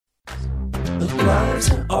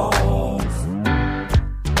gloves are off.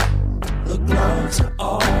 The gloves are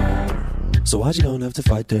off. So why'd you don't have to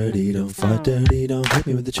fight dirty? Don't fight dirty, don't hit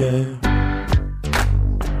me with the chair.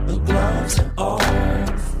 The gloves are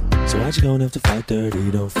off. So why'd you don't have to fight dirty?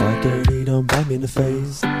 Don't fight dirty, don't bite me in the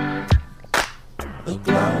face. The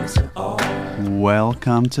gloves are off.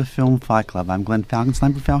 Welcome to Film Fight Club. I'm Glenn Falcon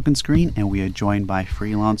from Falcon Screen, and we are joined by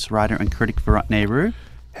freelance writer and critic Virat Nehru.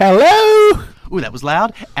 Hello! Ooh, that was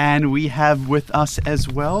loud. And we have with us as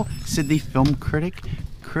well Sydney film critic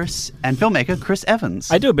Chris and filmmaker Chris Evans.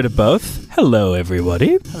 I do a bit of both. Hello,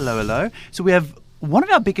 everybody. Hello. So we have one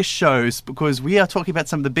of our biggest shows because we are talking about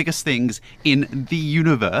some of the biggest things in the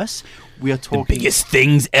universe. We are talking... The biggest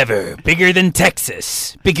things ever. Bigger than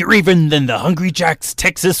Texas. Bigger even than the Hungry Jack's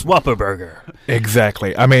Texas Whopper Burger.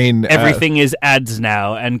 Exactly. I mean... Everything is ads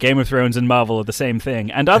now, and Game of Thrones and Marvel are the same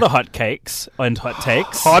thing. And other hot cakes and hot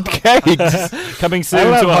takes. Hot cakes! Coming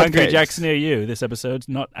soon to a Hungry Jack's near you. This episode's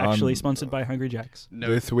not actually sponsored by Hungry Jack's. No.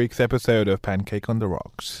 This week's episode of Pancake on the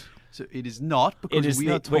Rocks. So it is not, because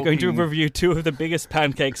we're going to review two of the biggest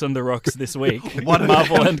pancakes on the rocks this week. One of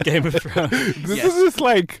Marvel them. and Game of Thrones. This is just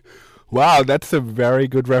like... Wow, that's a very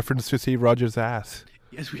good reference to Steve Rogers' ass.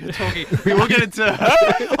 Yes, we are talking. We will get into...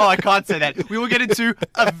 Oh, I can't say that. We will get into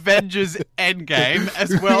Avengers Endgame,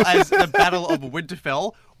 as well as the Battle of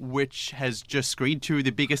Winterfell, which has just screened, two of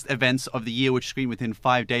the biggest events of the year, which screen within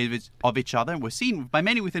 5 days of each other. And we're seen by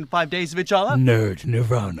many within 5 days of each other. Nerd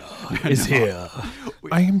Nirvana is here.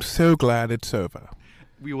 I am so glad it's over.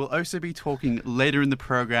 We will also be talking later in the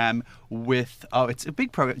program with, it's a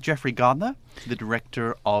big program, Jeffrey Gardner, the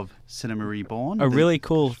director of Cinema Reborn. A really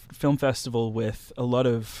cool film festival with a lot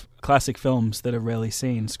of classic films that are rarely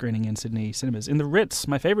seen screening in Sydney cinemas. In the Ritz,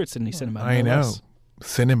 my favourite Sydney cinema. I know.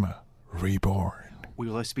 Cinema Reborn. We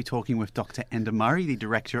will also be talking with Dr. Enda Murray, the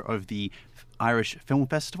director of the Irish Film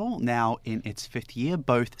Festival, now in its 5th year.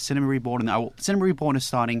 Both Cinema Reborn and Cinema Reborn is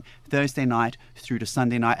starting Thursday night through to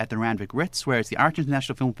Sunday night at the Randwick Ritz, whereas the Irish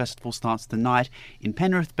International Film Festival starts the night in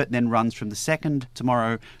Penrith, but then runs from the 2nd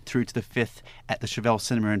tomorrow through to the 5th at the Chevelle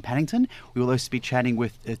Cinema in Paddington. We will also be chatting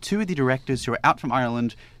with two of the directors who are out from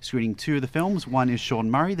Ireland screening two of the films. One is Sean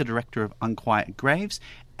Murray, the director of Unquiet Graves,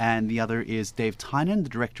 and the other is Dave Tynan, the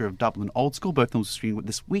director of Dublin Old School. Both films are screening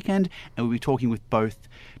this weekend, and we'll be talking with both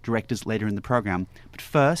directors later in the program. But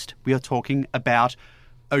first, we are talking about,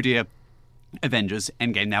 oh dear, Avengers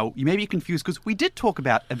Endgame. Now, you may be confused because we did talk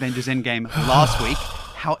about Avengers Endgame last week.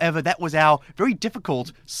 However, that was our very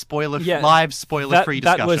difficult live spoiler-free discussion.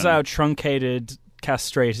 That was our truncated,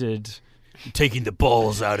 castrated... Taking the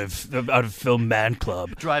balls out of Film Man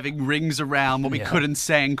Club. Driving rings around what we couldn't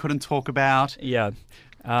say and couldn't talk about. Yeah.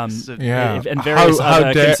 And various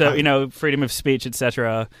other, freedom of speech,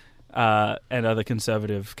 etc., and other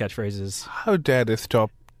conservative catchphrases. How dare they stop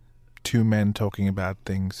two men talking about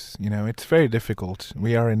things? It's very difficult.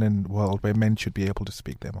 We are in a world where men should be able to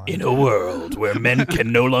speak their mind. In a world where men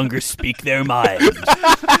can no longer speak their mind,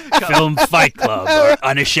 Film Fight Club are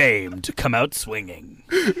unashamed to come out swinging.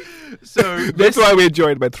 So that's why we're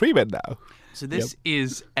joined by three men now. So this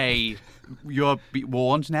is you're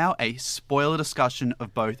warned now, a spoiler discussion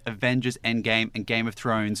of both Avengers Endgame and Game of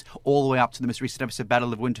Thrones, all the way up to the most recent episode,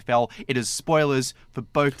 Battle of Winterfell. It is spoilers for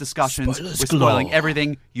both discussions. We're spoiling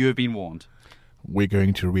everything. You have been warned. We're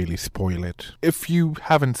going to really spoil it. If you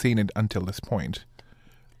haven't seen it until this point,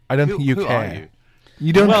 I don't think you care. Are you?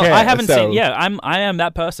 You don't care. I haven't seen. Yeah, I am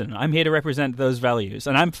that person. I'm here to represent those values,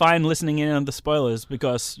 and I'm fine listening in on the spoilers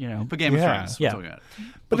because for Game of Thrones. Yeah,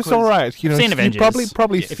 but it's all right. I've seen Avengers.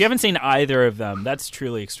 Probably. If you haven't seen either of them, that's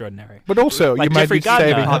truly extraordinary. But also, like you might Jeffrey be Gardner,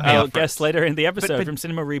 saving. I'll guess later in the episode from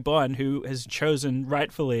Cinema Reborn, who has chosen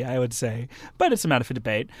rightfully, I would say, but it's a matter for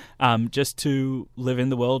debate, just to live in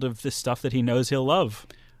the world of this stuff that he knows he'll love.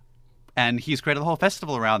 And he's created a whole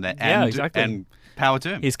festival around that. Yeah, exactly. And power to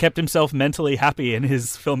him. He's kept himself mentally happy in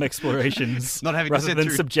his film explorations, not having rather to than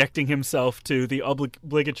subjecting himself to the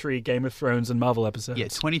obligatory Game of Thrones and Marvel episodes. Yeah,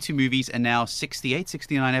 22 movies and now 68,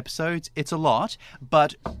 69 episodes. It's a lot.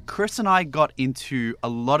 But Chris and I got into a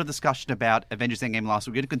lot of discussion about Avengers Endgame last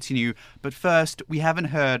week. We're going to continue. But first, we haven't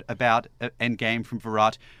heard about Endgame from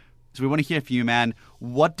Virat. So we want to hear from you, man.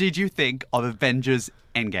 What did you think of Avengers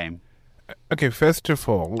Endgame? Okay, first of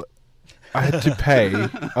all, I had to pay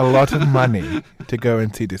a lot of money to go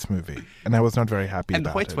and see this movie, and I was not very happy about it.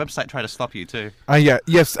 And Hoyt's website tried to stop you too.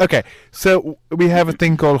 Yes, okay. So we have a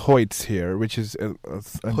thing called Hoyt's here, which is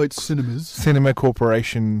Hoyt's Cinemas. Cinema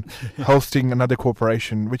corporation hosting another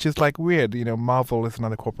corporation, which is like weird. Marvel is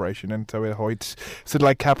another corporation, and so we're Hoyt's. So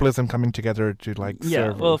like capitalism coming together to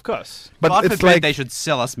serve. Well, of course. But God forbid they should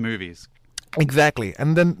sell us movies. Exactly.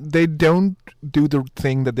 And then they don't do the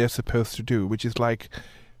thing that they're supposed to do, which is like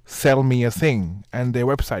sell me a thing, and their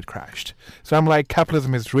website crashed. So I'm like,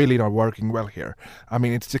 capitalism is really not working well here. I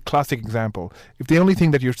mean, it's a classic example. If the only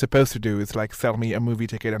thing that you're supposed to do is like sell me a movie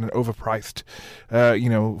ticket on an overpriced,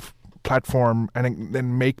 platform, and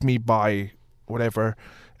then make me buy whatever,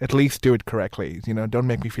 at least do it correctly. Don't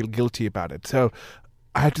make me feel guilty about it. So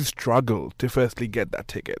I had to struggle to firstly get that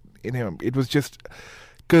ticket. It was just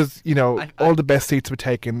because, all the best seats were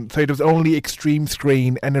taken. So it was only extreme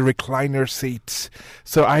screen and a recliner seats.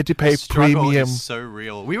 So I had to pay premium. Is so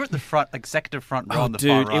real. We were at the front, executive front row on the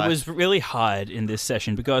dude, far right. It was really hard in this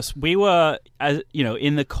session because we were,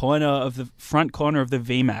 in the front corner of the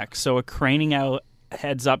VMAX. So we're craning our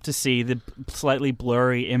heads up to see the slightly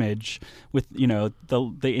blurry image with,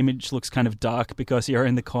 the image looks kind of dark because you're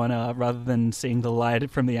in the corner rather than seeing the light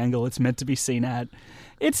from the angle it's meant to be seen at.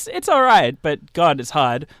 It's all right, but God, it's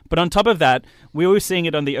hard. But on top of that, we were seeing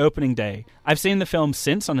it on the opening day. I've seen the film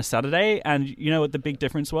since on a Saturday, and you know what the big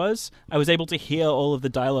difference was? I was able to hear all of the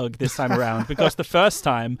dialogue this time around because the first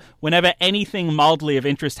time, whenever anything mildly of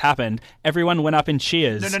interest happened, everyone went up in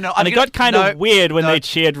cheers. No. And it got kind of weird when they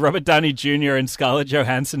cheered Robert Downey Jr. and Scarlett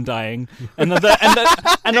Johansson dying, and on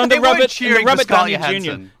the Robert Downey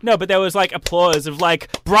Jr. No, but there was like applause of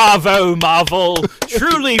like, "Bravo, Marvel!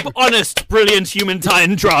 Truly honest, brilliant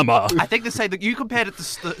humankind drama." I think to say that you compared it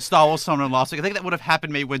to Star Wars Summer last week. I think that would have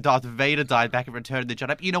happened to me when Darth Vader died back in Return of the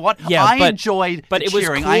Jedi. You know what? Yeah, I enjoyed the it was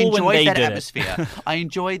cheering. cool I enjoyed that did atmosphere. I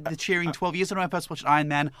enjoyed the cheering 12 years ago when I first watched Iron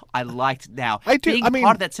Man. I liked it now. I do. Being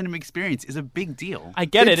part of that cinema experience is a big deal. I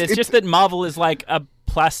get it. It's just that Marvel is like a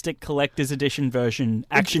plastic collector's edition version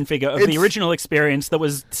action figure of the original experience that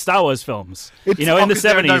was Star Wars films. In the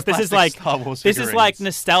 70s. This is like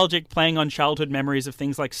nostalgic, playing on childhood memories of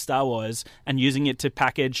things like Star Wars and using it to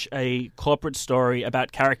package a corporate story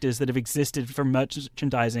about characters that have existed for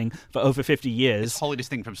merchandising for over 50 years. It's wholly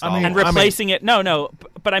distinct from Star Wars. And replacing it... No,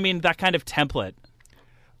 but I mean that kind of template.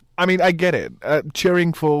 I mean, I get it.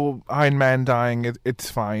 Cheering for Iron Man dying,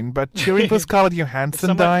 it's fine. But cheering for Scarlett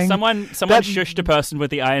Johansson dying... Someone shushed a person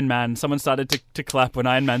with the Iron Man. Someone started to clap when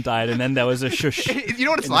Iron Man died, and then there was a shush. You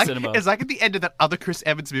know what it's like? It's like at the end of that other Chris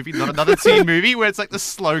Evans movie, not another teen movie, where it's like the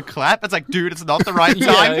slow clap. It's like, dude, it's not the right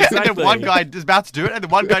time. Yeah, exactly. And then one guy is about to do it, and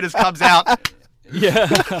then one guy just comes out. Yeah,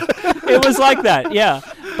 it was like that, yeah.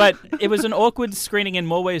 But it was an awkward screening in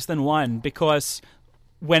more ways than one, because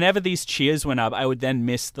whenever these cheers went up, I would then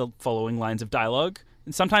miss the following lines of dialogue.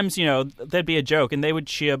 And sometimes, there'd be a joke, and they would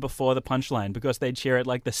cheer before the punchline because they'd cheer at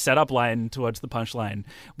like the setup line towards the punchline.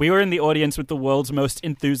 We were in the audience with the world's most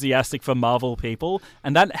enthusiastic for Marvel people,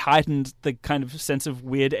 and that heightened the kind of sense of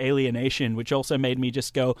weird alienation, which also made me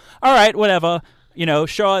just go, all right, whatever.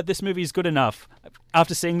 Sure, this movie's good enough.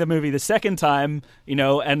 After seeing the movie the second time,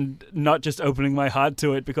 and not just opening my heart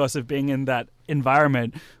to it because of being in that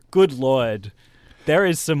environment, good Lord. There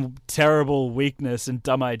is some terrible weakness and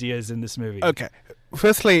dumb ideas in this movie. Okay.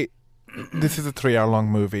 Firstly, this is a 3-hour-long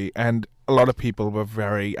movie, and a lot of people were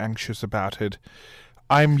very anxious about it.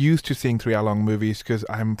 I'm used to seeing 3-hour-long movies because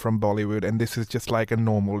I'm from Bollywood, and this is just like a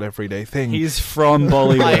normal, everyday thing. He's from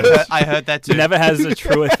Bollywood. I heard that too. Never has a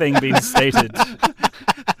truer thing been stated.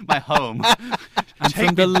 My home. I'm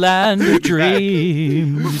from the land of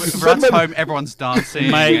dreams. Runs home, everyone's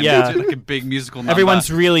dancing. Like a big musical number.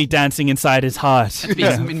 Everyone's really dancing inside his heart.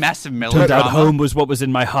 Massive melodrama. Turned out home was what was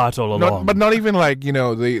in my heart all along. But not even like,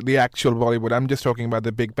 the actual Bollywood. I'm just talking about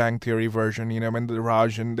the Big Bang Theory version, when the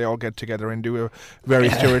Raj and they all get together and do a very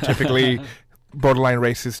stereotypically borderline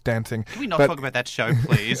racist dancing. Can we not talk about that show,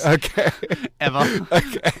 please? Okay. Ever.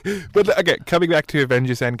 Okay. But, coming back to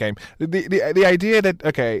Avengers Endgame. The idea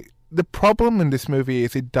that, the problem in this movie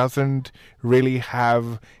is it doesn't really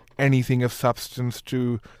have anything of substance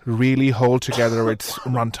to really hold together its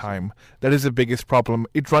runtime. That is the biggest problem.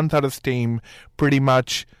 It runs out of steam pretty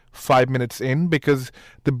much 5 minutes in because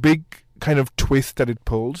the big kind of twist that it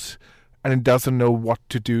pulls, and it doesn't know what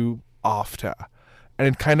to do after. And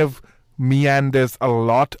it kind of meanders a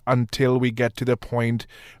lot until we get to the point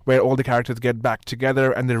where all the characters get back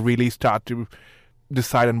together and they really start to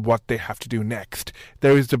decide on what they have to do next.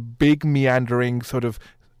 There is the big meandering sort of,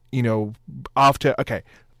 after... Okay,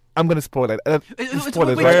 I'm going to spoil it.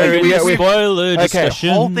 Spoiler discussion.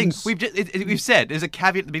 The whole thing, we've said, there's a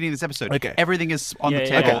caveat at the beginning of this episode. Okay. Everything is on the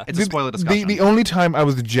table. Yeah. It's a spoiler discussion. The only time I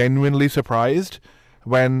was genuinely surprised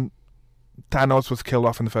when Thanos was killed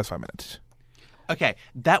off in the first 5 minutes. Okay,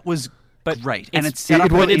 that was But great. it's- And it's set up.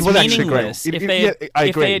 it was- But it's actually great. meaningless. It- If it- they yeah, I if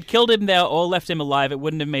agree. they had killed him there or left him alive, it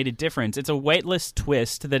wouldn't have made a difference. It's a weightless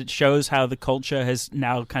twist that it shows how the culture has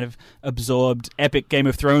now kind of absorbed epic Game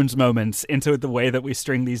of Thrones moments into the way that we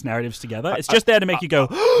string these narratives together. It's just there to make you go,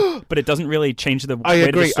 but it doesn't really change the I weight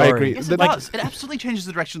agree, of the story. I agree. Yes, The- it does. It absolutely changes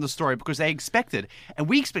the direction of the story because they expected, and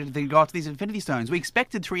we expected they got to these Infinity Stones. We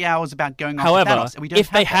expected 3 hours about going after However, Thanos, and we don't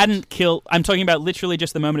if they have that. hadn't killed, I'm talking about literally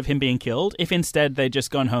just the moment of him being killed. If instead they'd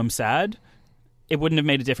just gone home sad, it wouldn't have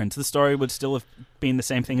made a difference. The story would still have been the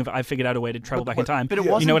same thing if I figured out a way to travel back in time. but it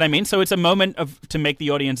you wasn't- know what I mean? So it's a moment to make the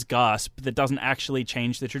audience gasp that doesn't actually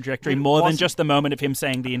change the trajectory more than wasn't- just the moment of him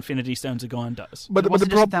saying the Infinity Stones are gone does. But, It but the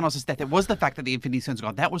wasn't just problem. Thanos' death. It was the fact that the Infinity Stones were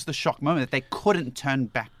gone. That was the shock moment that they couldn't turn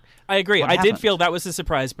back. I agree. What I did happened? feel that was a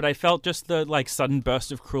surprise, but I felt just the sudden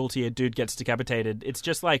burst of cruelty. A dude gets decapitated. It's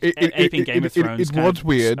just like aping Game of Thrones. It kind was of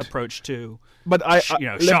weird. approach to But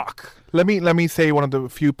shock. Let me say one of the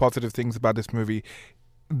few positive things about this movie.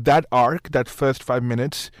 That arc, that first 5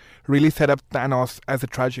 minutes, really set up Thanos as a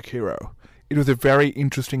tragic hero. It was a very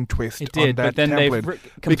interesting twist. It on did, that but then template. they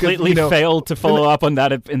completely Because, failed to follow up on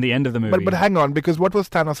that in the end of the movie. But hang on, because what was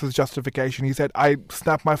Thanos' justification? He said, I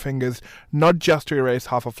snapped my fingers not just to erase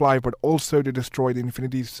Half-Life, but also to destroy the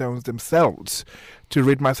Infinity Stones themselves, to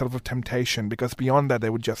rid myself of temptation, because beyond that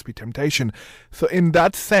there would just be temptation. So in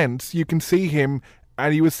that sense, you can see him,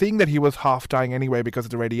 and he was seeing that he was half dying anyway because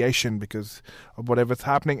of the radiation, because of whatever's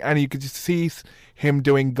happening, and you could just see him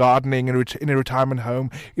doing gardening in a retirement home.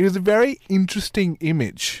 It was a very interesting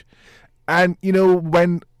image. And,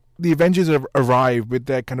 when the Avengers arrive with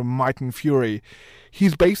their kind of might and fury,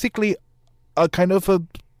 he's basically a kind of a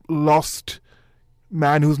lost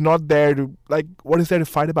man who's not there to, what is there to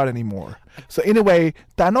fight about anymore? So in a way,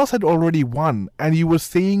 Thanos had already won, and you were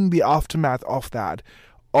seeing the aftermath of that,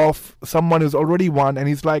 of someone who's already won, and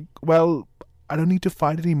he's like, well, I don't need to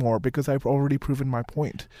fight anymore because I've already proven my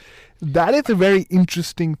point. That is a very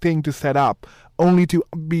interesting thing to set up, only to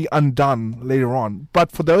be undone later on.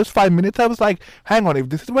 But for those 5 minutes, I was like, hang on, if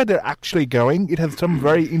this is where they're actually going, it has some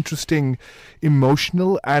very interesting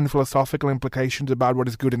emotional and philosophical implications about what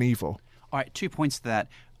is good and evil. All right, 2 points to that.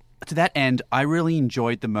 To that end, I really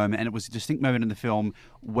enjoyed the moment, and it was a distinct moment in the film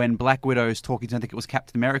when Black Widow's talking to, I think it was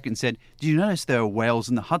Captain America, and said, "Did you notice there are whales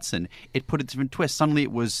in the Hudson?" It put a different twist. Suddenly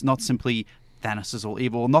it was not simply Thanos is all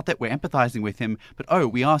evil, not that we're empathizing with him,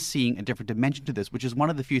 but we are seeing a different dimension to this, which is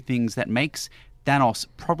one of the few things that makes Thanos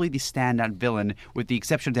probably the standout villain, with the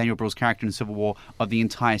exception of Daniel Brühl's character in Civil War, of the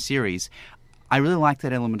entire series. I really liked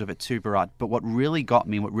that element of it too, Bharat, but what really got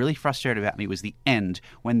me, what really frustrated about me was the end,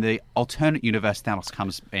 when the alternate universe Thanos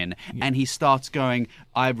comes in, and he starts going,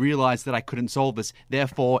 I realized that I couldn't solve this,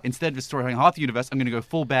 therefore, instead of destroying half the universe, I'm going to go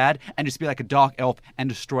full bad and just be like a dark elf and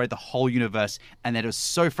destroy the whole universe, and that was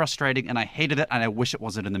so frustrating, and I hated it, and I wish it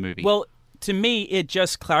wasn't in the movie. Well, to me, it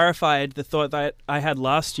just clarified the thought that I had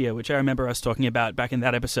last year, which I remember us talking about back in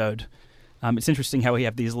that episode. It's interesting how we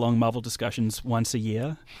have these long Marvel discussions once a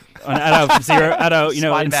year. At our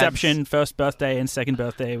Spider-Man's- Inception, first birthday and second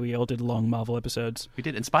birthday, we all did long Marvel episodes. We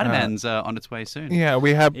did, and Spider-Man's on its way soon. Yeah,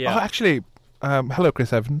 we have... Yeah. Oh, actually, hello,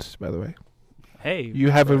 Chris Evans, by the way. Hey, You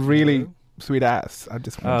have a really sweet ass. I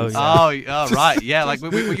just wanted to say. Oh, right, yeah, like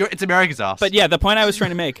it's America's ass. but yeah, the point I was trying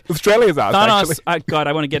to make. Australia's ass, Thanos. actually. God,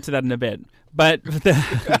 I want to get to that in a bit. But the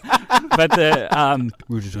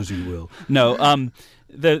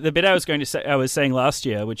the bit I was saying last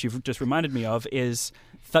year, which you've just reminded me of, is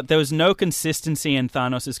that there was no consistency in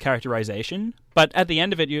Thanos' characterization. But at the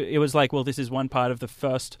end of it, it was like, well, this is one part of the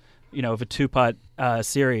first, of a 2-part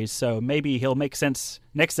series, so maybe he'll make sense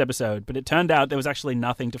next episode. But it turned out there was actually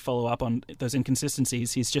nothing to follow up on those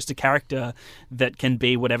inconsistencies. He's just a character that can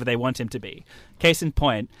be whatever they want him to be. Case in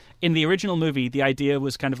point, in the original movie, the idea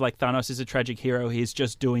was kind of like Thanos is a tragic hero. He's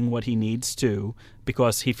just doing what he needs to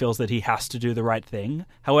because he feels that he has to do the right thing.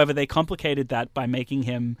 However, they complicated that by making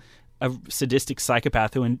him a sadistic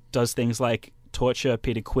psychopath who does things like torture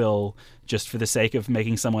Peter Quill just for the sake of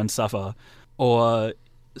making someone suffer, or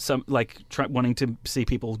wanting to see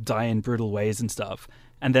people die in brutal ways and stuff.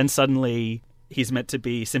 And then suddenly he's meant to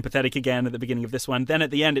be sympathetic again at the beginning of this one. Then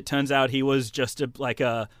at the end, it turns out he was just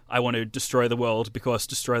I want to destroy the world because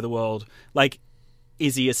destroy the world. Like,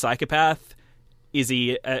 is he a psychopath? Is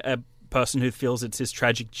he a person who feels it's his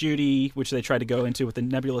tragic duty, which they try to go into with the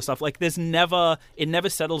Nebula stuff? Like, it never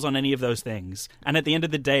settles on any of those things. And at the end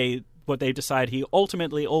of the day, what they decide he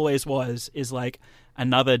ultimately always is like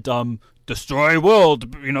another dumb destroy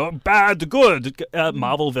world, bad, good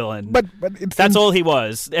Marvel villain. But that's all he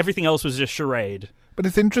was. Everything else was just charade. But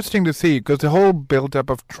it's interesting to see, because the whole build-up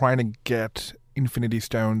of trying to get Infinity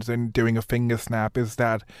Stones and doing a finger snap is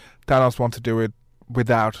that Thanos wants to do it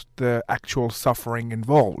without the actual suffering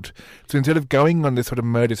involved. So instead of going on this sort of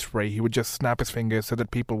murder spree, he would just snap his fingers so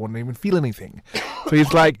that people wouldn't even feel anything. So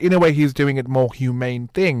he's like, in a way, he's doing a more humane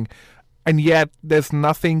thing. And yet, there's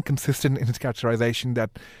nothing consistent in his characterization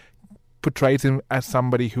that portrays him as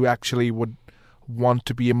somebody who actually would want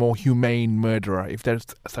to be a more humane murderer, if there's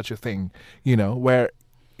such a thing, where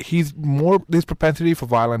his propensity for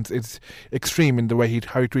violence is extreme in the way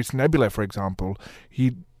how he treats Nebula, for example.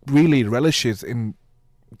 He really relishes in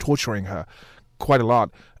torturing her quite a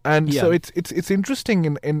lot, and so it's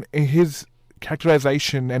interesting in his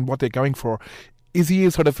characterization and what they're going for. Is he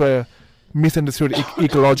sort of a misunderstood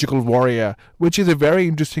ecological warrior, which is a very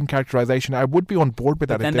interesting characterization. I would be on board with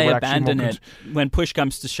that. But then they abandon it when push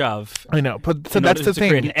comes to shove. I know, but so that's the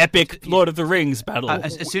thing. An epic Lord of the Rings battle.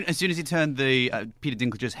 As soon as he turned the Peter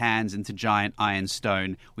Dinklage's hands into giant iron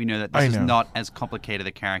stone, we know that this is not as complicated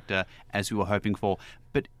a character as we were hoping for.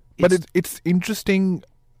 But it's interesting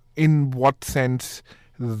in what sense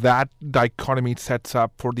that dichotomy sets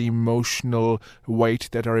up for the emotional weight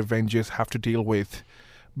that our Avengers have to deal with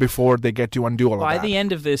before they get to undo all of that. By the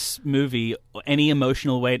end of this movie, any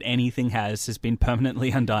emotional weight anything has been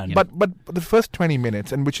permanently undone. But the first 20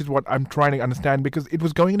 minutes, and which is what I'm trying to understand, because it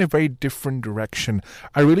was going in a very different direction.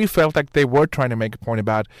 I really felt like they were trying to make a point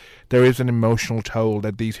about there is an emotional toll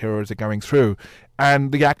that these heroes are going through.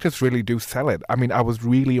 And the actors really do sell it. I mean, I was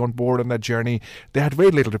really on board on that journey. They had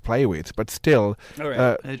very little to play with, but still,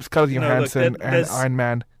 Scarlett Johansson and Iron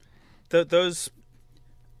Man.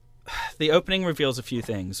 The opening reveals a few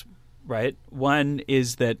things, right? One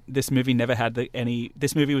is that this movie never had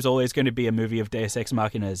this movie was always going to be a movie of Deus Ex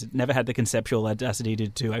Machinas. It never had the conceptual audacity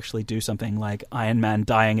to actually do something like Iron Man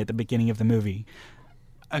dying at the beginning of the movie.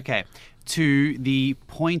 Okay, to the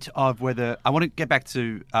point of whether I want to get back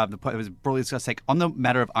to the point that was broadly discussed, like on the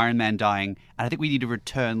matter of Iron Man dying, and I think we need to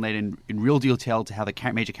return later in real detail to how the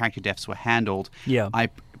major character deaths were handled. Yeah, I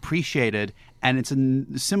appreciated, and it's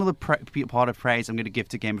a similar part of praise I'm going to give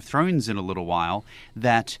to Game of Thrones in a little while,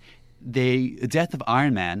 that the death of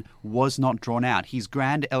Iron Man was not drawn out. His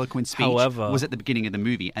grand, eloquent speech was at the beginning of the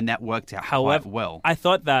movie, and that worked out quite well. I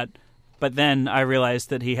thought that, but then I realized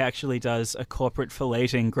that he actually does a corporate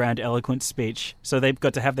filleting grand, eloquent speech, so they've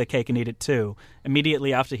got to have their cake and eat it too.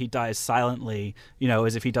 Immediately after he dies silently,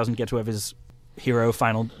 as if he doesn't get to have his hero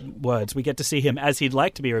final words, we get to see him as he'd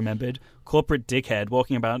like to be remembered, corporate dickhead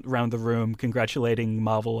walking around the room congratulating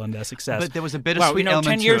Marvel on their success. But there was a bittersweet element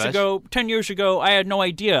 10 years ago, I had no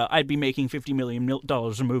idea I'd be making $50 million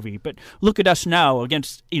a movie. But look at us now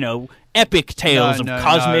against, epic tales of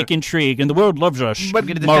cosmic intrigue, and the world loves us. But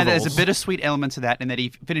there's a bittersweet element to that, in that he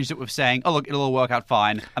finished it with saying, "Oh look, it'll all work out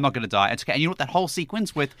fine. I'm not going to die. It's okay." And you know what? That whole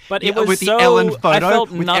sequence with the Ellen photo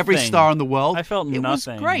with every star in the world, I felt it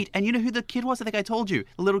nothing. was great. And you know who the kid was? I think I told you,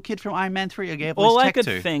 the little kid from Iron Man 3. I gave all his tech to. All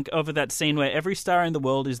I could think over that scene where every star in the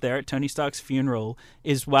world is there at Tony Stark's funeral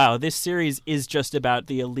is, wow, this series is just about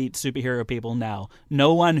the elite superhero people now.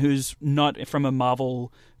 No one who's not from a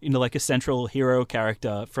Marvel, like a central hero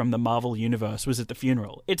character from the Marvel universe was at the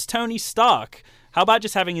funeral. It's Tony Stark. How about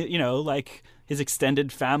just having, like his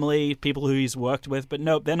extended family, people who he's worked with? But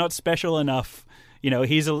nope, they're not special enough.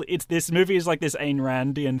 This movie is like this Ayn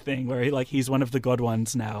Randian thing where he's one of the god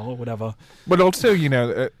ones now or whatever. But also,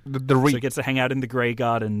 the so he gets to hang out in the Grey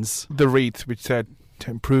Gardens. The wreath, which said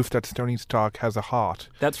proof that Tony Stark has a heart.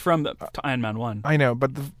 That's from Iron Man 1. I know,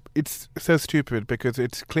 but it's so stupid because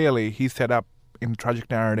it's clearly he's set up in tragic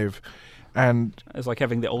narrative, and it's like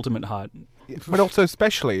having the ultimate heart. But also,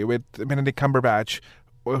 especially with Benedict Cumberbatch,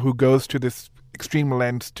 who goes to this extreme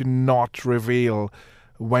lengths to not reveal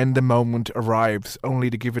when the moment arrives, only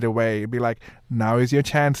to give it away. It'd be like, now is your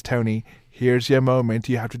chance, Tony. Here's your moment.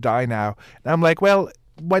 You have to die now. And I'm like, well,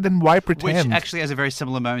 why pretend? Which actually has a very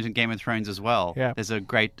similar moment in Game of Thrones as well. Yeah. There's a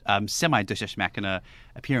great semi-Deus Ex Machina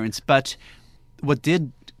appearance. But what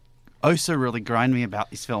did also really grind me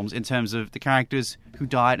about these films in terms of the characters who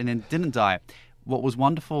died and then didn't die, what was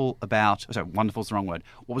wonderful about... wonderful is the wrong word.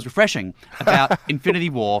 What was refreshing about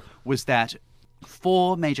Infinity War was that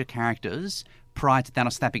 4 major characters, prior to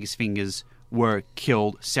Thanos snapping his fingers, were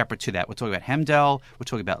killed separate to that. We're talking about Heimdall, we're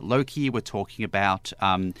talking about Loki, we're talking about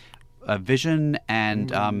Vision and...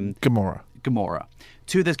 Gamora.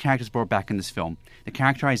 2 of those characters brought back in this film. The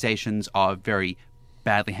characterizations are very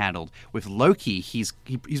badly handled. With Loki, he's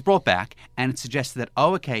brought back, and it's suggested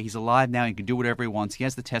that, he's alive now, he can do whatever he wants, he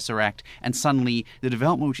has the Tesseract, and suddenly the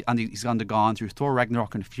development which he's undergone through Thor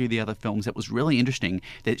Ragnarok and a few of the other films that was really interesting,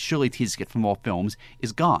 that surely teasers get for more films,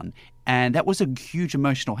 is gone. And that was a huge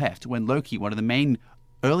emotional heft when Loki, one of the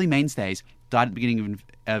early mainstays, died at the beginning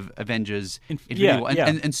of Avengers Infinity War.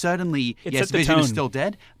 And certainly, yes, Vision is still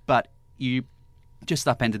dead, but you just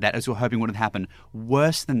upended that, as we were hoping wouldn't happen.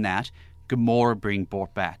 Worse than that, Gamora being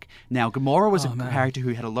brought back. Now, Gamora was a character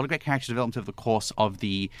who had a lot of great character development over the course of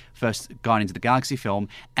the first Guardians of the Galaxy film,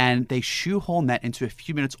 and they shoehorned that into a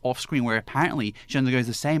few minutes off-screen where apparently she undergoes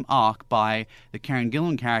the same arc by the Karen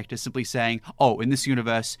Gillan character simply saying, oh, in this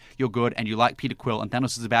universe, you're good and you like Peter Quill and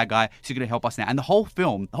Thanos is a bad guy, so you're going to help us now. And the whole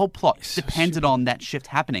film, the whole plot depended on that shift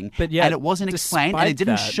happening, But yet, and it wasn't explained, and it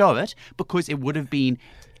didn't despite that- show it because it would have been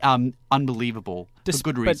unbelievable for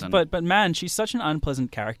good reason. But man, she's such an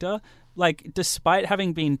unpleasant character. Like, despite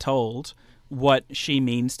having been told what she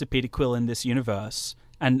means to Peter Quill in this universe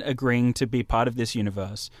and agreeing to be part of this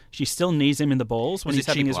universe, she still knees him in the balls when It's he's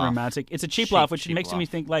a having cheap his laugh. romantic. It's a cheap laugh, which makes me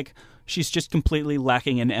think like she's just completely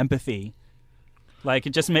lacking in empathy. Like,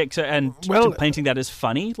 it just makes her, and painting that as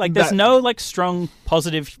funny. Like, there's no, like, strong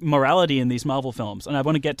positive morality in these Marvel films, and I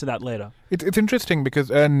want to get to that later. It's interesting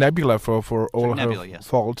because Nebula, for all Nebula, her yes.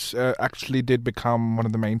 faults, actually did become one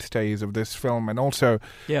of the mainstays of this film. And also,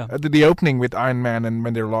 Yeah. the opening with Iron Man and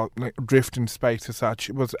when they're drift in space as such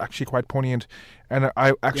was actually quite poignant. And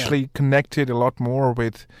I actually connected a lot more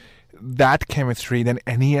with that chemistry than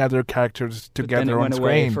any other characters But then together it on went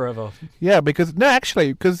away screen. forever. Yeah, because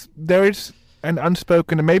there is an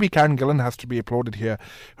unspoken, and maybe Karen Gillan has to be applauded here.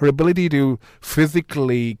 Her ability to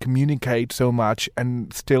physically communicate so much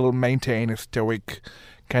and still maintain a stoic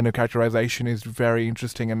kind of characterization is very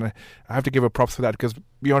interesting, and I have to give her props for that, because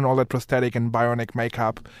beyond all that prosthetic and bionic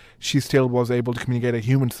makeup, she still was able to communicate a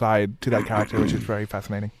human side to that character, which is very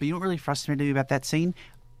fascinating. But you know what really frustrated me about that scene?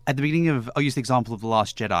 At the beginning of, I'll use the example of The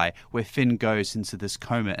Last Jedi, where Finn goes into this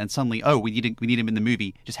coma, and suddenly, we need him in the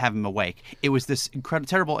movie, just have him awake. It was this incredible,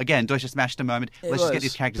 terrible, again, Deutsche Smash moment, let's just get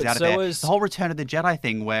these characters out of there. The whole Return of the Jedi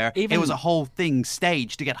thing, where it was a whole thing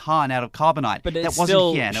staged to get Han out of Carbonite. But it that still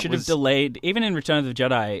wasn't here. And should have delayed. Even in Return of the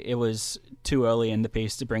Jedi, it was too early in the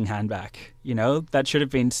piece to bring Han back. You know, that should have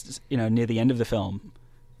been, near the end of the film.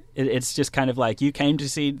 It's just kind of like, you came to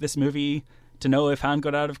see this movie to know if Han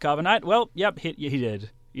got out of Carbonite. Well, yep, he did.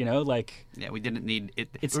 You know, like... Yeah, we didn't need it.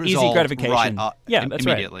 It's it easy gratification. Right, that's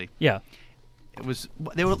immediately. Right. Yeah. It was.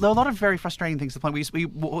 There were a lot of very frustrating things to the point.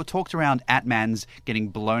 We talked around Ant-Man's getting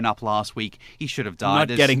blown up last week. He should have died.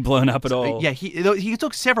 Not getting blown up at all. Yeah, he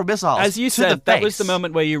took several missiles. As you to said, the that face. was the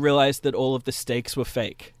moment where you realized that all of the stakes were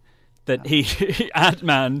fake. That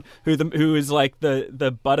Ant-Man, who is like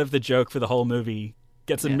the butt of the joke for the whole movie,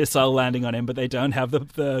 gets a missile landing on him, but they don't have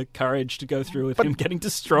the courage to go through with him getting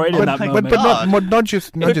destroyed in that moment. But not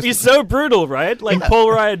just... It'd be so brutal, right? Like,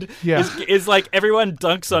 Paul Rudd Yeah. is like, everyone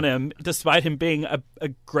dunks on him, despite him being a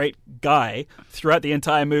great guy throughout the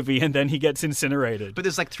entire movie, and then he gets incinerated. But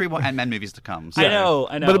there's like 3 more Ant-Man movies to come. So.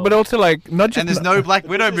 I know. But also, like, not just... And there's no Black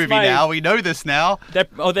Widow movie now. We know this now.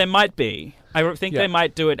 There might be. I think they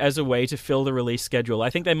might do it as a way to fill the release schedule. I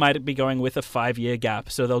think they might be going with a 5-year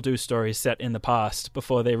gap, so they'll do stories set in the past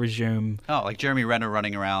before they resume. Oh, like Jeremy Renner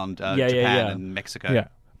running around Japan and Mexico. Yeah.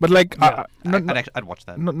 But like, I'd watch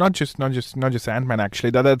that. Not just Ant-Man. Actually,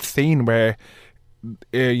 that scene where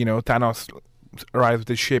Thanos arrives with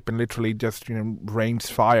the ship and literally just rains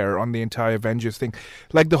fire on the entire Avengers thing.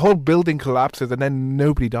 Like, the whole building collapses and then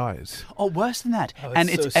nobody dies. Oh, worse than that. Oh, and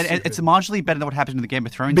it's it's so and it's marginally better than what happened in the Game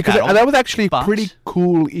of Thrones Because battle. that was actually but- a pretty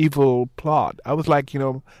cool evil plot. I was like,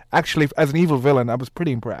 actually, as an evil villain, I was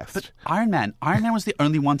pretty impressed. But Iron Man was the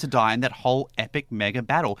only one to die in that whole epic mega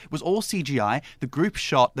battle. It was all CGI. The group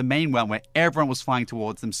shot, the main one where everyone was flying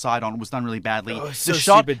towards them, Sidon, was done really badly. Oh, the so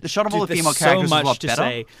shot stupid. of all the Dude, female there's characters so was a lot much to better.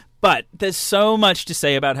 say. But there's so much to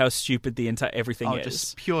say about how stupid the entire everything is.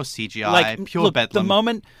 Just pure CGI, pure bedlam. The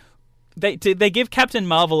moment they give Captain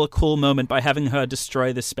Marvel a cool moment by having her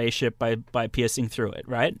destroy the spaceship by piercing through it,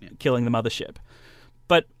 right? Yeah. Killing the mothership.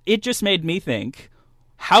 But it just made me think,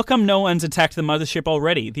 how come no one's attacked the mothership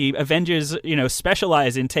already? The Avengers,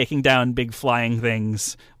 specialize in taking down big flying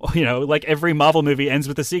things. Like every Marvel movie ends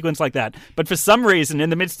with a sequence like that. But for some reason,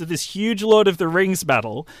 in the midst of this huge Lord of the Rings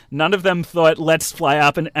battle, none of them thought, let's fly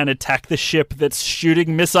up and attack the ship that's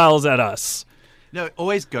shooting missiles at us. No,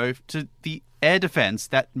 always go to the air defense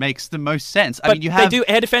that makes the most sense. But they do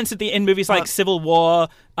air defense in movies like Civil War,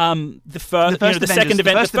 the second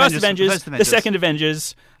Avengers, the second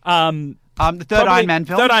Avengers. The third Iron Man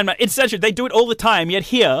film. Third Iron Man, etc. They do it all the time, yet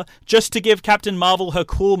here, just to give Captain Marvel her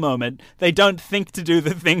cool moment, they don't think to do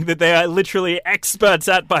the thing that they are literally experts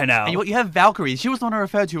at by now. And you have Valkyrie. She was the one I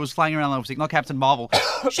referred to who was flying around, obviously, not Captain Marvel.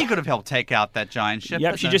 She could have helped take out that giant ship.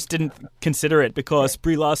 Yep, she just didn't consider it because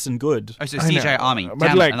Brie Larson good. Oh, so CJ Army. But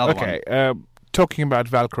Damn, like, another okay, one. Talking about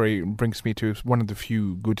Valkyrie brings me to one of the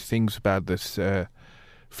few good things about this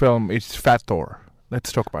film. It's Fat Thor.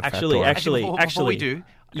 Let's talk about Fat Thor. Before we do,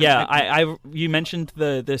 Yeah, you mentioned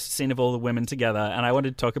the scene of all the women together, and I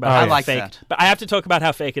wanted to talk about Oh, how yeah. I like fake. that. But I have to talk about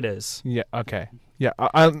how fake it is. Yeah. Okay. Yeah.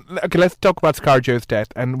 Okay. Let's talk about ScarJo's death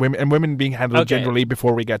and women being handled Okay. generally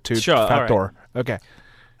before we get to Sure, Fat all right. Thor. Okay.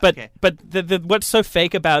 But Okay. the what's so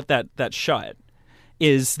fake about that shot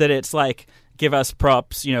is that it's like, give us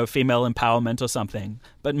props, female empowerment or something.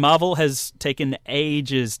 But Marvel has taken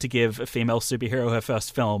ages to give a female superhero her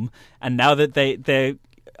first film, and now that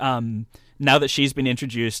now that she's been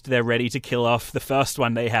introduced, they're ready to kill off the first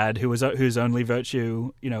one they had, whose only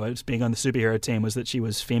virtue, as being on the superhero team, was that she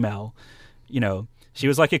was female. She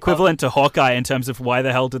was like equivalent to Hawkeye in terms of why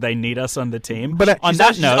the hell do they need us on the team. But, on She's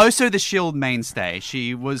that she's note, also the S.H.I.E.L.D. mainstay.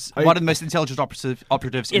 She was one of the most intelligent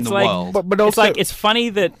operatives in It's the like- world. but it's also like it's funny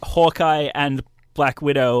that Hawkeye and Black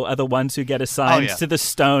Widow are the ones who get assigned Oh, yeah. to the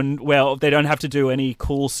stone. Well, they don't have to do any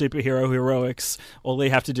cool superhero heroics. All they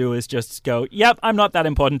have to do is just go, "Yep, I'm not that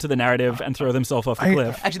important to the narrative," and throw themselves off the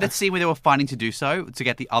cliff. Actually, that scene where they were fighting to do so, to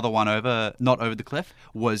get the other one not over the cliff,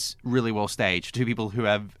 was really well staged. Two people who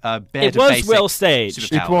have bare It to was basic well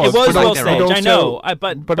staged. superpowers. It was. It was But well also- staged. but I know,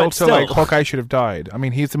 also- but also, still. like, Hawkeye should have died. I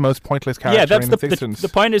mean, he's the most pointless character Yeah, that's in the existence.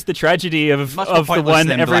 point is the tragedy of Much more the pointless one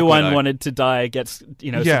than Black everyone Widow. wanted to die gets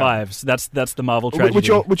Yeah. survives. That's the Marvel tragedy.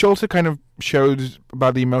 Which also kind of shows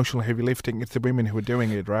about the emotional heavy lifting. It's the women who are doing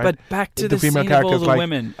it, right? But back to The the female scene of all characters, the like-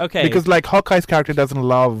 women. Okay, Because like Hawkeye's character doesn't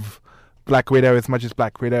love Black Widow as much as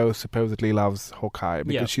Black Widow supposedly loves Hawkeye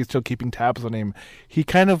because Yeah. she's still keeping tabs on him. He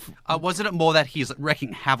kind of Wasn't it more that he's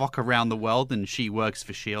wreaking havoc around the world and she works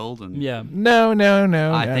for S.H.I.E.L.D.? And yeah. no.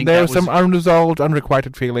 I think There that are some was- unresolved,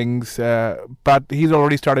 unrequited feelings, but he's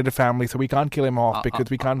already started a family, so we can't kill him off because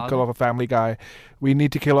we can't kill off a family guy. We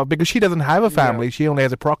need to kill off because she doesn't have a family. She only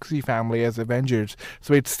has a proxy family as Avengers,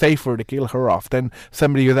 so it's safer to kill her off than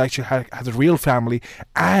somebody who actually has a real family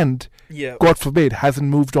and, Yeah. God forbid, hasn't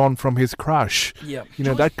moved on from his crush. Yeah.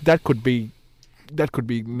 That could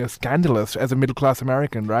be scandalous as a middle class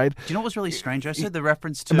American, right? Do you know what was really strange? I said the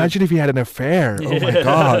reference to. Imagine if he had an affair. Oh my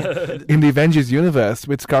God! In the Avengers universe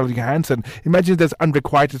with Scarlett Johansson, imagine there's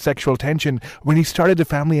unrequited sexual tension when he started a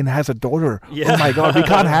family and has a daughter. Yeah. Oh my God, we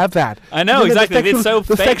can't have that. I know, You the exactly. It's so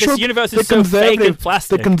the fake. This universe is so fake and conservative-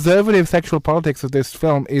 plastic. The conservative sexual politics of this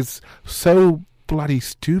film is so bloody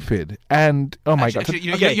stupid. And oh my God, Actually, you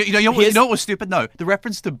know, Okay, you know here's- what was stupid? No, the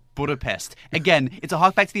reference to Budapest. Again, it's a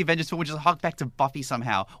hark back to the Avengers film, which is a hark back to Buffy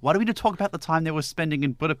somehow. Why do we need to talk about the time they were spending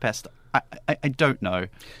in Budapest? I don't know.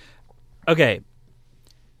 Okay.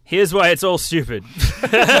 Here's why it's all stupid.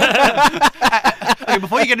 Okay,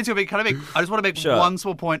 before you get into it, I just want to make Sure. one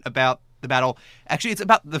small point about the battle. Actually, it's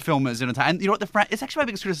about the film as an entire. And you know what? It's actually my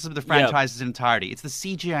biggest criticism of the franchise as an entirety. It's the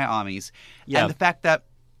CGI armies Yeah. and the fact that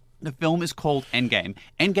the film is called Endgame.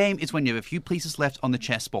 Endgame is when you have a few pieces left on the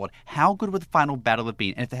chessboard. How good would the final battle have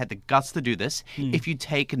been? And if they had the guts to do this, if you'd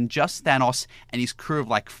taken just Thanos and his crew of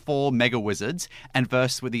like 4 mega wizards and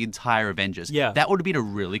versed with the entire Avengers, Yeah. that would have been a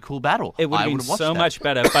really cool battle. It would I have been would've watched so that. much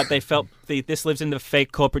better, but they felt this lives in the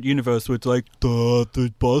fake corporate universe where it's like,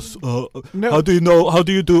 the boss, No. how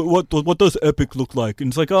do you do what does Epic look like? And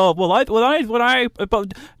it's like, oh,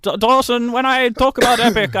 Dawson, when I talk about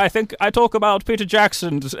Epic, I think I talk about Peter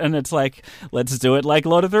Jackson, and it's like, let's do it like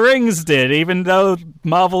Lord of the Rings did, even though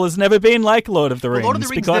Marvel has never been like Lord of the Rings, Lord of the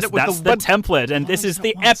Rings because did it with that's the- the template, and this is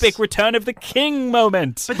the epic Return of the King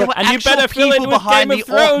moment. But there were and you actual better fill it people with behind Game of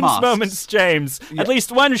the orc Thrones masks. moments, James. At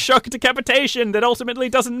least one shock decapitation that ultimately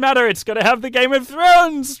doesn't matter. It's got to have the Game of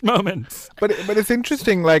Thrones moments. but it's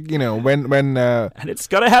interesting, like when And it's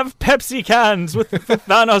got to have Pepsi cans with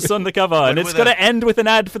Thanos on the cover. And it's with got a- to end with an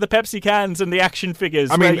ad for the Pepsi cans and the action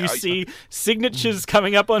figures I where mean, you see signatures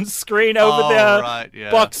coming up on screen over their right,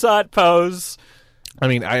 yeah. box art pose. I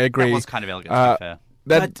mean, I agree. That was kind of elegant, to be fair.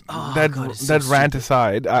 That But- God, it's so that rant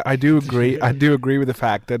aside, I do agree. I do agree with the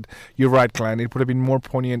fact that you're right, Glenn. It would have been more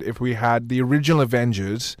poignant if we had the original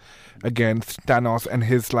Avengers against Thanos and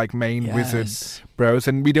his like main wizard Yes. bros,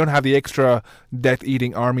 and we don't have the extra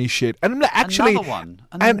death-eating army shit. And actually, Another one.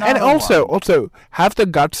 and Another also have the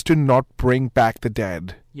guts to not bring back the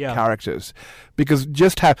dead Yeah. characters, because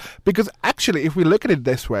actually, if we look at it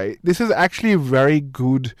this way, this is actually a very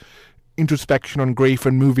good introspection on grief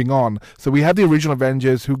and moving on. So we have the original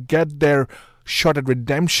Avengers who get their shot at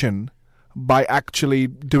redemption by actually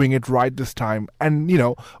doing it right this time, and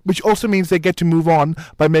which also means they get to move on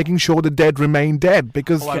by making sure the dead remain dead,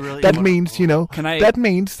 because that means that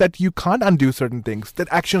means that you can't undo certain things, that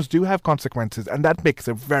actions do have consequences, and that makes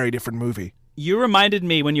a very different movie. You reminded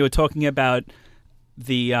me when you were talking about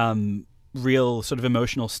the real sort of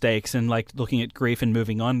emotional stakes and like looking at grief and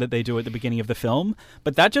moving on that they do at the beginning of the film.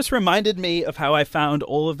 But that just reminded me of how I found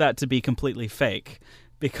all of that to be completely fake.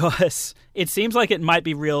 because it seems like it might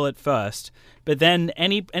be real at first, but then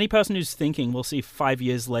any person who's thinking will see 5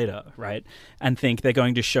 years later, right, and think they're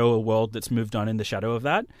going to show a world that's moved on in the shadow of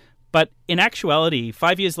that. But in actuality,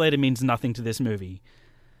 5 years later means nothing to this movie.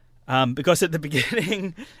 Because at the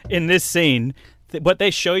beginning, in this scene, what they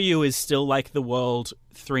show you is still like the world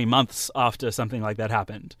 3 months after something like that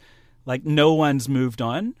happened. Like, no one's moved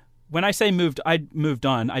on. When I say moved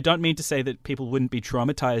on, I don't mean to say that people wouldn't be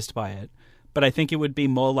traumatized by it, but I think it would be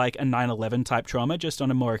more like a 9/11 type trauma, just on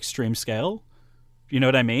a more extreme scale. You know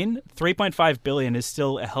what I mean? 3.5 billion is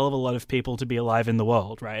still a hell of a lot of people to be alive in the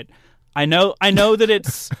world, right? I know that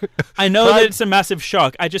it's that it's a massive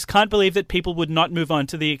shock. I just can't believe that people would not move on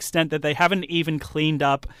to the extent that they haven't even cleaned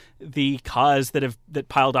up the cars that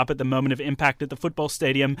piled up at the moment of impact at the football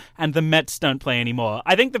stadium, and the Mets don't play anymore.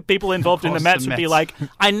 I think the people involved in the Mets would be like,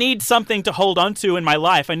 I need something to hold on to in my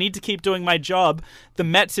life. I need to keep doing my job. The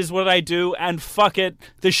Mets is what I do, and fuck it,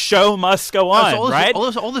 the show must go on, right?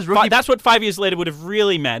 All this rookie... That's what 5 years later would have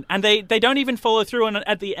really meant. And they don't even follow through on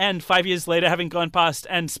at the end, 5 years later, having gone past,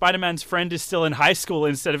 and Spider-Man's friend is still in high school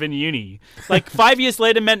instead of in uni. Like, 5 years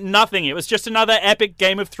later meant nothing. It was just another epic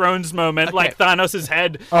Game of Thrones moment, like Thanos'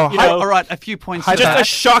 head. All right, a few points to just that. a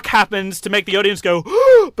shock happens to make the audience go,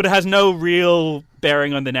 but it has no real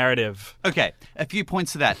bearing on the narrative. Okay, a few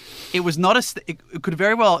points to that. It was not it could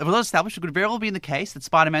very well, it was not established, it could very well be in the case that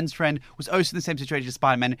Spider-Man's friend was also in the same situation as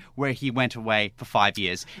Spider-Man, where he went away for 5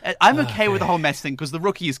 years. I'm okay with the whole Mets thing, because the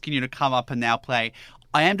rookies can, come up and now play.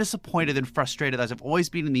 I am disappointed and frustrated, as I've always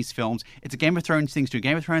been in these films. It's a Game of Thrones thing too.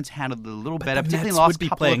 Game of Thrones handled it a little better, particularly in the last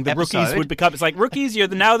couple of episodes. The rookies would become, it's like, rookies, you're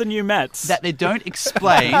now the new Mets. That they don't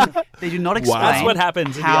explain. They do not explain. That's what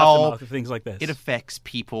happens in the aftermath of things like this. It affects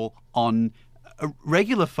people on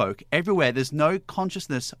regular folk everywhere. There's no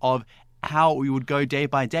consciousness of how we would go day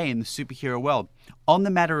by day in the superhero world. On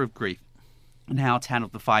the matter of grief and how it's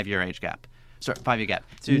handled the 5 year gap.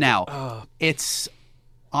 Dude, now,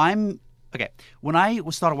 okay, when I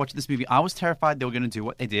started watching this movie, I was terrified they were going to do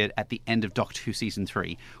what they did at the end of Doctor Who Season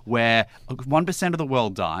 3, where 1% of the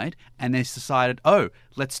world died, and they decided,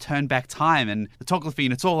 let's turn back time, and the photography,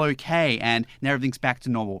 and it's all okay, and now everything's back to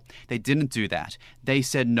normal. They didn't do that. They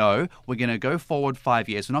said, no, we're going to go forward 5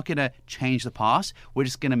 years. We're not going to change the past. We're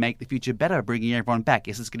just going to make the future better, bringing everyone back.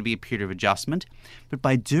 Yes, it's going to be a period of adjustment. But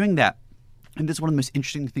by doing that, and this is one of the most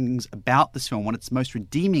interesting things about this film, one of its most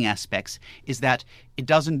redeeming aspects, is that it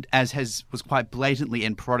doesn't, was quite blatantly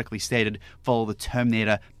and parodically stated, follow the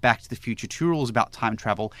Terminator, Back to the Future 2 rules about time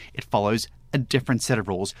travel. It follows a different set of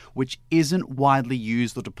rules, which isn't widely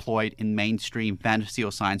used or deployed in mainstream fantasy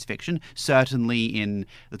or science fiction. Certainly in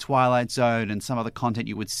The Twilight Zone and some other content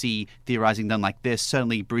you would see theorizing done like this.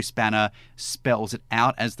 Certainly Bruce Banner spells it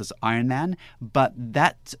out as this Iron Man, but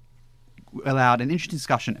that allowed an interesting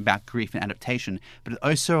discussion about grief and adaptation, but it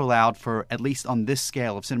also allowed for, at least on this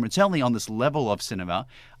scale of cinema, and certainly on this level of cinema,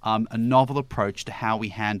 a novel approach to how we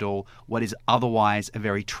handle what is otherwise a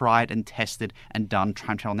very tried and tested and done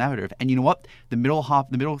time travel narrative. And you know what? The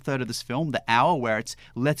middle third of this film, the hour where it's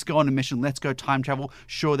let's go on a mission, let's go time travel.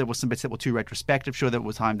 Sure, there were some bits that were too retrospective. Sure, there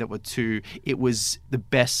was time that were too. It was the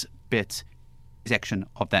best bit section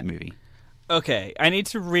of that movie. Okay, I need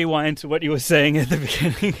to rewind to what you were saying at the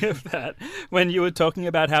beginning of that, when you were talking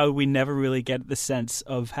about how we never really get the sense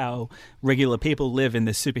of how regular people live in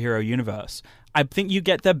this superhero universe. I think you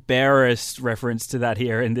get the barest reference to that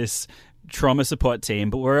here in this trauma support team,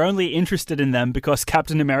 but we're only interested in them because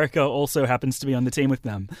Captain America also happens to be on the team with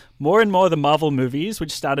them. More and more the Marvel movies,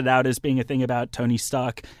 which started out as being a thing about Tony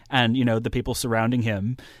Stark and, the people surrounding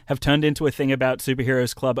him, have turned into a thing about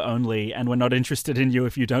Superheroes Club only, and we're not interested in you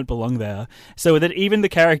if you don't belong there. So that even the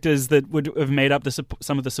characters that would have made up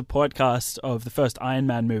some of the support cast of the first Iron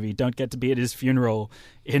Man movie don't get to be at his funeral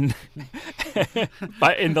in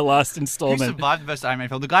in the last installment. Who survived the first Iron Man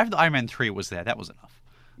film? The guy from the Iron Man 3 was there. That was enough.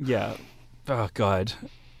 Yeah. Oh, God.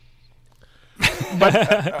 But,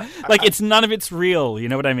 it's none of it's real. You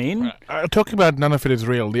know what I mean? Talking about none of it is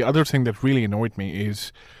real, the other thing that really annoyed me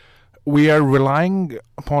is we are relying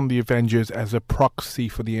upon the Avengers as a proxy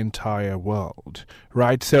for the entire world,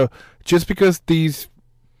 right? So just because these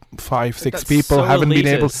 5-6 people so haven't been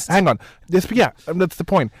able... elitist. Hang on. That's the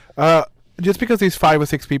point. Just because these 5 or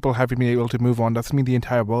 6 people haven't been able to move on doesn't mean the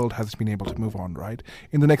entire world hasn't been able to move on, right?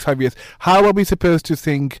 In the next 5 years, how are we supposed to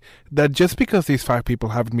think that just because these 5 people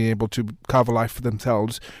haven't been able to carve a life for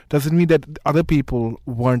themselves doesn't mean that other people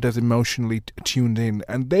weren't as emotionally tuned in,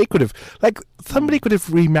 and they could have, somebody could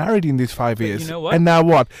have remarried in these 5 years. You know what? And now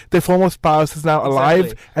what? Their former spouse is now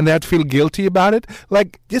alive, and they have to feel guilty about it.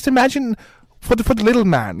 Just imagine for the little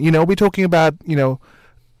man. We're talking about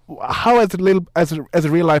how as a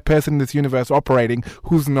real life person in this universe operating,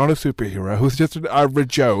 who's not a superhero, who's just an average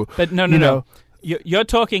Joe. But no. You're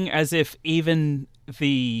talking as if even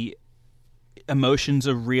the emotions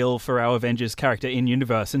are real for our Avengers character in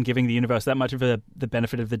universe and giving the universe that much of the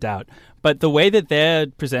benefit of the doubt. But the way that they're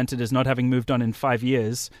presented as not having moved on in 5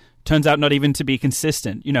 years turns out not even to be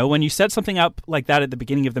consistent. You know, when you set something up like that at the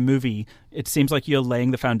beginning of the movie, it seems like you're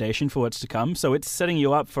laying the foundation for what's to come. So it's setting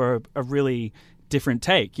you up for a really different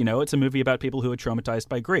take. You know, it's a movie about people who are traumatized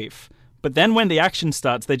by grief. But then when the action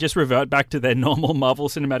starts, they just revert back to their normal Marvel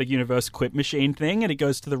Cinematic Universe quip machine thing, and it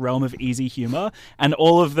goes to the realm of easy humor, and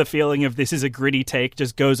all of the feeling of this is a gritty take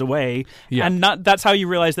just goes away. Yeah. And that's how you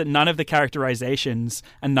realize that none of the characterizations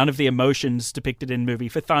and none of the emotions depicted in the movie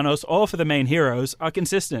for Thanos or for the main heroes are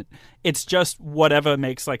consistent. It's just whatever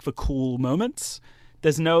makes like for cool moments.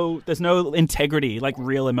 There's no integrity, like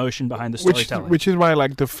real emotion behind the storytelling. Which is why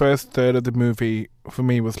like the first third of the movie for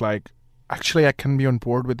me was like, actually, I can be on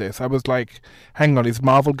board with this. I was like, hang on, is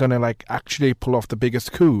Marvel going to like actually pull off the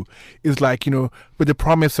biggest coup? Is like, you know, with the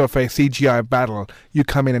promise of a CGI battle, you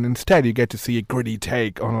come in and instead you get to see a gritty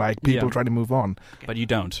take on like people trying to move on. But you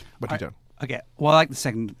don't. Okay, well, I like the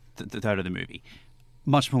second, the third of the movie.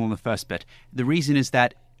 Much more than the first bit. The reason is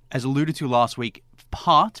that, as alluded to last week,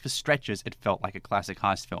 for stretches, it felt like a classic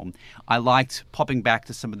heist film. I liked popping back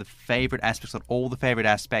to some of the favorite aspects, not all the favorite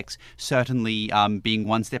aspects, certainly being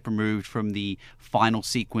one step removed from the final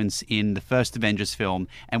sequence in the first Avengers film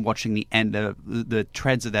and watching the end, the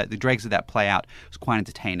dregs of that play out was quite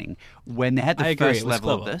entertaining. When they had the first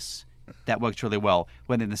level of this, that worked really well.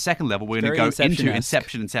 When in the second level, we're going to go into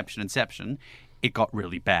Inception, it got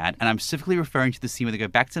really bad. And I'm specifically referring to the scene where they go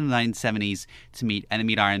back to the 1970s to meet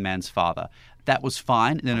Iron Man's father. That was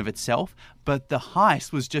fine in and of itself, but the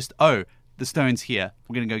heist was just, the stone's here.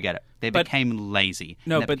 We're going to go get it. They became lazy.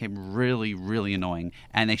 That became really, really annoying.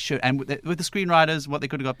 And they should. And with the screenwriters, what they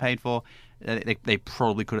could have got paid for, they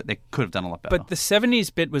probably could have done a lot better. But the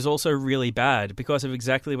 70s bit was also really bad because of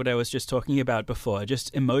exactly what I was just talking about before.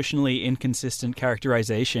 Just emotionally inconsistent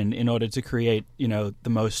characterization in order to create, you know,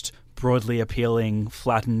 the most broadly appealing,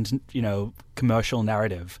 flattened, you know, commercial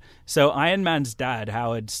narrative. So Iron Man's dad,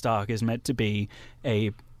 Howard Stark, is meant to be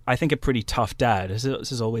I think a pretty tough dad. This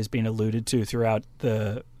has always been alluded to throughout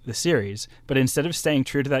the series. But instead of staying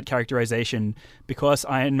true to that characterization, because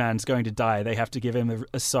Iron Man's going to die, they have to give him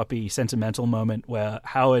a soppy, sentimental moment where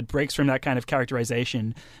Howard breaks from that kind of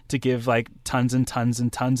characterization to give like tons and tons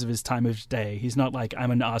and tons of his time of day. He's not like, I'm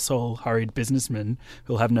an asshole, hurried businessman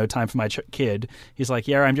who'll have no time for my kid. He's like,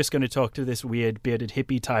 yeah, I'm just going to talk to this weird bearded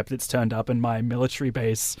hippie type that's turned up in my military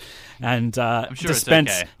base and I'm sure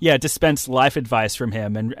dispense life advice from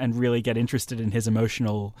him and really get interested in his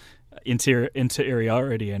emotional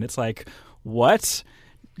interiority. And it's like, what?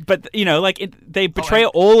 But, you know, like they betray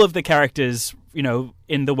all of the characters, you know,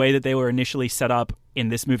 in the way that they were initially set up in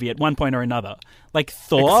this movie at one point or another. Like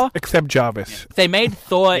Thor, except Jarvis. They made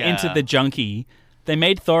Thor into the junkie. They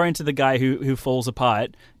made Thor into the guy who falls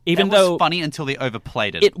apart. Even though was funny until they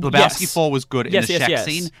overplayed it. Lebowski 4 was good in the Shaq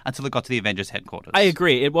scene until it got to the Avengers headquarters. I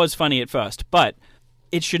agree. It was funny at first, but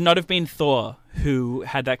it should not have been Thor who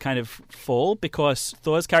had that kind of fall, because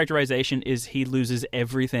Thor's characterization is he loses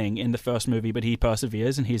everything in the first movie, but he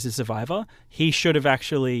perseveres and he's a survivor. He should have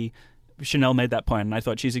actually... Chanel made that point, and I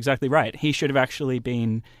thought she's exactly right. He should have actually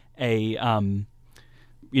been one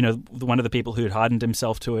of the people who had hardened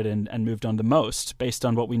himself to it and moved on the most, based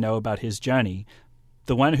on what we know about his journey.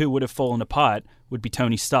 The one who would have fallen apart would be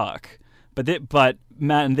Tony Stark. But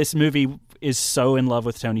man, this movie is so in love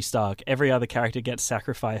with Tony Stark. Every other character gets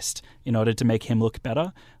sacrificed in order to make him look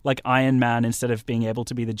better. Like Iron Man, instead of being able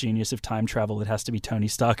to be the genius of time travel, it has to be Tony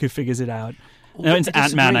Stark who figures it out. No, it's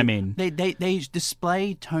Ant-Man, I mean. They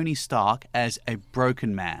display Tony Stark as a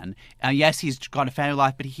broken man. Yes, he's got a family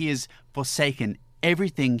life, but he is forsaken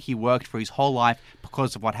everything he worked for his whole life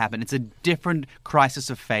because of what happened. It's a different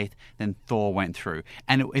crisis of faith than Thor went through.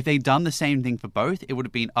 And if they'd done the same thing for both, it would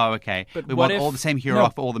have been, but we want all the same hero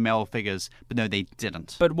for all the male figures. But no, they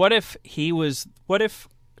didn't. But what if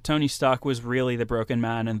Tony Stark was really the broken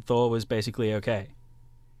man and Thor was basically okay?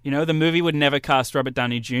 You know, the movie would never cast Robert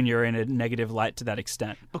Downey Jr. in a negative light to that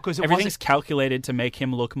extent. Because everything's calculated to make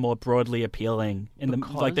him look more broadly appealing in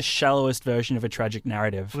the shallowest version of a tragic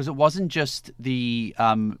narrative. Because it wasn't just the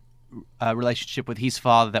relationship with his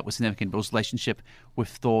father that was significant, but it was a relationship with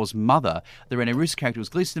Thor's mother. The Rene Russo character was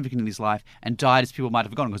clearly significant in his life and died, as people might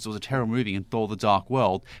have forgotten, because it was a terrible movie in Thor: The Dark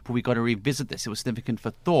World. But we got to revisit this. It was significant for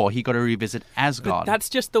Thor. He got to revisit Asgard. But that's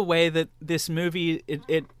just the way that this movie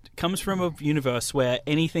it comes from a universe where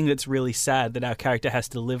anything that's really sad that our character has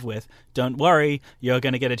to live with, don't worry, you're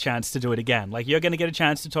going to get a chance to do it again. Like, you're going to get a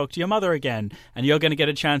chance to talk to your mother again, and you're going to get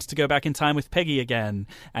a chance to go back in time with Peggy again,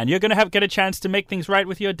 and you're going to get a chance to make things right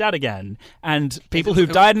with your dad again. And people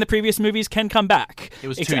who've died in the previous movies can come back. It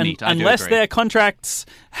was too neat. I do unless agree. their contracts,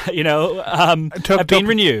 have been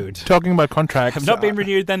renewed. Talking about contracts, Have not been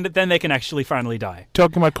renewed, then they can actually finally die.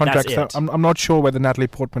 Talking about contracts, That's it. I'm not sure whether Natalie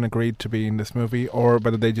Portman agreed to be in this movie or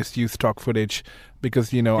whether they just used stock footage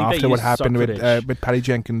because, you know, I think they after what used happened stock with footage. Patty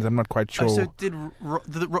Jenkins, I'm not quite sure. Oh, so did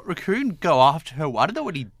the raccoon go after her? I don't know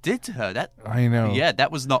what he did to her. I know. Yeah,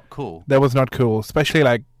 that was not cool. That was not cool, especially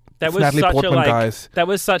like That if was Natalie such Portman a dies. that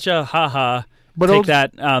was such a haha. But Take also-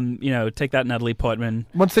 that, take that Natalie Portman.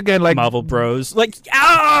 Once again, like Marvel Bros. Like,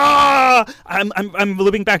 I'm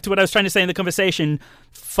looping back to what I was trying to say in the conversation.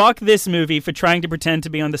 Fuck this movie for trying to pretend to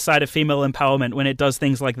be on the side of female empowerment when it does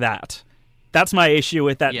things like that. That's my issue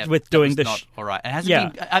with that. Yeah, with that doing was the. not all right. It hasn't Yeah.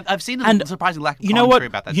 been. I've seen a And surprising lack of You know commentary what?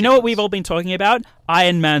 about that. You know what sequence. we've all been talking about?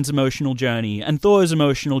 Iron Man's emotional journey and Thor's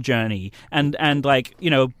emotional journey, and like,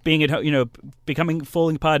 being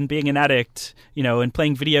falling apart and being an addict, and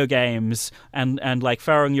playing video games and like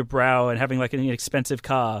furrowing your brow and having like an inexpensive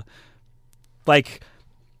car, like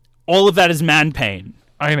all of that is man pain.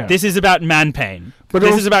 I know. This is about man pain. But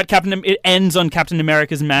This al- is about It ends on Captain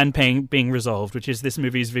America's man pain being resolved, which is this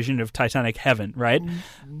movie's vision of Titanic heaven, right?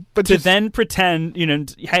 but To just, then pretend,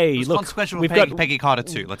 hey, It was look, consequential we've for got Peggy Carter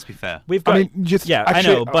too. Let's be fair. We've got, I mean, just yeah,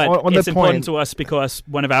 actually, I know, but on it's that important point, to us because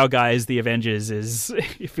one of our guys, the Avengers, is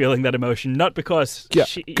feeling that emotion, not because yeah,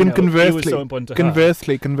 he conversely, was so important to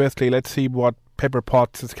her. conversely, let's see what Pepper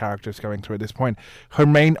Potts' character is going through at this point. Her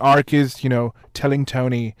main arc is, telling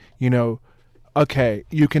Tony, okay,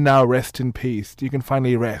 you can now rest in peace. You can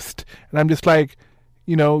finally rest. And I'm just like,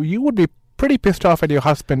 you would be pretty pissed off at your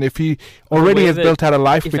husband if he already way has that built out a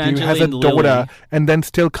life with you, has a Evangeline daughter, Lilly- and then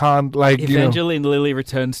still can't, Evangeline Lilly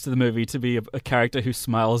returns to the movie to be a character who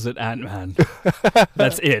smiles at Ant-Man.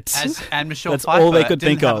 That's it. And Michelle That's Pfeiffer. all they could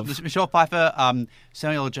didn't think have- of. Michelle Pfeiffer,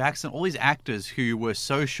 Samuel L. Jackson, all these actors who were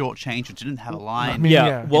so shortchanged or didn't have a line. I mean,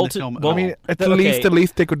 yeah. in Walter. the film at I all. mean, at Okay. the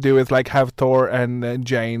least they could do is have Thor and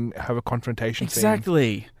Jane have a confrontation scene.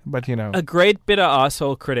 Exactly. But A great bitter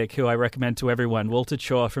asshole critic who I recommend to everyone, Walter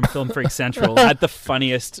Chaw from Film Freak Central, had the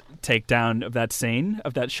funniest takedown of that scene,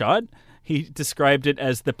 of that shot. He described it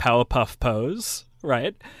as the Powerpuff pose,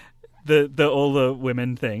 right? The all the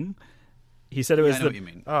women thing. He said it was I know what you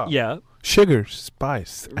mean. oh. Sugar,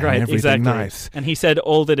 spice, and right, everything exactly. nice. And he said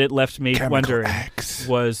all that it left me Chemical wondering X.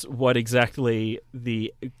 was what exactly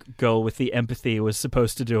the girl with the empathy was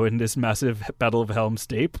supposed to do in this massive Battle of Helm's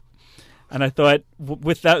Deep. And I thought,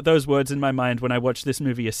 with those words in my mind, when I watched this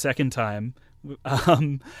movie a second time,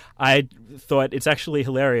 I thought it's actually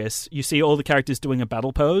hilarious. You see all the characters doing a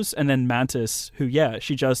battle pose, and then Mantis, who,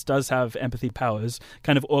 she just does have empathy powers,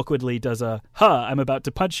 kind of awkwardly does a, I'm about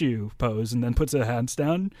to punch you pose, and then puts her hands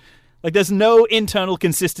down. Like, there's no internal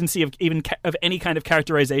consistency of even of any kind of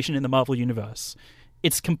characterization in the Marvel Universe.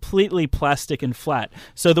 It's completely plastic and flat.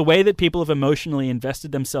 So the way that people have emotionally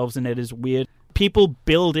invested themselves in it is weird. People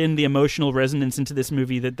build in the emotional resonance into this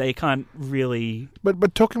movie that they can't really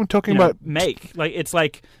But talking about make. Like, it's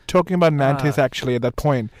like, talking about Mantis actually at that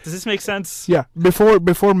point. does this make sense? Yeah,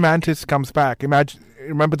 before Mantis comes back,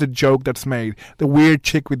 remember the joke that's made, the weird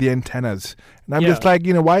chick with the antennas, and I'm just like,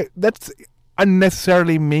 why that's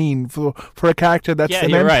unnecessarily mean for a character that's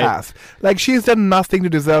an you're empath. right. Like, she's done nothing to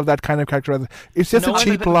deserve that kind of character. It's just No, a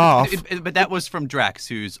cheap laugh. But that was from Drax,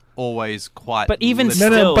 who's always quite. But even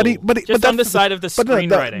literal. still, but just on the that's- side of the But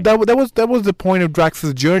screenwriting. that was the point of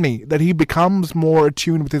Drax's journey, that he becomes more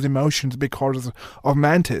attuned with his emotions because of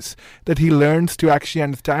Mantis, that he learns to actually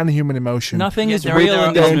understand human emotion. Nothing is there real are,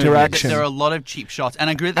 in there this are- movie. interaction. There are a lot of cheap shots, and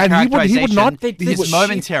I agree with the And he would characterization not- is would-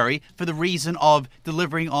 momentary for the reason of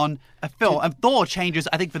delivering on a film. And Thor changes,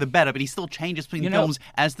 I think, for the better, but he still changes between films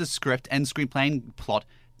as the script and screenplay and plot.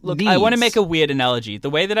 Look, needs. I want to make a weird analogy. The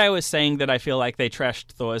way that I was saying that I feel like they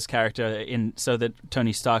trashed Thor's character in so that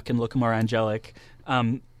Tony Stark can look more angelic.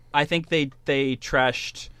 I think they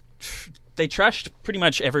trashed pretty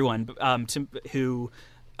much everyone who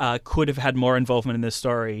could have had more involvement in this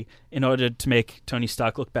story in order to make Tony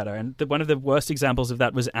Stark look better. And one of the worst examples of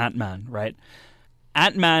that was Ant-Man, right?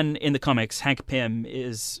 Ant-Man in the comics, Hank Pym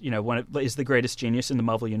is is the greatest genius in the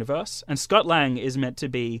Marvel universe, and Scott Lang is meant to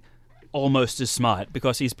be almost as smart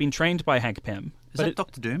because he's been trained by Hank Pym. Is that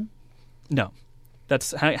Doctor Doom? No,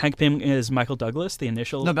 that's Hank Pym is Michael Douglas, the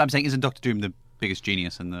initial. No, but I'm saying, isn't Doctor Doom the biggest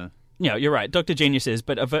genius in the? you're right. Dr. Genius is,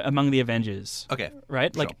 but among the Avengers. Okay.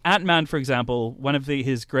 Right? Like Sure. Ant-Man, for example, one of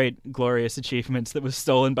his great, glorious achievements that was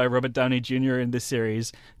stolen by Robert Downey Jr. in this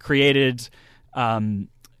series, created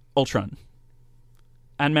Ultron.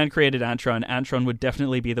 Ant-Man created Antron. Antron would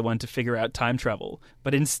definitely be the one to figure out time travel.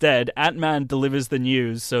 But instead, Ant-Man delivers the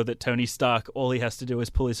news so that Tony Stark, all he has to do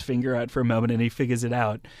is pull his finger out for a moment and he figures it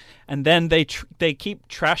out. And then they keep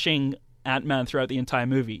trashing Ant-Man throughout the entire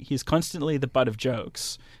movie. He's constantly the butt of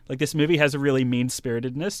jokes. Like, this movie has a really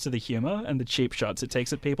mean-spiritedness to the humor and the cheap shots it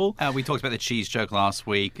takes at people. We talked about the cheese joke last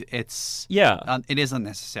week. It is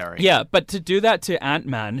unnecessary. Yeah, but to do that to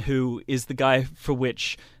Ant-Man, who is the guy for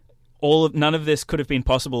which none of this could have been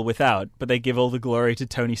possible without, but they give all the glory to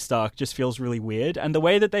Tony Stark, just feels really weird. And the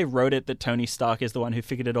way that they wrote it, that Tony Stark is the one who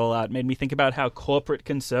figured it all out, made me think about how corporate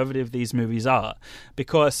conservative these movies are.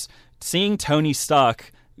 Because seeing Tony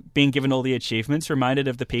Stark being given all the achievements reminded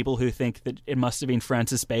of the people who think that it must have been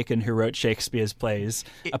Francis Bacon who wrote Shakespeare's plays.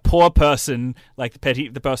 A poor person, like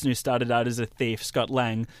the person who started out as a thief, Scott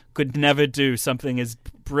Lang, could never do something as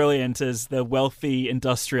brilliant as the wealthy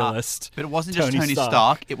industrialist. But it wasn't just Tony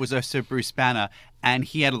Stark, it was also Bruce Banner, and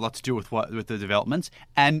he had a lot to do with the developments.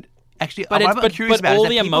 And actually, what I'm curious about all is that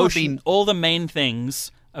the emotion, been... all the main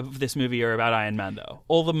things of this movie are about Iron Man, though.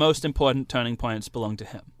 All the most important turning points belong to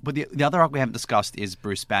him. But the other arc we haven't discussed is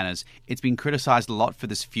Bruce Banner's. It's been criticized a lot for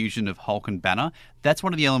this fusion of Hulk and Banner. That's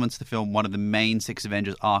one of the elements of the film, one of the main 6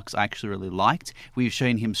 Avengers arcs I actually really liked. We've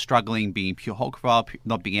shown him struggling, being pure Hulk for a while,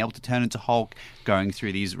 not being able to turn into Hulk, going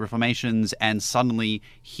through these reformations, and suddenly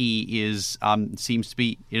he is seems to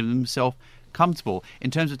be in himself comfortable.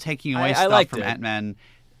 In terms of taking away stuff from Ant-Man...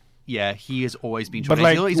 Yeah, he has always been. But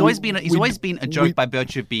he's always been a joke by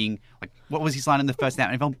virtue of being like. What was his line in the first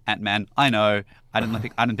Ant-Man film? Ant-Man. I know. I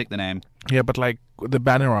didn't pick the name. Yeah, but like the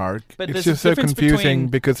Banner arc, but it's just so confusing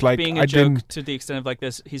because like being a joke to the extent of like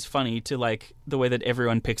this, he's funny to like the way that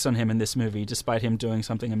everyone picks on him in this movie, despite him doing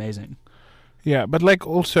something amazing. Yeah, but like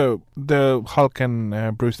also the Hulk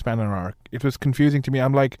and Bruce Banner arc, it was confusing to me.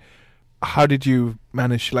 I'm like, how did you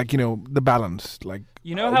manage, the balance? Like,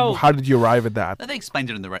 how did you arrive at that? They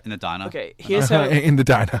explained it in the diner. Okay, here's how in the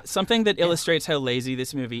diner. Something that illustrates how lazy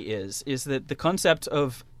this movie is that the concept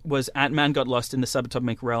was Ant-Man got lost in the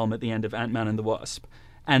subatomic realm at the end of Ant-Man and the Wasp,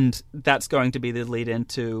 and that's going to be the lead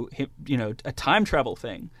into a time travel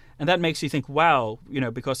thing. And that makes you think, wow,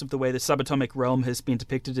 because of the way the subatomic realm has been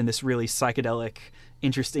depicted in this really psychedelic,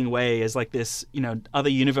 interesting way as like this, other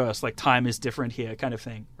universe, like time is different here kind of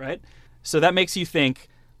thing, right? So that makes you think,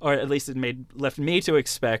 or at least left me to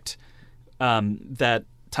expect that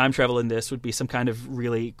time travel in this would be some kind of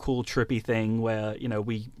really cool, trippy thing where,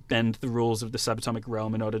 we bend the rules of the subatomic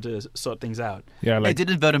realm in order to sort things out. Yeah, they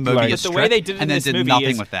did invert a movie the way they did it in this movie nothing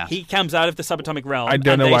is with that. He comes out of the subatomic realm. I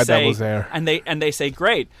don't know why that was there. And they say,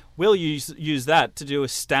 great, we'll use that to do a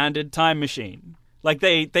standard time machine. Like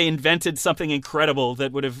they invented something incredible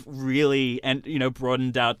that would have really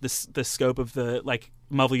broadened out the scope of the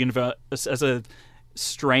Marvel universe as a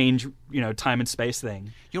strange time and space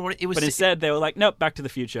thing. But instead they were like, nope, Back to the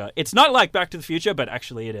Future. It's not like Back to the Future, but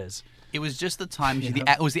actually it is. It was just the time machine.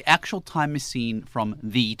 It was the actual time machine from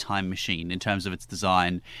the time machine in terms of its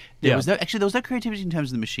design. There was no creativity in terms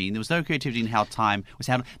of the machine. There was no creativity in how time was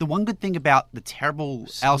handled. The one good thing about the terrible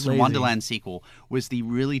Alice in Wonderland sequel was the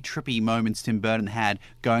really trippy moments Tim Burton had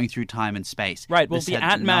going through time and space. Right. Well, the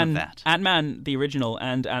Ant-Man, the original,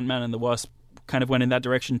 and Ant-Man and the Wasp kind of went in that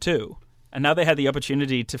direction too. And now they had the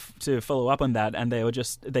opportunity to follow up on that, and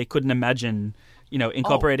they couldn't imagine,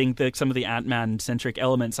 incorporating some of the Ant-Man centric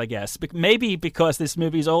elements, I guess. Maybe because this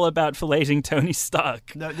movie's all about filleting Tony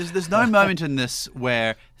Stark. No, there's no moment in this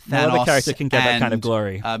where Thanos no other character can get that kind of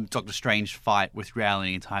glory. Doctor Strange fight with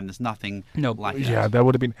reality in time. There's nothing like that. Yeah, that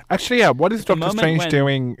would have been actually. Yeah, what is Doctor Strange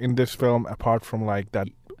doing in this film apart from like that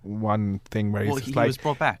one thing where he was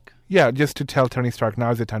brought back? Yeah, just to tell Tony Stark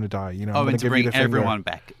now's the time to die. And to bring everyone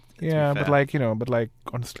back. Yeah, but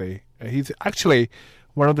honestly, he's actually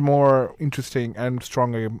one of the more interesting and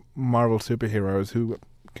stronger Marvel superheroes who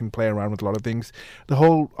can play around with a lot of things. The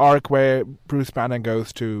whole arc where Bruce Banner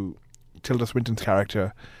goes to Tilda Swinton's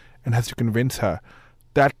character and has to convince her,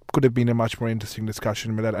 that could have been a much more interesting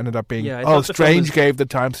discussion, but that ended up being, Strange gave the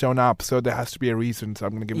time stone up, so there has to be a reason, so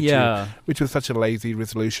I'm going to give it to you. Which was such a lazy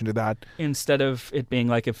resolution to that. Instead of it being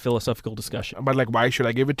like a philosophical discussion. But why should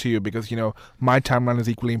I give it to you? Because, my timeline is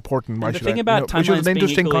equally important. The thing about timelines being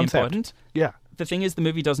equally important, the thing is the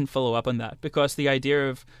movie doesn't follow up on that, because the idea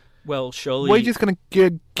of, surely... We're just going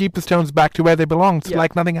to keep the stones back to where they belong,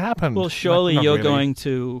 like nothing happened. Well, surely you're going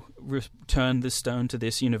to return the stone to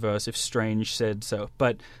this universe if Strange said so.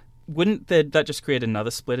 But wouldn't that just create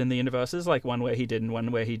another split in the universes, like one where he did and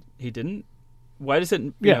one where he didn't? Why does it?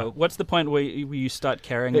 What's the point where you start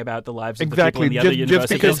caring about the lives of the people in the other universe?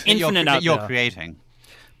 Because there's infinite out you're there. creating.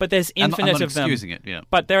 But there's infinite I'm not of them. excusing it, yeah.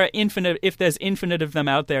 But there are infinite. If there's infinite of them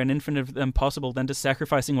out there and infinite of them possible, then does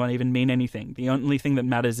sacrificing one even mean anything? The only thing that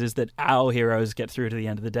matters is that our heroes get through to the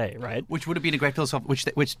end of the day, right? Which would have been a great philosophical...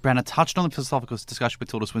 Which Branagh touched on the philosophical discussion with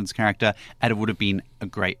Tilda Swinton's character, and it would have been a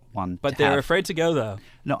great one But they're afraid to go, though.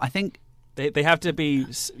 No, I think... They have to be,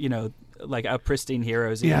 like our pristine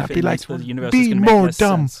heroes. Yeah, if it be like, makes the universe be is gonna make more less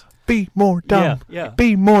dumb. sense. Be more dumb. Yeah.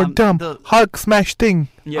 Be more dumb. the- Hulk smash thing.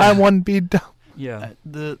 Yeah. I want to be dumb. Yeah.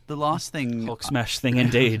 The last thing... Hulk smash thing,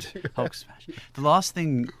 indeed. Hulk smash. The last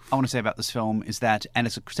thing I want to say about this film is that, and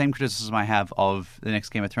it's the same criticism I have of the next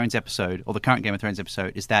Game of Thrones episode, or the current Game of Thrones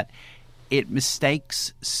episode, is that it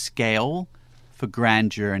mistakes scale for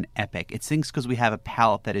grandeur and epic. It thinks because we have a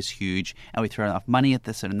palette that is huge and we throw enough money at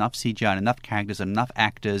this and enough CGI and enough characters and enough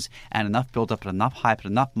actors and enough build-up and enough hype and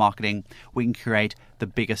enough marketing, we can create the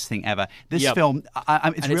biggest thing ever. This film,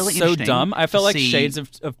 it's and really it's so interesting. dumb. I felt like see- shades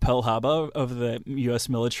of Pearl Harbor over the U.S.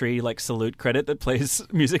 military salute credit that plays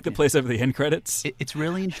music that plays over the end credits. It's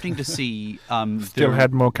really interesting to see Still the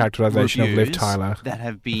had more characterization of Liv reviews Tyler. that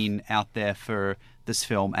have been out there for this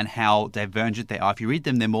film and how divergent they are. If you read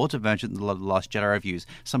them, they're more divergent than a lot of the Last Jedi reviews.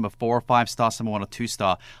 Some are 4 or 5 stars, some are 1 or 2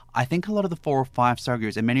 star. I think a lot of the 4 or 5 star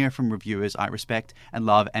reviews, and many are from reviewers I respect and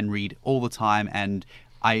love and read all the time, and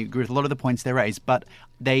I agree with a lot of the points they raise, but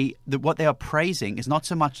what they are praising is not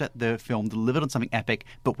so much that the film delivered on something epic,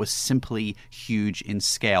 but was simply huge in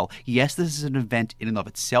scale. Yes, this is an event in and of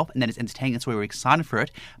itself, and that is entertaining, that's why we're excited for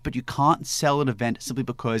it, but you can't sell an event simply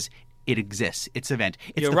because it exists. It's an event.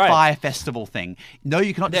 It's You're the right. Fire Festival thing. No,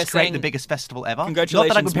 you cannot They're just create saying, the biggest festival ever. Congratulations,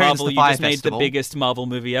 Not that I'm comparing Marvel, this to you Fire just made Festival. the biggest Marvel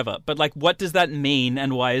movie ever. But what does that mean,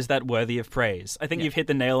 and why is that worthy of praise? I think you've hit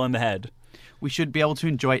the nail on the head. We should be able to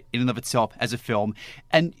enjoy it in and of itself as a film.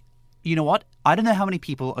 And you know what? I don't know how many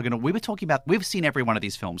people are going to... We've seen every one of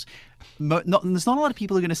these films. There's not a lot of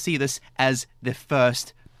people who are going to see this as their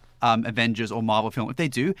first Avengers or Marvel film. If they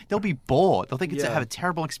do, they'll be bored. They'll think it's have a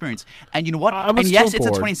terrible experience. And you know what? I was And yes, still it's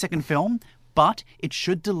a bored. 20-second film, but it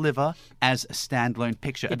should deliver as a standalone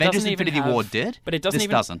picture. Avengers Infinity War did, but it doesn't this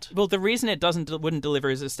even. doesn't. Well, the reason it wouldn't deliver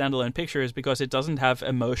as a standalone picture is because it doesn't have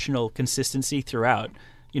emotional consistency throughout.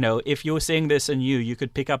 If you were seeing this and you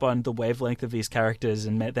could pick up on the wavelength of these characters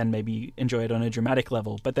and then maybe enjoy it on a dramatic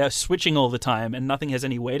level. But they're switching all the time, and nothing has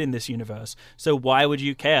any weight in this universe. So why would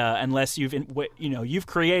you care unless you've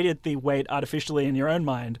created the weight artificially in your own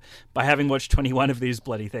mind by having watched 21 of these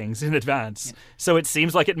bloody things in advance? Yeah. So it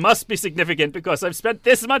seems like it must be significant because I've spent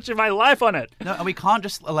this much of my life on it. No, and we can't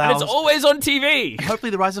just allow... And it's always on TV.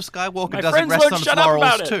 Hopefully, The Rise of Skywalker My doesn't friends rest won't on its shut up laurels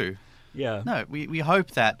about it. too. Yeah. No, we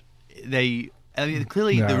hope that they...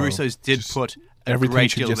 clearly, the No, Russos did just put a Everything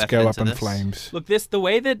great should deal just of effort go up into in this. flames. Look, the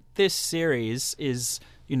way that this series is,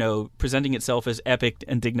 presenting itself as epic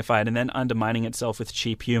and dignified and then undermining itself with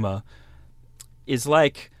cheap humor is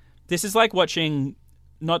this is like watching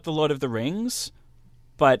not The Lord of the Rings,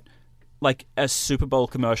 but like a Super Bowl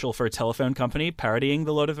commercial for a telephone company parodying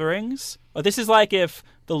The Lord of the Rings. Or this is like if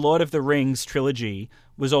the Lord of the Rings trilogy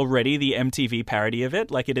was already the MTV parody of it,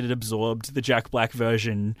 like it had absorbed the Jack Black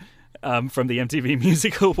version from the MTV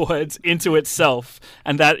Music Awards into itself,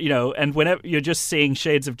 and that and whenever you're just seeing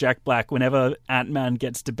shades of Jack Black whenever Ant-Man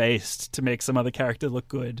gets debased to make some other character look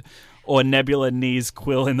good, or Nebula knees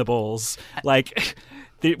Quill in the balls,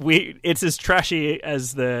 it's as trashy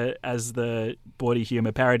as the bawdy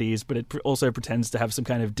humor parodies, but it also pretends to have some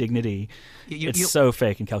kind of dignity. It's so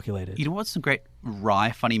fake and calculated. You know what's some great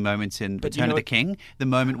wry, funny moments in Return of the King? The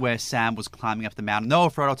moment where Sam was climbing up the mountain. No,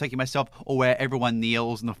 Frodo, I'll take you myself. Or where everyone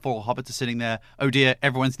kneels and the 4 hobbits are sitting there. Oh dear,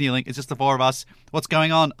 everyone's kneeling. It's just the 4 of us. What's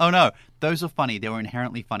going on? Oh no. Those were funny. They were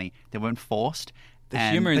inherently funny. They weren't forced. The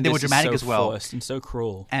humor in but they this were dramatic is so as well. forced and so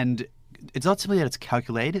cruel. And it's not simply that it's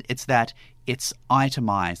calculated, it's that it's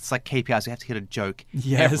itemized. It's like KPIs. You have to hit a joke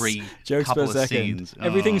every jokes couple per of second. scenes.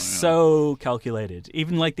 Everything's so calculated.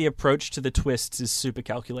 Even like the approach to the twists is super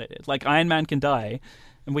calculated. Like Iron Man can die,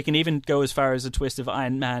 and we can even go as far as a twist of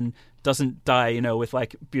Iron Man doesn't die, with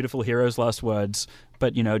like beautiful hero's last words,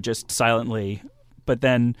 but just silently. But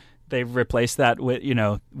then they replace that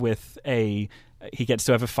with he gets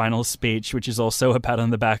to have a final speech, which is also a pat on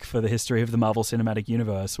the back for the history of the Marvel Cinematic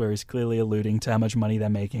Universe, where he's clearly alluding to how much money they're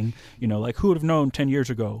making. Like, who would have known 10 years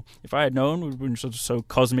ago? If I had known, it would have been so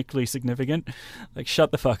cosmically significant. Like, shut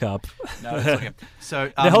the fuck up. No, it's okay.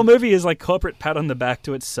 So the whole movie is like corporate pat on the back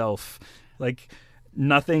to itself. Like,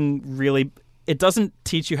 nothing really... It doesn't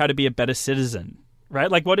teach you how to be a better citizen. right?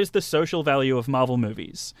 Like, what is the social value of Marvel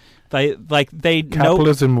movies? They know.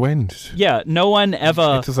 Capitalism wins. Yeah, no one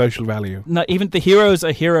ever. It's a social value. No, even the heroes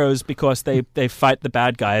are heroes because they fight the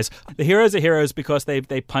bad guys. The heroes are heroes because they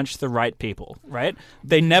punch the right people, right?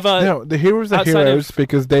 They never. No, the heroes are outside heroes of-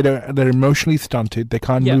 because they're emotionally stunted. They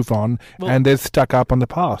can't Yeah. move on, Well- and they're stuck up on the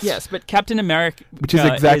past. Yes, but Captain America, which is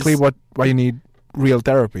exactly why you need real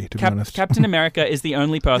therapy. To be honest, Captain America is the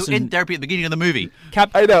only person. In therapy at the beginning of the movie.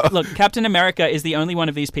 I know. Look, Captain America is the only one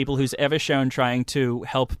of these people who's ever shown trying to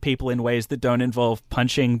help people in ways that don't involve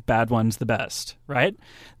punching bad ones the best, right?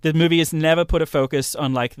 The movie has never put a focus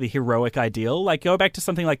on, like, the heroic ideal. Like, go back to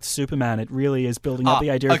something like Superman. It really is building up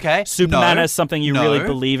the idea okay. of Superman No. as something you No. really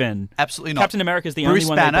believe in. Absolutely not. Captain America is the Bruce only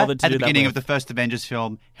one Banner they bothered to at do the that beginning with. of the first Avengers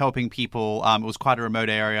film, helping people. It was quite a remote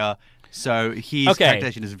area, so his Okay.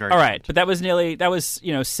 characterization is very All right, short. but that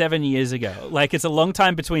was 7 years ago. Like, it's a long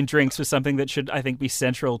time between drinks for something that should, I think, be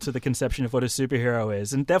central to the conception of what a superhero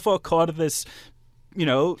is, and therefore caught of this,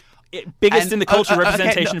 biggest And- in the culture okay,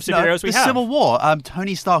 representation of superheroes we the have. Civil War.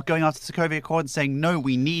 Tony Stark going after the Sokovia Accord and saying, "No,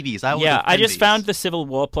 we need these." I just found the Civil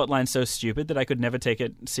War plotline so stupid that I could never take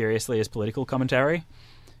it seriously as political commentary.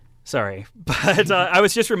 Sorry, but I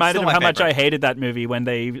was just reminded Still of my how much favorite. I hated that movie when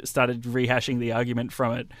they started rehashing the argument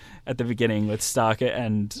from it at the beginning with Stark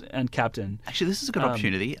and Captain. Actually, this is a good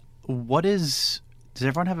opportunity. Does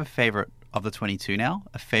everyone have a favorite of the 22 now?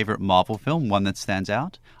 A favorite Marvel film, one that stands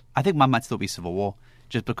out? I think mine might still be Civil War,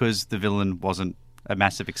 just because the villain wasn't a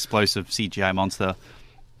massive explosive CGI monster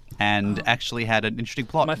and actually had an interesting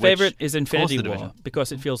plot. My which favorite is caused Infinity the War division.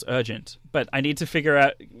 because it feels urgent. But I need to figure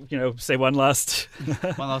out, say one last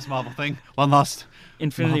One last Marvel thing. One last.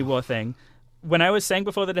 Infinity War thing. When I was saying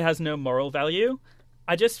before that it has no moral value,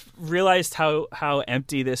 I just realized how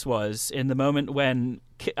empty this was in the moment when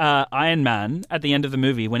Iron Man, at the end of the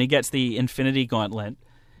movie, when he gets the Infinity Gauntlet,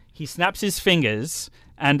 he snaps his fingers,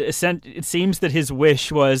 and it seems that his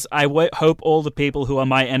wish was, I hope all the people who are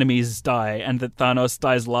my enemies die, and that Thanos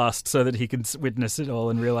dies last so that he can witness it all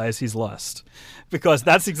and realize he's lost. Because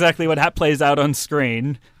that's exactly what plays out on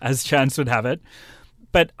screen, as chance would have it.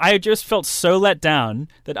 But I just felt so let down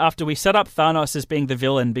that after we set up Thanos as being the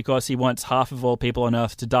villain because he wants half of all people on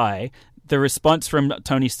Earth to die, the response from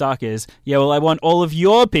Tony Stark is, yeah, well, I want all of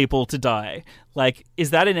your people to die. Like, is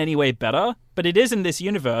that in any way better? But it is in this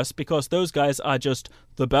universe because those guys are just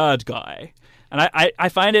the bad guy. And I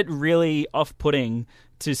find it really off-putting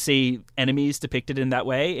to see enemies depicted in that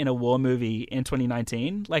way in a war movie in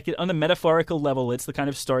 2019. Like, on the metaphorical level, it's the kind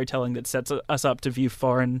of storytelling that sets us up to view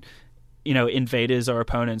foreign invaders or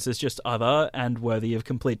opponents as just other and worthy of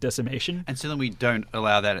complete decimation. And certainly we don't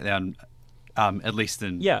allow that down, at least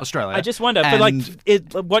in Australia. I just wonder,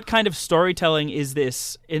 but what kind of storytelling is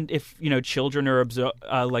this? If children are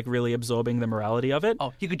really absorbing the morality of it?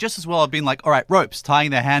 Oh, he could just as well have been like, all right, ropes,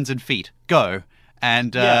 tying their hands and feet, go.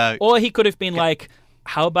 And or he could have been like,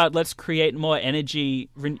 how about let's create more energy,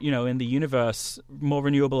 in the universe,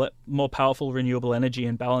 more powerful renewable energy,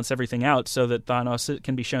 and balance everything out so that Thanos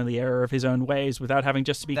can be shown the error of his own ways without having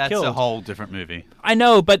just to be killed. That's a whole different movie. I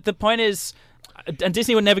know, but the point is, and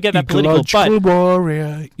Disney would never get that political. Ecological But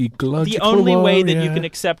warrior, ecological the only way that you warrior. can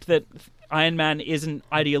accept that Iron Man isn't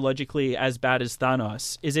ideologically as bad as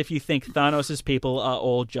Thanos is if you think Thanos' people are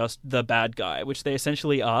all just the bad guy, which they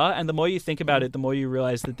essentially are. And the more you think about it, the more you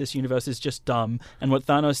realize that this universe is just dumb. And what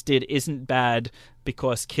Thanos did isn't bad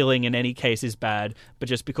because killing in any case is bad, but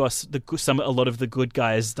just because a lot of the good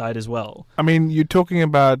guys died as well. I mean, you're talking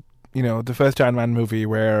about, the first Iron Man movie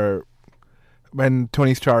where when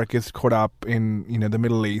Tony Stark is caught up in, the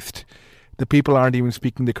Middle East, the people aren't even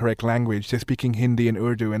speaking the correct language. They're speaking Hindi and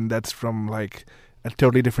Urdu, and that's from, like, a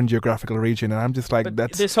totally different geographical region. And I'm just like,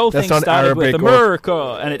 But this whole thing not started Arabic with or-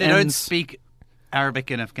 America, and it They don't ends... speak Arabic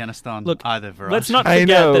in Afghanistan Look, either, for Let's us. not I forget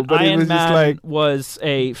know, that but it Iron was just Man like- was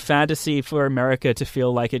a fantasy for America to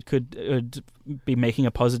feel like it could be making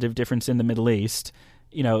a positive difference in the Middle East.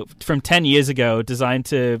 From 10 years ago, designed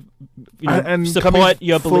to and support coming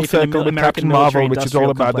your full belief in the circle with American Captain Marvel, which is military-industrial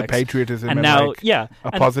all about the complex. patriotism And and, now, like, yeah, a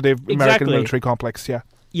and positive American exactly. military complex. Yeah.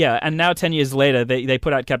 Yeah, and now 10 years later, they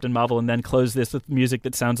put out Captain Marvel and then close this with music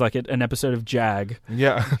that sounds like an episode of Jag.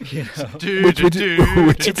 Yeah. Which which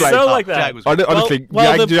It's so like that. Jag was great. Honestly,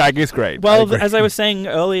 well, Jag is great. I Well, agree. as I was saying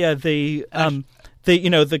earlier, the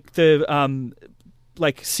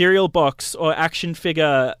like cereal box or action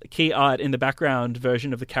figure key art in the background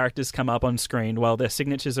version of the characters come up on screen while their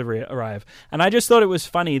signatures arrive. And I just thought it was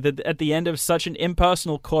funny that at the end of such an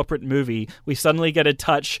impersonal corporate movie, we suddenly get a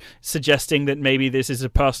touch suggesting that maybe this is a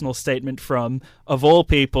personal statement from, of all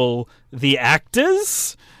people, the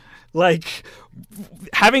actors. Like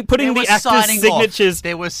putting They were the actors' signing off. signatures.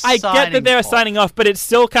 They were I get that signing they're off. signing off, but it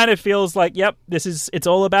still kind of feels like, yep, it's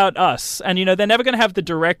all about us. And they're never going to have the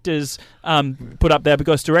directors put up there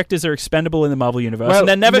because directors are expendable in the Marvel universe, Well, and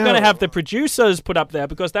they're never no. going to have the producers put up there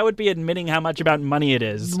because that would be admitting how much about money it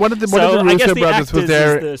is. One of the I guess Russo the brothers was actors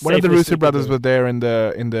there. is the One of the safest Russo thing to brothers do. was there in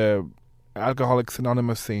the Alcoholics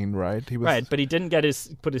Anonymous scene, right? He was Right, but he didn't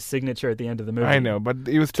put his signature at the end of the movie. I know, but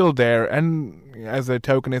he was still there, and as a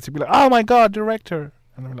tokenist, he'd be like, "Oh my god, director!"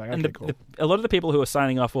 And I'm like, "Okay, And cool." a lot of the people who are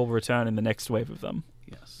signing off will return in the next wave of them.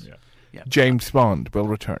 Yes. Yeah. Yeah. James Bond will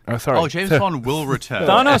return. Oh, sorry. Oh, James Bond will return.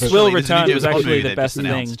 Thanos Actually, will there's a return new was James Bond actually movie the they best just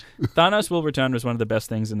thing. announced. Thanos will return was one of the best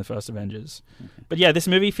things in the first Avengers. But yeah, this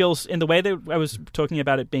movie feels, in the way that I was talking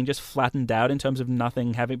about it being just flattened out in terms of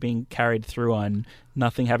nothing having been carried through on,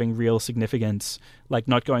 nothing having real significance, like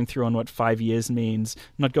not going through on what 5 years means,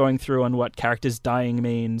 not going through on what characters dying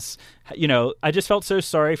means. I just felt so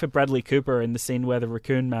sorry for Bradley Cooper in the scene where the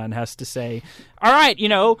Raccoon Man has to say, all right,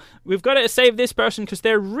 we've got to save this person because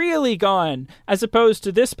they're really gone, as opposed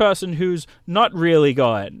to this person who's not really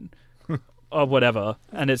gone. Or whatever.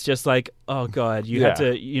 And it's just like, oh god, you had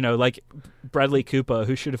to, like Bradley Cooper,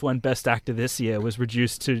 who should have won Best Actor this year, was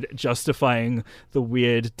reduced to justifying the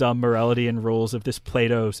weird, dumb morality and rules of this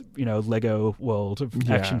Play-Doh, Lego world of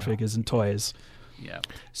action figures and toys. Yeah.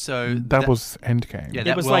 So that was Endgame. Yeah, It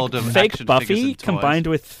that was world like of fake action figures Buffy and toys. combined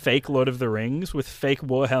with fake Lord of the Rings, with fake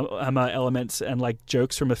Warhammer elements and like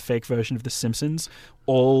jokes from a fake version of The Simpsons,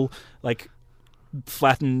 all like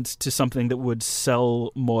flattened to something that would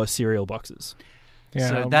sell more cereal boxes. Yeah,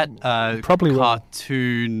 so that probably will.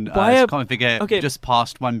 cartoon comic figure just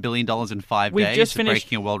passed $1 billion in 5 We've days, just finished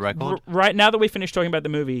breaking a world record. Right now that we finished talking about the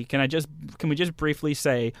movie, can we just briefly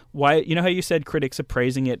say why? You know how you said critics are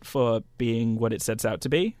praising it for being what it sets out to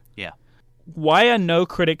be? Yeah. Why are no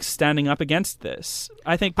critics standing up against this?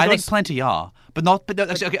 I think plenty are, but not. But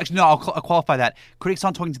actually, no. I'll qualify that. Critics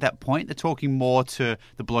aren't talking to that point. They're talking more to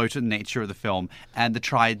the bloated nature of the film and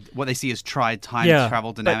what they see as tried time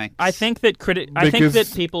travel but dynamics. I think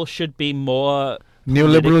that people should be more.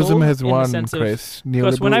 Neoliberalism has in the won, sense of- Chris.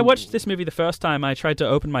 Because when I watched this movie the first time, I tried to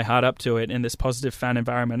open my heart up to it in this positive fan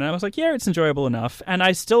environment, and I was like, yeah, it's enjoyable enough. And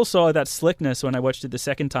I still saw that slickness when I watched it the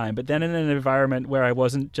second time, but then in an environment where I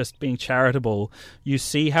wasn't just being charitable, you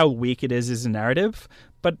see how weak it is as a narrative.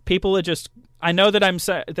 But people are just... I know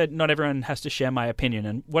that that not everyone has to share my opinion,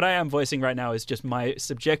 and what I am voicing right now is just my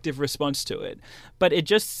subjective response to it. But it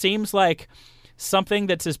just seems like something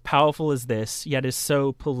that's as powerful as this, yet is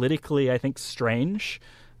so politically, I think, strange,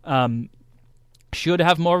 should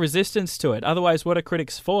have more resistance to it. Otherwise, what are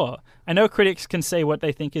critics for? I know critics can say what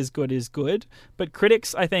they think is good, but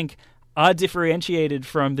critics, I think, are differentiated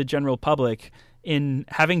from the general public in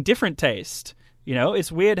having different taste.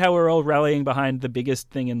 It's weird how we're all rallying behind the biggest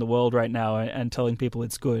thing in the world right now and telling people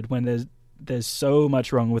it's good when there's so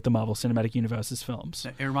much wrong with the Marvel Cinematic Universe's films.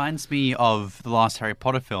 It reminds me of the last Harry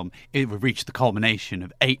Potter film. It reached the culmination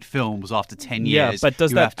of 8 films after 10 years. Yeah, but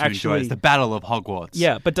does you that have to enjoy it. actually... It's the Battle of Hogwarts.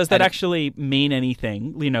 Yeah, but does that actually mean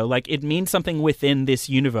anything? Like it means something within this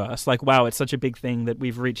universe. Like, wow, it's such a big thing that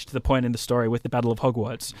we've reached the point in the story with the Battle of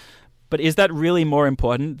Hogwarts. But is that really more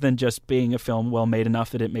important than just being a film well made enough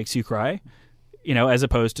that it makes you cry? As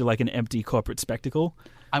opposed to like an empty corporate spectacle?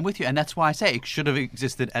 I'm with you, and that's why I say it should have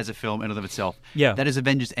existed as a film in and of itself. Yeah. That is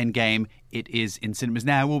Avengers Endgame. It is in cinemas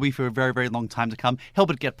now. It will be for a very, very long time to come. Help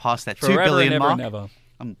it get past that Forever 2 billion and ever mark. and ever.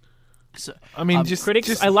 So, I mean,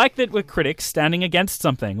 I like that we're critics standing against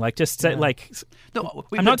something. Like, just say, no,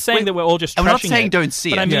 I'm not saying that we're all just. And we're not trashing saying it, don't see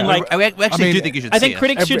but it. I mean, like, we actually do think you should see it. I think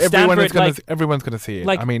critics should stand for it. Everyone's going to see it.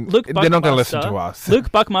 Like, I mean, Luke they're not going to listen Buckmaster- to us.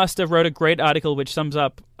 Luke Buckmaster wrote a great article which sums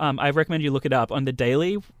up. I recommend you look it up on the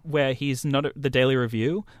Daily, where he's not the Daily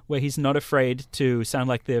Review, where he's not afraid to sound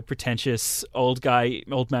like the pretentious old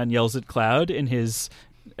man yells at cloud in his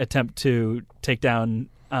attempt to take down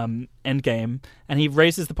Endgame, and he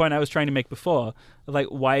raises the point I was trying to make before, like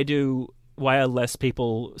why are less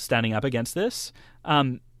people standing up against this?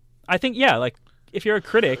 I think like if you're a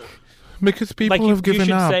critic, because people like have given you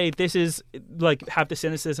should up. say this is like have the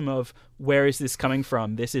cynicism of where is this coming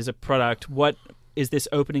from? This is a product. What is this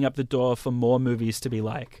opening up the door for more movies to be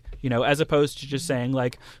like? As opposed to just saying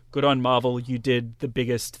like, good on Marvel, you did the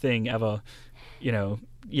biggest thing ever.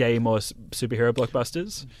 Yay, more superhero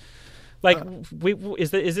blockbusters. Like,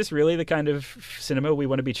 is this really the kind of cinema we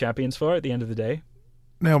want to be champions for at the end of the day?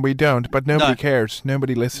 No, we don't, but nobody cares.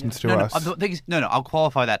 Nobody listens to us. The thing is, no, I'll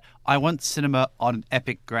qualify that. I want cinema on an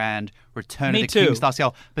epic, grand Return Me of the too. King style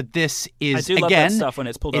scale, but this is, I do love again... that stuff when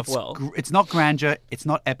it's pulled off well. It's not grandeur, it's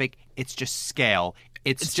not epic, it's just scale.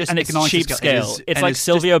 it's just and it's economic cheap scale. It is- It's and like just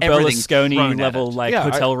Silvio everything's thrown Berlusconi at level, it. like Yeah,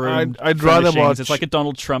 hotel room. I'd rather furnishings. watch- It's like a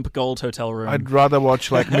Donald Trump gold hotel room. I'd rather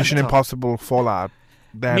watch like Mission Impossible Fallout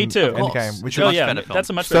than Me too. Of course. Endgame, which It's a oh is much yeah, better film. that's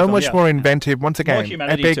a much so better film, much yeah. more inventive. Once again,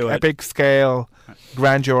 humanity to it. epic scale,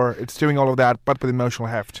 grandeur. It's doing all of that, but with emotional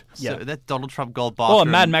heft. So Yeah. that Donald Trump gold bathroom. Oh,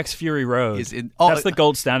 Mad Max Fury Road. is in. That's the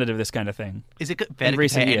gold standard of this kind of thing. Is it fair to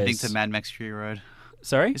recent compare anything years. to Mad Max Fury Road?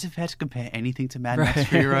 Sorry? Is it fair to compare anything to Mad Max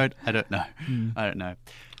Fury Road? I don't know. I don't know.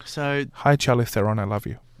 So Hi, Charlize Theron, I love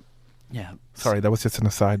you. yeah, Sorry, that was just an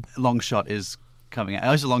aside. Long Shot is coming out.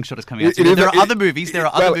 Also, Long Shot is coming out. It soon. is There a- are other movies. There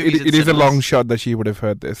are well, other movies. it in is a cinemas. long shot that she would have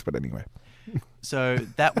heard this, but anyway. So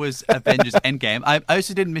that was Avengers Endgame. I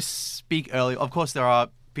also didn't misspeak earlier. Of course, there are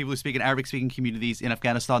people who speak in Arabic-speaking communities in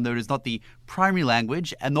Afghanistan, though it is not the primary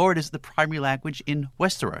language, and nor it is the primary language in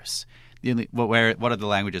Westeros. The only, what are the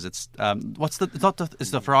languages? It's it's the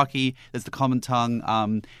Faraki. There's the common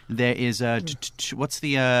tongue. There is what's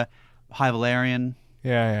the High Valerian?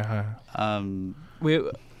 Yeah. We,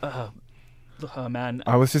 oh man,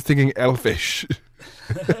 I was just thinking Elfish.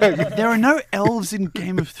 There are no elves in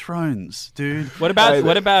Game of Thrones, dude. what about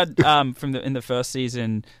in the first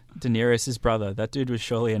season, Daenerys' brother? That dude was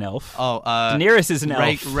surely an elf. Oh, Daenerys is an elf.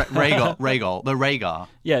 Rhaegal, the Rhaegar.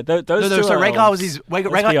 Yeah, those No, two so are Rhaegar elves. was his. Let's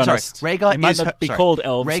be Rhaegar, honest. sorry, Rhaegar They might is not her, be sorry. called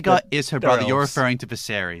elves. Rhaegar but is her they're brother. You're elves. referring to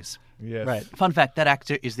Viserys. Yes. Right. Fun fact: that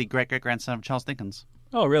actor is the great-great-grandson of Charles Dickens,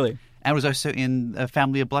 Oh, really? and was also in a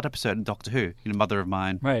Family of Blood episode in Doctor Who. Mother of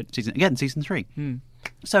Mine. Right. Season 3.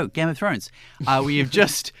 So Game of Thrones. We have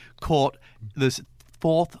just caught this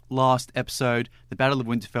fourth last episode, the Battle of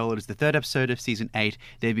Winterfell. It is the third episode of season 8.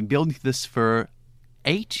 They've been building this for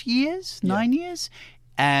 8 years, 9 years.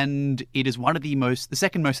 And it is one of the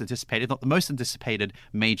second most anticipated, not the most anticipated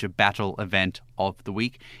major battle event of the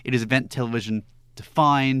week. It is event television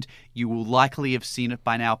defined. You will likely have seen it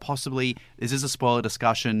by now, possibly. This is a spoiler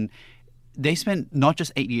discussion. They spent not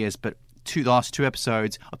just 8 years, but the last 2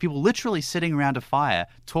 episodes of people literally sitting around a fire,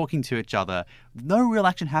 talking to each other. No real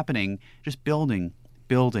action happening, just building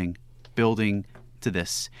to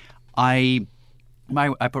this. I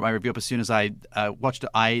put my review up as soon as I watched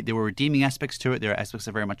it. There were redeeming aspects to it. There are aspects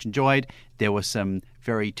I very much enjoyed. There were some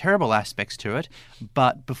very terrible aspects to it.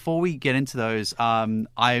 But before we get into those, I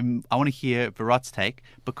want to hear Virat's take,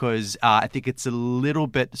 because I think it's a little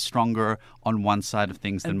bit stronger on one side of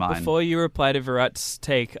things than And mine. before you reply to Virat's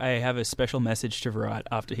take, I have a special message to Virat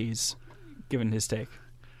after he's given his take.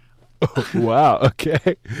 Wow,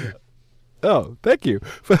 okay. Oh, thank you.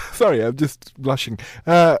 Sorry, I'm just blushing.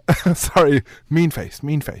 Sorry, mean face.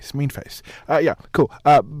 Yeah, cool.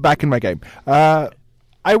 Back in my game.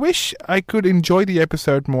 I wish I could enjoy the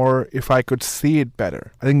episode more if I could see it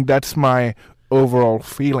better. I think that's my overall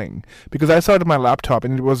feeling. Because I saw it on my laptop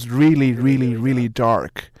and it was really, really, really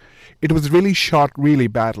dark. It was really shot really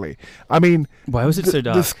badly. I mean, Why was it so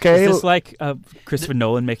dark? The scale. Is this like Christopher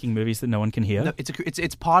Nolan making movies that no one can hear? No,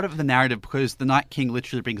 it's part of the narrative, because the Night King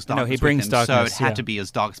literally brings darkness. he brings with him, darkness, so it had yeah. to be as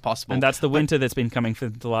dark as possible. And that's the winter that's been coming for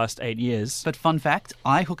the last 8 years. But fun fact,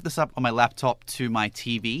 I hooked this up on my laptop to my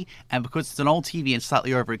TV, and because it's an old TV and slightly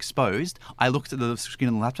overexposed, I looked at the screen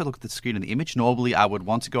on the laptop, looked at the screen on the image. Normally, I would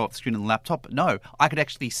want to go off the screen on the laptop, but no, I could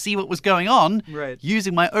actually see what was going on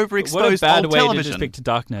using my overexposed What a bad old way television. to depict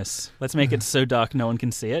darkness. Let's make it so dark no one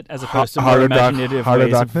can see it, as opposed to Heart more of dark- imaginative Heart of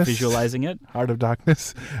ways of Darkness? visualizing it. Heart of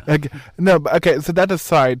Darkness. No, but okay, so that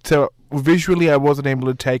aside, so visually I wasn't able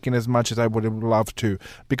to take in as much as I would have loved to,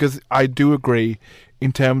 because I do agree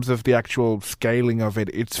in terms of the actual scaling of it,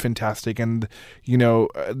 it's fantastic. And,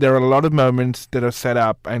 there are a lot of moments that are set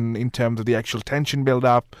up, and in terms of the actual tension build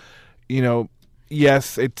up,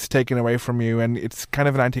 yes, it's taken away from you, and it's kind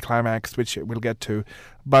of an anticlimax, which we'll get to.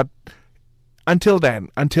 But until then,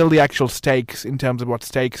 until the actual stakes, in terms of what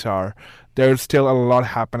stakes are, there's still a lot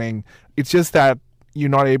happening. It's just that you're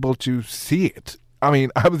not able to see it. I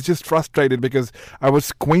mean, I was just frustrated because I was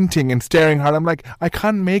squinting and staring hard. I'm like, I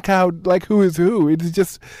can't make out, like, who is who. It's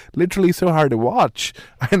just literally so hard to watch.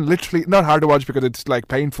 And literally, not hard to watch because it's, like,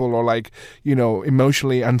 painful or, like,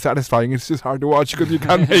 emotionally unsatisfying. It's just hard to watch because you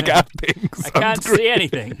can't make out things. I can't see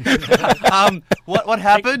anything. What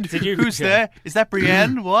happened? Did you- Who's there? Is that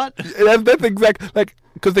Brienne? What? That's exact, like,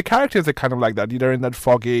 because the characters are kind of like that. They're in that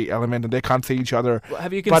foggy element and they can't see each other.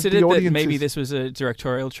 Have you But the considered that audience maybe is- this was a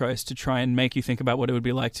directorial choice to try and make you think about what it would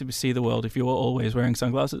be like to see the world if you were always wearing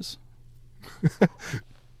sunglasses?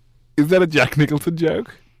 Is that a Jack Nicholson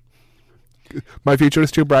joke? My future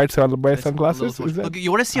is too bright, so I'll wear sunglasses? Is that... Look,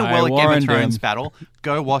 you want to see a I well at Game of warned Thrones him. battle?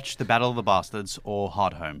 Go watch the Battle of the Bastards or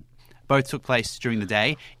Hard Home. Both took place during the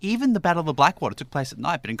day. Even the Battle of the Blackwater took place at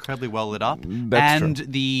night, but incredibly well lit up. That's and true.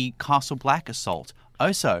 the Castle Black assault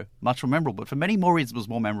so much more memorable. But for many more reasons, it was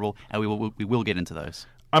more memorable, and we will get into those.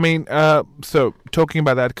 I mean, so talking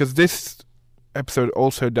about that, because this episode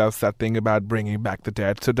also does that thing about bringing back the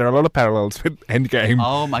dead. So there are a lot of parallels with Endgame.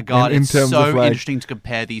 Oh my God, in it's terms so of, like, interesting to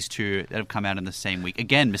compare these two that have come out in the same week.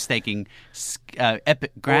 Again, mistaking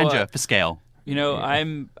epic grandeur for scale. You know,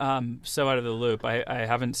 I'm so out of the loop. I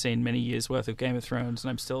haven't seen many years worth of Game of Thrones,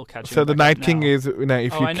 and I'm still catching. So the back up Night King now. is, if Oh,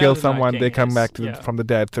 you I know kill the Night someone, King they come is, back yeah. from the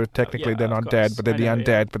dead. So technically yeah, they're of not dead, course. but they're I the know, undead.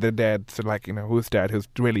 yeah. But they're dead. So like, who's dead? Who's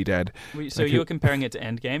really dead? So Like, you're comparing it to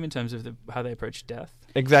Endgame in terms of how they approach death?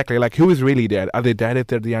 Exactly. Like, who is really dead? Are they dead if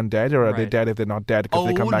they're the undead, or are they Right. dead if they're not dead because Oh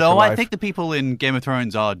they come back no, to life? I think the people in Game of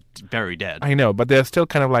Thrones are very dead. I know, but they're still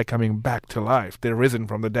kind of like coming back to life. They're risen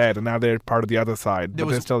from the dead, and now they're part of the other side. But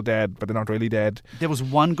they're still dead, but they're not really dead. There was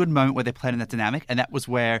one good moment where they played in that dynamic, and that was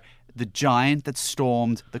where the giant that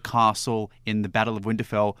stormed the castle in the Battle of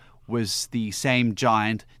Winterfell was the same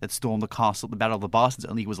giant that stormed the castle at the Battle of the Bastards,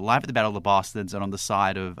 only he was alive at the Battle of the Bastards and on the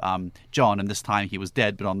side of Jon, and this time he was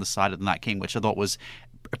dead, but on the side of the Night King, which I thought was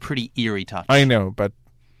a pretty eerie touch. I know, but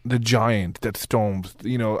the giant that storms,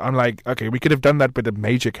 I'm like, okay, we could have done that with a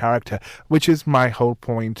major character, which is my whole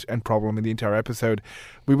point and problem in the entire episode.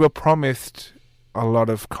 We were promised a lot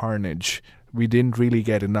of carnage. We didn't really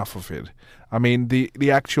get enough of it. I mean,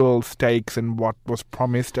 the actual stakes and what was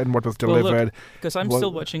promised and what was delivered. Because I'm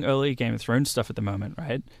still watching early Game of Thrones stuff at the moment,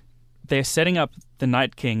 right? They're setting up the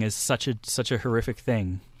Night King as such a horrific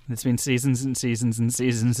thing. It's been seasons and seasons and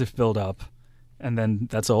seasons of build up, and then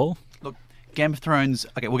that's all. Look, Game of Thrones.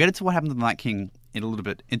 Okay, we'll get into what happened to the Night King in a little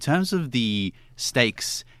bit. In terms of the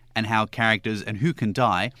stakes and how characters and who can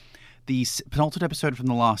die, the penultimate episode from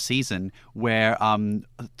the last season where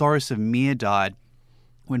Thoros of Myr died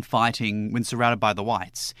when surrounded by the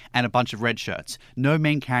Whites and a bunch of red shirts. No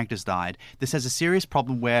main characters died. This has a serious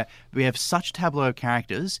problem where we have such tableau of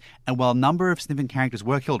characters, and while a number of significant characters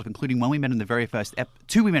were killed, including one we met in the very first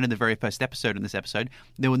two we met in the very first episode in this episode,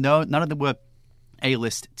 there were none of them were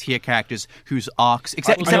A-list tier characters whose arcs,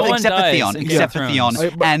 except for Theon, and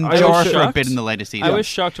Jorah for a bit in the later season. I was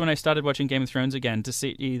shocked when I started watching Game of Thrones again to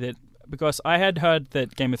see that, because I had heard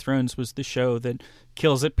that Game of Thrones was the show that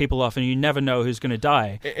kills people off and you never know who's going to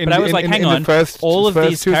die. But I was like, hang on, all of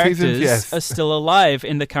these characters are still alive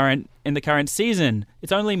in the current season.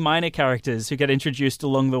 It's only minor characters who get introduced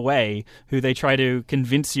along the way who they try to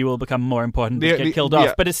convince you will become more important to get killed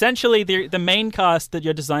off. But essentially, the main cast that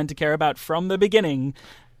you're designed to care about from the beginning,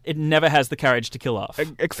 it never has the courage to kill off.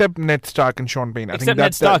 Except Ned Stark and Sean Bean.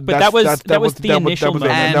 Ned Stark, but that was the initial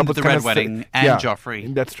moment. And the Red Wedding, and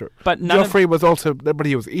Joffrey. That's true. But Joffrey was also, but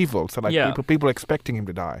he was evil, so people expecting him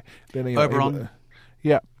to die. Then, Oberyn.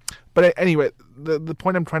 But anyway, the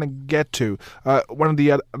point I'm trying to get to, one of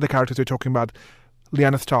the other characters we're talking about,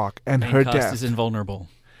 Lyanna Stark and her death. Cast is invulnerable.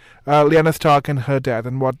 Lyanna Stark and her death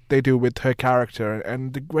and what they do with her character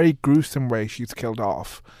and the very gruesome way she's killed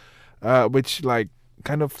off, which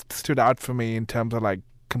kind of stood out for me in terms of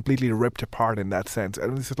completely ripped apart in that sense.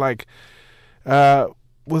 And it's like,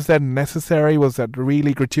 was that necessary? Was that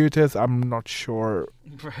really gratuitous? I'm not sure.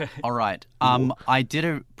 All right. I did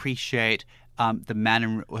appreciate the man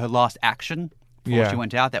in her last action before she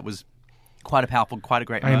went out. That was quite a powerful, quite a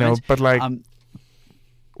great moment. I know, but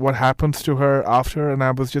what happens to her after? And I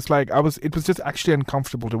was just it was just actually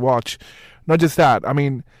uncomfortable to watch. Not just that. I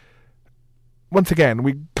mean, once again,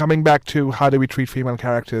 we coming back to how do we treat female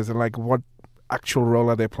characters and what actual role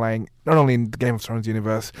are they playing, not only in the Game of Thrones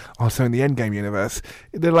universe, also in the Endgame universe.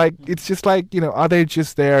 They're it's just are they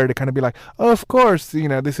just there to kind of be oh, of course,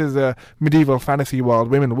 this is a medieval fantasy world,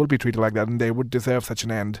 women will be treated like that and they would deserve such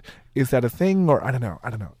an end. Is that a thing, or I don't know.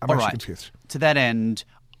 I'm actually confused. To that end,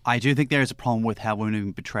 I do think there is a problem with how women have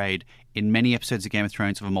been portrayed in many episodes of Game of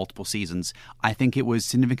Thrones over multiple seasons. I think it was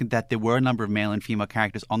significant that there were a number of male and female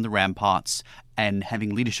characters on the ramparts and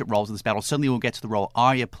having leadership roles in this battle. Certainly we'll get to the role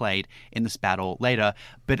Arya played in this battle later,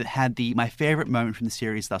 but it had my favorite moment from the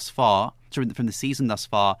series thus far, from the season thus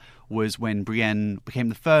far, was when Brienne became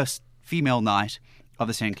the first female knight of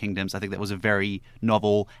the Seven Kingdoms. I think that was a very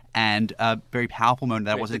novel and very powerful moment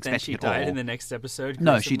that I wasn't expecting at all. She died in the next episode?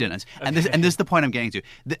 No, she didn't. Okay. And this is the point I'm getting to.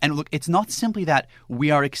 And look, it's not simply that we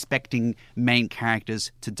are expecting main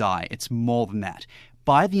characters to die. It's more than that.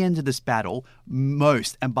 By the end of this battle,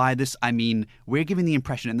 and by this I mean we're giving the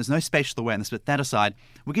impression, and there's no spatial awareness, but that aside,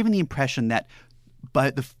 we're giving the impression that by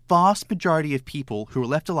the vast majority of people who are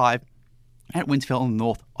left alive at Winterfell in the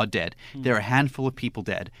north are dead. There are a handful of people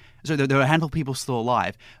dead. So there are a handful of people still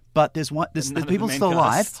alive. But there's one. The none of people the main still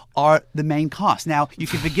alive cast. are the main cast. Now you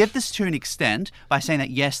can forgive this to an extent by saying that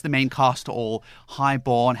yes, the main cast are all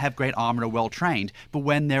highborn, have great armor, are well trained. But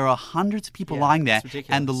when there are hundreds of people Yeah, lying there, it's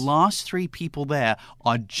ridiculous. and the last 3 people there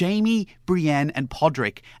are Jamie, Brienne, and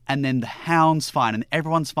Podrick, and then the Hound's fine, and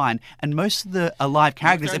everyone's fine, and most of the alive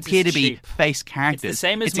characters Thrones appear is to be cheap. face characters. It's the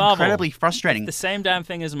same as It's Marvel. incredibly frustrating. The same damn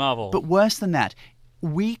thing as Marvel. But worse than that,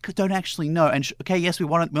 we don't actually know. And okay, yes,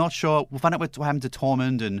 we're not sure. We'll find out what happened to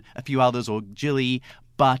Tormund and a few others, or Gilly,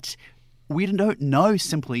 but we don't know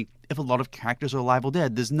simply if a lot of characters are alive or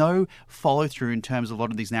dead. There's no follow through in terms of a lot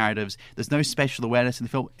of these narratives. There's no spatial awareness in the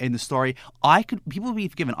film, in the story. People will be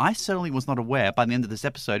forgiven. I certainly was not aware by the end of this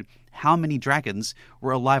episode how many dragons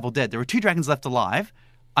were alive or dead. There were 2 dragons left alive.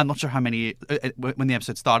 I'm not sure how many, when the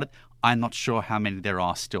episode started, I'm not sure how many there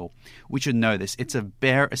are still. We should know this. It's a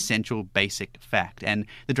bare, essential, basic fact. And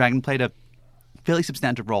the dragon played a fairly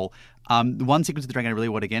substantive role. The one sequence of the dragon I really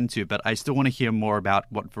want to get into, but I still want to hear more about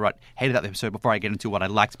what Virat hated about the episode before I get into what I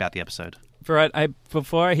liked about the episode. Virat,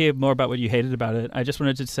 before I hear more about what you hated about it, I just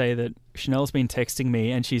wanted to say that Chanel's been texting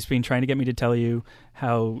me and she's been trying to get me to tell you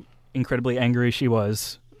how incredibly angry she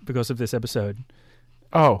was because of this episode.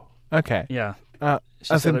 Oh, okay. Yeah.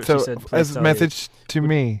 She As said in, it- she so said, "Please as a tell message to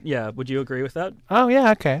me. Yeah, would you agree with that? Oh, yeah,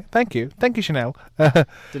 okay. Thank you, Chanel.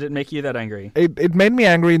 Did it make you that angry? It made me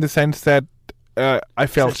angry in the sense that I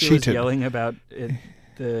felt Said she was cheated. yelling about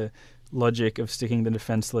the logic of sticking the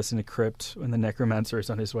defenseless in a crypt when the necromancer is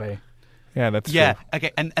on his way. Yeah, that's Yeah, true.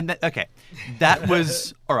 okay, okay. That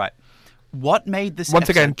was, all right. What made this Once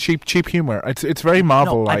again, episode- cheap humor. It's very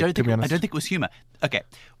Marvel-like, I don't to think, be honest. I don't think it was humor. Okay.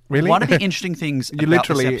 Really? One of the interesting things You're about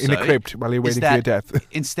literally this in a episode crypt while you're is waiting for your that death.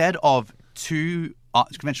 Instead of 2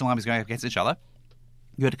 conventional armies going up against each other,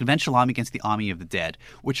 you had a conventional army against the army of the dead,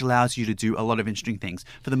 which allows you to do a lot of interesting things.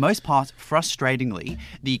 For the most part, frustratingly,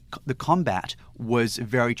 the combat was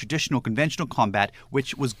very traditional, conventional combat,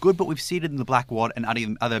 which was good, but we've seen it in the Blackwater and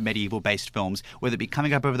other medieval-based films, whether it be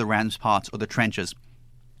coming up over the ramparts or the trenches.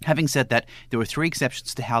 Having said that, there were 3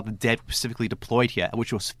 exceptions to how the dead were specifically deployed here,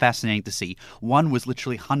 which was fascinating to see. One was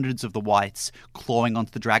literally hundreds of the whites clawing onto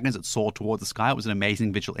the dragon as it soared toward the sky. It was an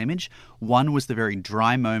amazing visual image. One was the very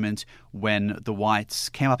dry moment when the whites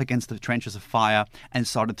came up against the trenches of fire and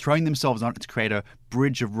started throwing themselves on it to create a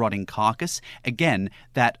bridge of rotting carcass. Again,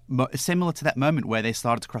 similar to that moment where they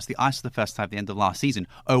started to cross the ice for the first time at the end of last season.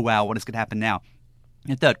 Oh wow, what is going to happen now?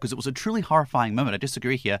 And third, because it was a truly horrifying moment, I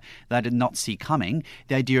disagree here, that I did not see coming.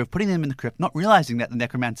 The idea of putting them in the crypt, not realizing that the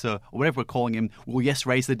necromancer, or whatever we're calling him, will yes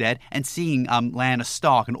raise the dead, and seeing Lyanna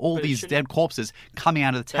Stark and all But it these shouldn't- dead corpses coming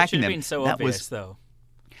out and That should attacking have them. been so that obvious, was though.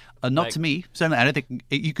 not Like- to me. Certainly, I don't think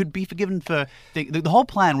you could be forgiven for the whole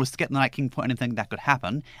plan was to get the Night King before anything that could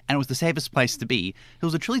happen, and it was the safest place to be. It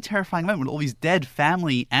was a truly terrifying moment when all these dead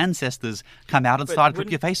family ancestors come out and But start to rip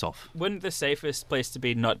wouldn't- your face off. Wouldn't the safest place to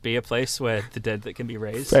be not be a place where the dead that can be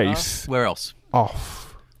raised Face Where else?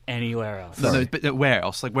 off. are? Anywhere else? No, but where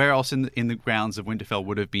else? Like where else in the grounds of Winterfell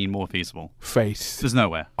would have been more feasible? Face There's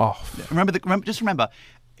nowhere. off. Just remember,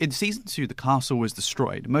 in season 2, the castle was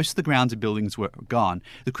destroyed. Most of the grounds and buildings were gone.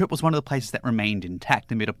 The crypt was one of the places that remained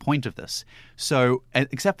intact and made a point of this. So,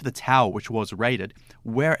 except for the tower, which was raided,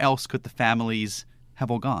 where else could the families have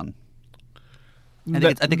all gone? I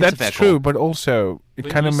think it's a That's fair true, call. but also it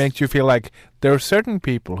When kind of you makes you feel like there are certain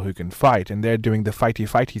people who can fight and they're doing the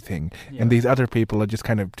fighty thing, Yeah. and these other people are just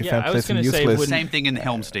kind of Yeah, I was defenseless and gonna say, useless. wouldn't- Same thing in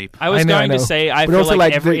Helm's Deep. I was I know, going I to know. say, I But feel also, like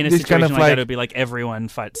like, every in a this situation kind of like that, like- it would be like everyone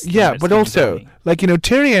fights. Yeah, fights but King's also, army. like,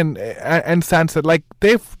 Tyrion and Sansa, like,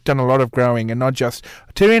 they've done a lot of growing, and not just...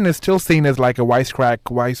 Tyrion is still seen as, like, a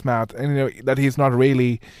wisecrack, wise mouth, and, that he's not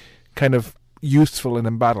really kind of useful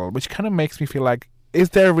in battle, which kind of makes me feel like,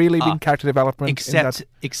 is there really been character development in that?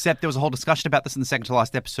 Except there was a whole discussion about this in the second to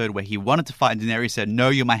last episode where he wanted to fight and Daenerys said, no,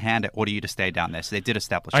 you're my hand, I order you to stay down there. So they did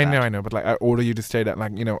establish that. I know, but, like, I order you to stay that,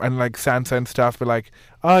 like, and, like, Sansa and stuff, but, like,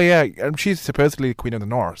 oh, yeah, and she's supposedly the Queen of the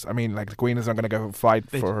North. I mean, like, the Queen is not going to go fight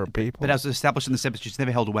for her people. But as established in this episode, she's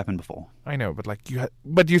never held a weapon before. I know, but, like,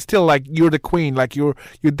 but you still, like, you're the Queen, like, you're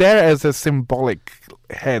there as a symbolic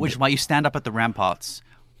head. Which is why you stand up at the ramparts,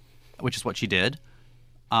 which is what she did.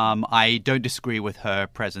 I don't disagree with her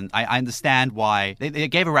presence. I understand why. They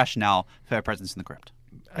gave a rationale for her presence in the crypt.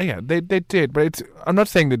 Yeah, they did, but I'm not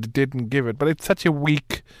saying that they didn't give it, but it's such a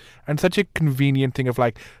weak and such a convenient thing of,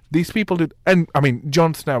 like, these people did, and, I mean,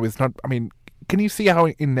 Jon Snow is not, I mean, can you see how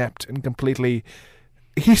inept and completely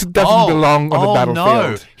he doesn't belong on the battlefield.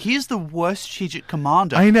 No. He's the worst strategic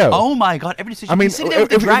commander. I know. Oh my god, every decision. I mean, he's sitting there with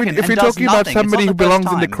the dragon if and you're does talking about nothing. somebody It's who not the first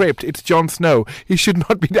belongs in the time. crypt, it's Jon Snow. He should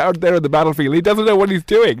not be out there on the battlefield. He doesn't know what he's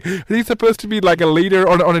doing. He's supposed to be like a leader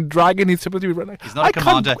on a dragon. He's supposed to be running. He's not a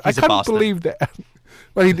commander, he's a I can't bastard. believe that.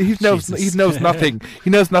 Well, he knows Jesus. he knows nothing. He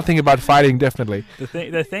knows nothing about fighting. Definitely.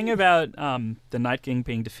 The thing about the Night King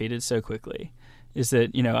being defeated so quickly is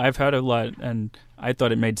that, you know, I've heard a lot, and I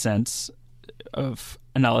thought it made sense, of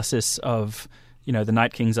analysis of, you know, the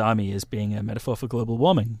Night King's army as being a metaphor for global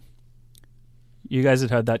warming. You guys had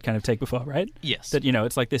heard that kind of take before, right? Yes. That, you know,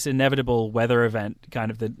 it's like this inevitable weather event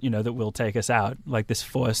kind of that, you know, that will take us out, like this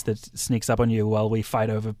force that sneaks up on you while we fight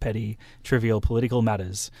over petty, trivial political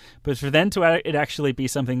matters. But for then to it actually be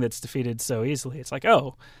something that's defeated so easily, it's like,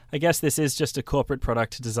 oh, I guess this is just a corporate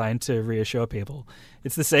product designed to reassure people.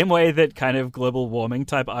 It's the same way that kind of global warming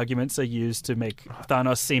type arguments are used to make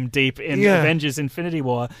Thanos seem deep in Avengers Infinity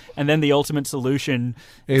War, and then the ultimate solution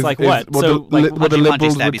is like what? What So the, like, what the punchy,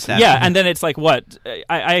 liberals stabby, would stabby. yeah, and then it's like, what?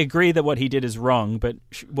 I agree that what he did is wrong, but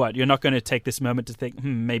what? You're not going to take this moment to think,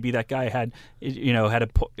 maybe that guy had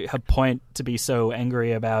a point to be so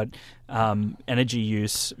angry about energy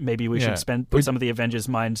use. Maybe we should put some of the Avengers'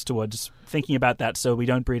 minds towards thinking about that, so we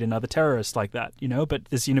don't breed another terrorist like that, you know. But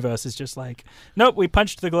this universe is just like, nope, we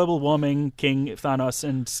punched the global warming king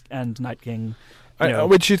Thanos and Night King. You know,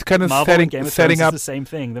 which is kind of Marvel and Game of setting Thrones up is the same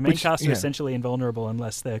thing. The main cast are essentially invulnerable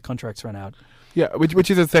unless their contracts run out. Yeah, which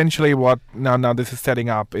is essentially what now this is setting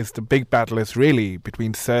up, is the big battle is really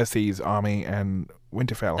between Cersei's army and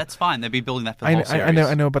Winterfell. That's fine. They'd be building that for the whole series.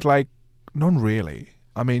 I know, but like, not really.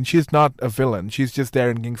 I mean, she's not a villain. She's just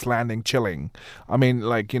there in King's Landing chilling. I mean,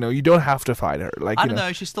 like, you know, you don't have to fight her. Like, I don't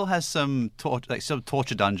know. She still has some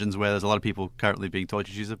torture dungeons where there's a lot of people currently being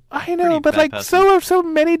tortured. She's a I know, pretty but bad like, person. so are so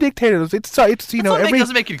many dictators. It's you know, It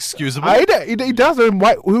doesn't make it excusable. It doesn't.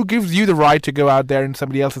 Who gives you the right to go out there in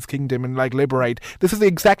somebody else's kingdom and like liberate? This is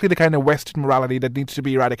exactly the kind of Western morality that needs to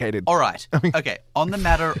be eradicated. All right. Okay. On the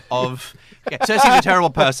matter of Cersei's a terrible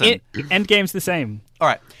person. Endgame's the same. All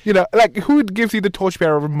right. You know, like, who gives you the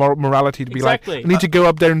torchbearer of morality to be Exactly. like, I need to go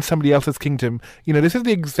up there in somebody else's kingdom? You know, this is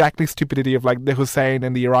the exactly stupidity of like the Hussein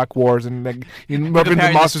and the Iraq wars and like in the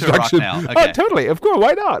comparing mass this to Iraq destruction. now. Okay. Oh, totally. Of course.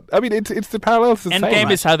 Why not? I mean, it's the parallels. The Endgame same.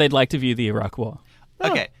 is how they'd like to view the Iraq War.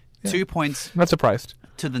 Okay. 2 points Not surprised.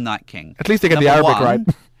 to the Night King. At least they get the Number Arabic one-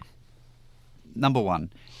 right. Number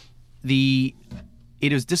one, it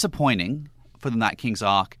is disappointing for the Night King's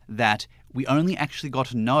arc that we only actually got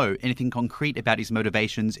to know anything concrete about his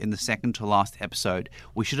motivations in the second to last episode.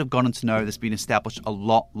 We should have gotten to know this being established a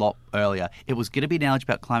lot earlier. It was going to be an analogy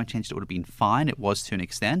about climate change that would have been fine. It was to an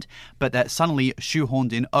extent. But that suddenly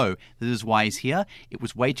shoehorned in, this is why he's here. It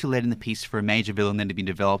was way too late in the piece for a major villain that had been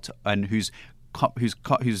developed and whose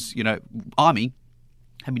army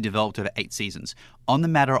had been developed over 8 seasons. On the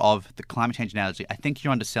matter of the climate change analogy, I think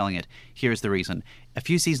you're underselling it. Here is the reason. A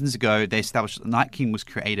few seasons ago, they established that the Night King was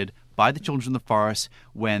created by the Children of the Forest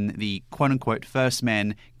when the quote-unquote first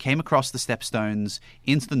men came across the Stepstones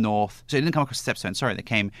into the north. So they didn't come across the Stepstones, sorry. They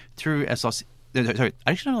came through Essos. Sorry,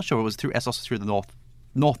 actually, I'm not sure. It was through Essos, through the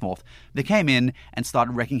north. They came in and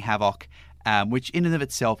started wreaking havoc, which in and of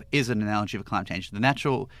itself is an analogy of climate change.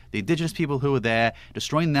 The indigenous people who were there,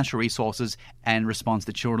 destroying the natural resources, and response to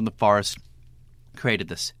the Children of the Forest created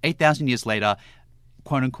this. 8,000 years later,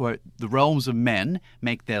 quote-unquote, the realms of men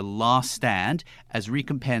make their last stand as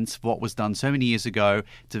recompense for what was done so many years ago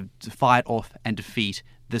to fight off and defeat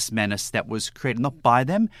this menace that was created not by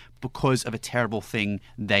them, because of a terrible thing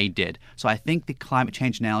they did. So I think the climate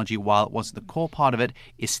change analogy, while it wasn't the core part of it,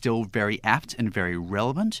 is still very apt and very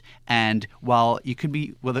relevant. And while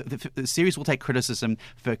the series will take criticism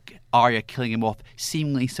for Arya killing him off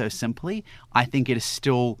seemingly so simply, I think it is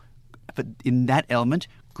still, in that element,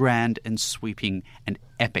 grand and sweeping and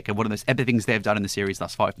epic, and one of those epic things they've done in the series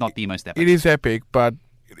thus far, if not the most epic. It is epic, but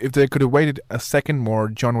if they could have waited a second more,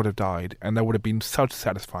 Jon would have died, and that would have been such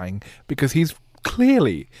satisfying, because he's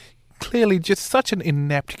clearly just such an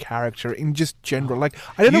inept character in just general. Like,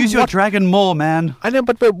 I don't know Use your dragon more, man. I know,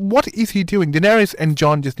 but what is he doing? Daenerys and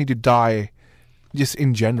Jon just need to die, just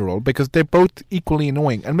in general, because they're both equally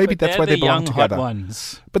annoying, and maybe that's why they belong together. Hot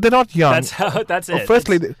ones. But they're not young. That's it.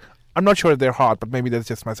 Firstly, I'm not sure if they're hot, but maybe that's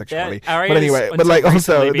just my sexuality. Arya But anyway, is but like until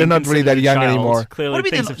also, recently they're being not really that considered a young child. anymore. Clearly, What do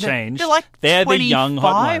you mean things have they're- changed. they're like the young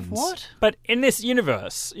hot 25? ones. What? But in this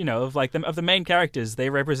universe, of the main characters, they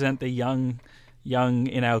represent the young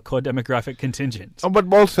in our core demographic contingent. Oh, but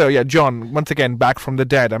also, Jon, once again, back from the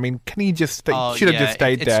dead. I mean, can he just should have just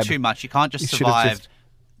stayed dead? It's too much. You can't just He should have survive just-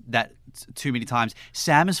 that too many times.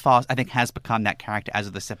 Sam, as far as I think, has become that character as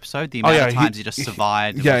of this episode. The amount of times he just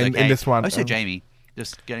survived. Yeah, was in okay. this one. Also, Jamie.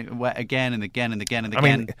 just getting wet again and again and again and I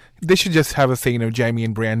again. mean, they should just have a scene of Jamie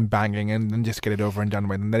and Brienne banging and then just get it over and done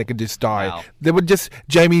with, and then they could just die. Wow. They would just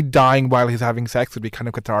Jamie dying while he's having sex would be kind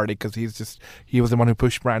of cathartic because he was the one who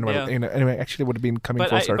pushed Bran. Yeah. Anyway, actually, it would have been coming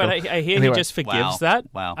full circle. But I hear Anyway. he just forgives Wow. that.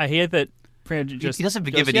 Wow. I hear that Bran just he doesn't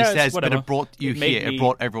forgive goes, it. He "Yeah, it's says, but whatever. it brought you It made here. me-" It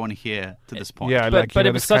brought everyone here to this point. Yeah, But like,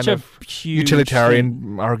 it was this such kind a of huge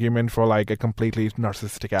utilitarian argument for like a completely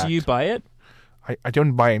narcissistic act. Do you buy it? I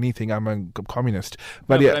don't buy anything. I'm a communist. No,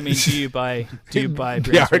 But yeah, I mean, do you buy the Bran's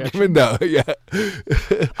reaction? argument? No, yeah,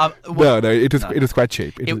 no. It was quite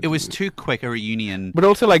cheap. It was too quick a reunion. But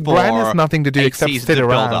also, like, for Bran has nothing to do 8 except seasons sit of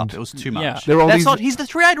build-up. around. It was too much. Yeah. There are all That's these- not. He's the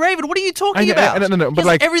three-eyed raven. What are you talking about? No, He but has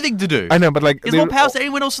like everything to do. I know, but like He has more there- powers than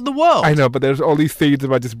anyone else in the world. I know, but there's all these scenes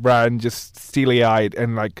about just Bran just steely-eyed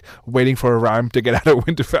and like waiting for a ramp to get out of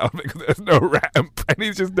Winterfell because there's no ramp, and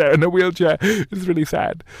he's just there in a wheelchair. It's really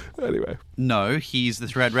sad. Anyway, No, he's the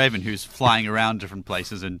three-eyed raven who's flying around different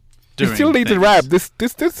places and doing. he still needs a things. ramp. This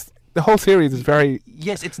the whole series is very.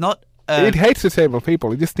 Yes, it's not. It hates disabled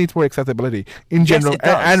people. It just needs more accessibility in Yes, general it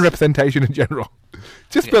does. and representation in general.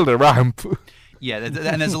 Just build a ramp. Yeah,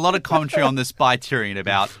 and there's a lot of commentary on this by Tyrion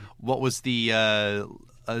about what was the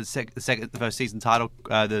the first season title,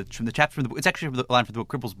 from the chapter from the book. It's actually from the line from the book,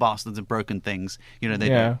 "Cripples, Bastards, and Broken Things." You know, they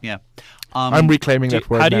Yeah. yeah. I'm reclaiming that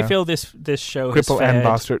word How do you now. feel this show has Cripple and fared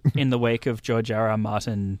bastard. in the wake of George R. R.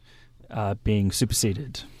 Martin being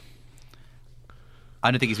superseded? I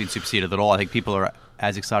don't think he's been superseded at all. I think people are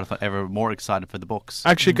as excited for ever more excited for the books.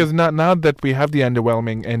 Actually, because now that we have the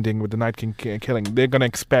underwhelming ending with the Night King killing, they're going to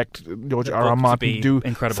expect George The R. R. book to Martin be to do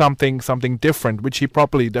incredible. something different, which he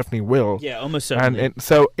probably definitely will. Yeah, almost And, certainly. and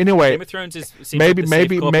so in a way, Game of Thrones seems maybe like the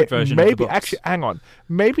safe corporate version of the books. actually, hang on,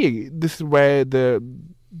 maybe this is where the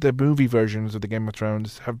movie versions of the Game of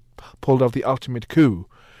Thrones have pulled off the ultimate coup.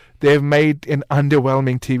 They've made an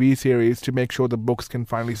underwhelming TV series to make sure the books can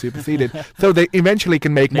finally supersede it, so they eventually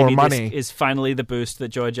can make Maybe more money. this is finally the boost that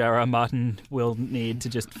George R. R. Martin will need to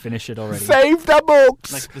just finish it already. Save the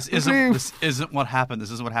books. Like this Please. isn't what happened.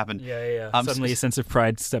 This isn't what happened. Yeah. Um, Suddenly a sense of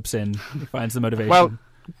pride steps in. He finds the motivation. Well,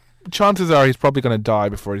 chances are he's probably going to die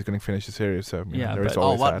before he's going to finish the series. So Yeah, there is but- Oh,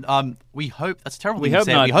 always what? that. We hope that's a terrible we thing to hope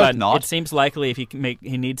say. not, We hope but not. it seems likely if he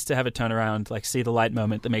needs to have a turnaround, like see the light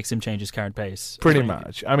moment that makes him change his current pace. Pretty Right.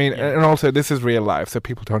 much. I mean, Yeah. and also this is real life, so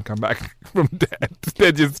people don't come back from dead.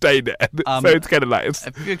 They just stay dead. Um, So it's kind of nice.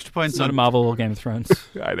 A few extra points It's not a on Marvel or Game of Thrones.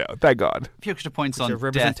 I know. Thank God. a few extra points Which on are death.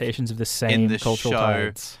 representations of the same the cultural show.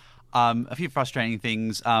 tides. A few frustrating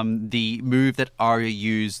things. The move that Arya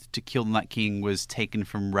used to kill the Night King was taken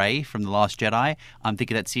from Rey from The Last Jedi. I'm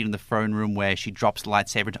thinking that scene in the throne room where she drops the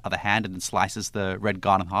lightsaber into the other hand and then slices the red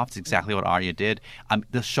guard in half. It's exactly what Arya did.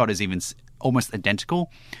 The shot is even almost identical.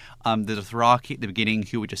 The Dothraki at the beginning,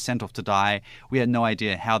 who were just sent off to die, we had no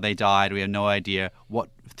idea how they died. We have no idea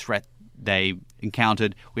what threat they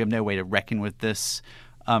encountered. We have no way to reckon with this.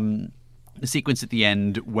 The sequence at the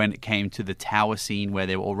end when it came to the tower scene where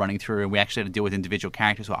they were all running through and we actually had to deal with individual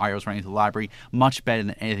characters where Arya was running to the library, much better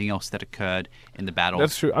than anything else that occurred in the battle.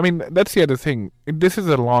 That's true. I mean, that's the other thing. This is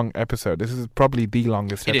a long episode. This is probably the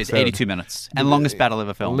longest It is episode. 82 minutes and longest battle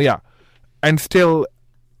ever filmed. Yeah. And still,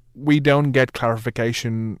 we don't get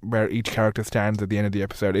clarification where each character stands at the end of the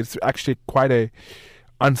episode. It's actually quite a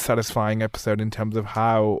unsatisfying episode in terms of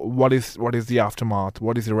what is the aftermath,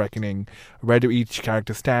 what is the reckoning, where do each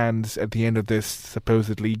character stands at the end of this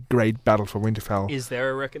supposedly great battle for Winterfell. Is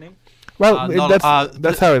there a reckoning? Well,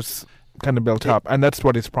 that's how it's kind of built the- up, and that's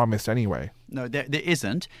what is promised anyway. No, there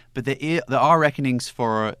isn't, but there are reckonings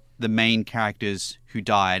for the main characters who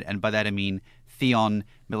died, and by that I mean Theon,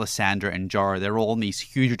 Melisandre, and Jorah. They're all in these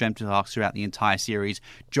huge redemptive arcs throughout the entire series.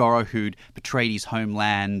 Jorah, who'd betrayed his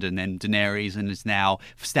homeland, and then Daenerys, and is now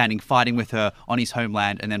fighting with her on his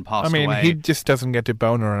homeland, and then passed I mean, away. he just doesn't get to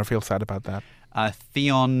bone her, and I feel sad about that.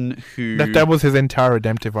 Theon, who That was his entire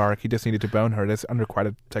redemptive arc. He just needed to bone her. That's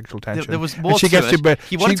unrequited sexual tension. there was And more she to gets it. to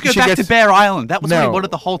He wanted to go back to Bear Island. That was what he wanted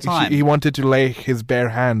the whole time. He wanted to lay his bare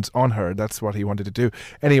hands on her. That's what he wanted to do.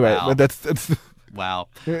 Anyway, Wow. but that's Wow.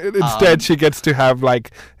 instead she gets to have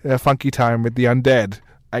like a funky time with the undead,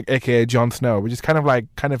 aka Jon Snow, which is kind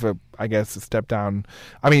of a, I guess, a step down.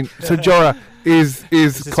 I mean, so Jorah is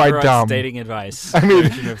This is quite Gerard's dumb. dating advice. I mean,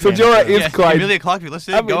 version of so Game of Jorah Thrones. is quite. Emilia Clarke, if you're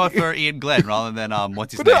listening, I mean- go for Ian Glenn rather than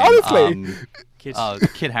what's his But name? honestly-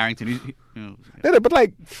 Kit Harington. No, but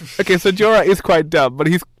like, okay, so Jorah is quite dumb, but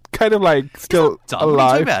he's kind of like still Dumb. What are you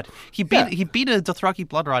alive. talking about? Yeah. He beat a Dothraki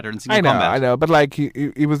blood rider in single I know, combat. I know, but like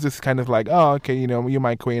he was just kind of like, oh, okay, you're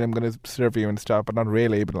my queen, I'm gonna serve you and stuff, but not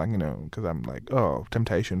really, but like, because I'm like, oh,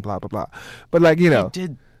 temptation, blah blah blah, but like, He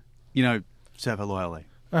did, serve her loyally.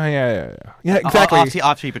 Oh yeah, exactly.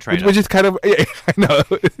 After he betrayed her. Which is kind of, yeah, I know,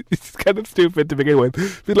 it's kind of stupid to begin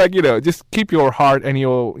with. But like, just keep your heart and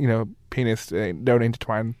your, penis don't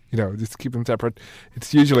intertwine. Just keep them separate.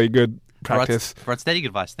 It's usually good practice. Steady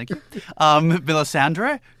advice, thank you.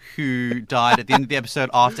 Melisandre, who died at the end of the episode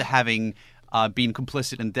after having been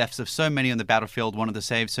complicit in the deaths of so many on the battlefield, wanted to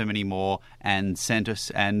save so many more, and sent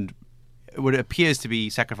us and what appears to be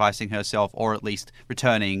sacrificing herself, or at least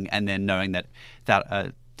returning, and then knowing that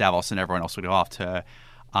Davos and everyone else would go after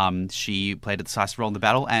her. She played a decisive role in the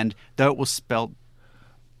battle, and though it was spelled...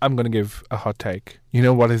 I'm going to give a hot take. You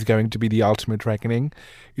know what is going to be the ultimate reckoning?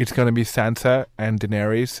 It's going to be Sansa and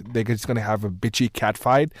Daenerys. They're just going to have a bitchy cat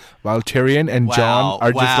fight while Tyrion and Jon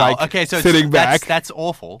are just like sitting back. That's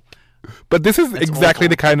awful. But this is That's exactly awful.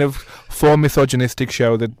 the kind of for misogynistic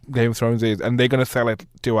show that Game of Thrones is, and they're going to sell it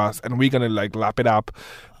to us, and we're going to like lap it up.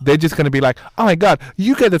 They're just going to be like, "Oh my god,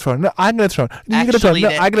 you get the throne! No, I get the throne! You get the throne! No,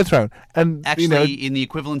 I get the throne!" And actually, in the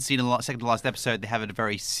equivalent scene in the second to last episode, they have a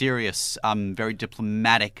very serious, very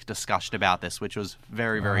diplomatic discussion about this, which was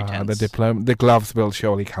very, very tense. The gloves will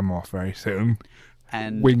surely come off very soon.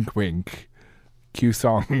 And wink, wink. Cue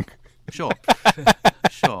song. Sure.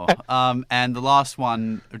 And the last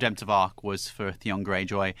one, redemptive arc, was for Theon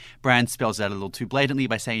Greyjoy. Bran spells it out a little too blatantly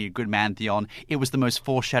by saying, "You're a good man, Theon." It was the most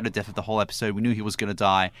foreshadowed death of the whole episode. We knew he was going to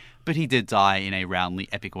die, but he did die in a roundly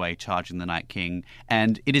epic way, charging the Night King.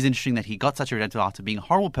 And it is interesting that he got such a redemptive arc after being a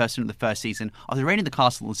horrible person in the first season, after raiding the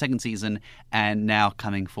castle in the second season, and now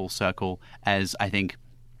coming full circle, as I think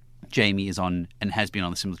Jaime is on and has been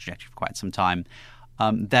on a similar trajectory for quite some time.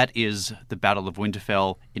 That is the Battle of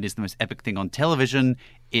Winterfell. It is the most epic thing on television.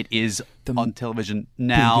 It is on television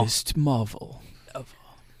now. Biggest marvel ever.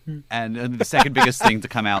 And the second biggest thing to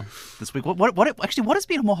come out this week. What has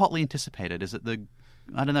been more hotly anticipated? Is it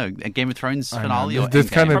a Game of Thrones finale or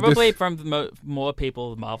probably from more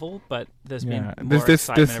people Marvel, but there's been more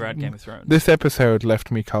excitement around Game of Thrones. This episode left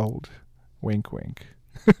me cold. Wink, wink.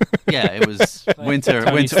 Yeah, it was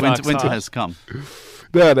winter. Winter has come.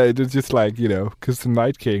 No, it was just like, because the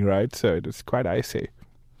Night King, right? So it was quite icy.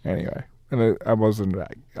 Anyway, and I wasn't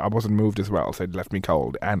moved as well, so it left me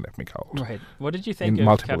cold. Right. What did you think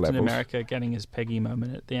of Captain America getting his Peggy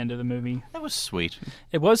moment at the end of the movie? That was sweet.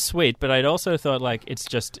 It was sweet, but I'd also thought it's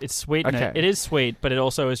sweet. Okay. And it is sweet, but it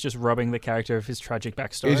also is just robbing the character of his tragic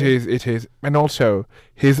backstory. It is. And also,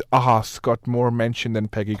 his ass got more mention than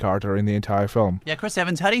Peggy Carter in the entire film. Yeah, Chris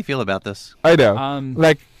Evans, how do you feel about this? I know.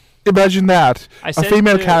 Imagine that. A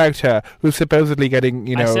female character who's supposedly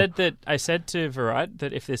getting, I said to Virat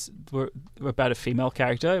that if this were about a female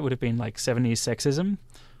character, it would have been like 70s sexism.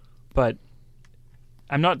 But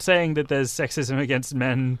I'm not saying that there's sexism against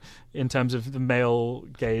men in terms of the male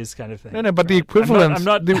gaze kind of thing. No, but the equivalent.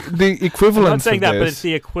 The equivalent. I'm not saying that, but it's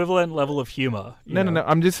the equivalent level of humor. No.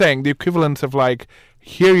 I'm just saying the equivalent of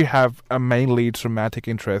here you have a main lead's romantic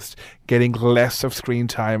interest getting less of screen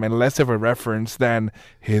time and less of a reference than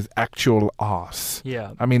his actual ass.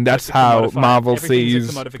 Yeah. I mean, that's how Marvel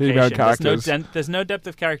sees female characters. There's no depth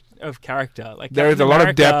of character. There is a lot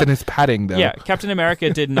of depth in his padding, though. Yeah, Captain America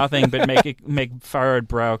did nothing but make furrowed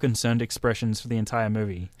brow, concerned expressions for the entire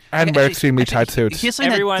movie. And wear extremely tight suits.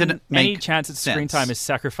 Any chance at screen time is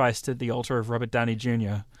sacrificed to the altar of Robert Downey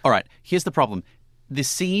Jr. All right, here's the problem. The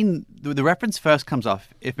scene, the reference first comes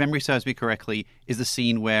off, if memory serves me correctly, is the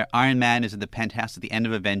scene where Iron Man is in the penthouse at the end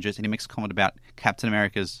of Avengers and he makes a comment about Captain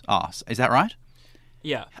America's ass. Is that right?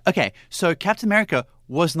 Yeah. Okay, so Captain America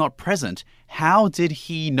was not present. How did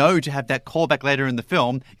he know to have that callback later in the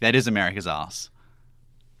film that is America's ass?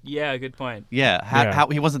 Yeah, good point. Yeah, how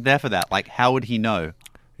he wasn't there for that. How would he know?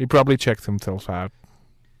 He probably checked himself out.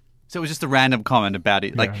 So it was just a random comment about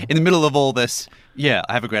it. In the middle of all this, I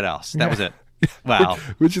have a great ass. That was it. Wow.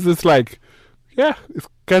 Which is just it's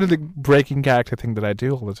kind of the breaking character thing that I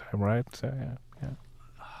do all the time, right? So, yeah.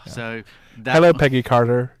 So, hello, Peggy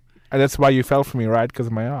Carter. And that's why you fell for me, right? Because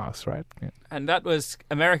of my ass, right? Yeah. And that was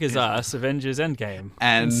America's Ass, Avengers Endgame.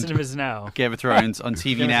 And in cinemas now. Game of Thrones on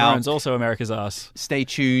TV Game now. Game of Thrones also America's Ass. Stay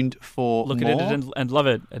tuned for Look more. at it and love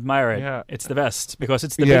it. Admire it. Yeah. It's the best because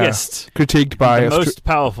it's the biggest. Critiqued by the most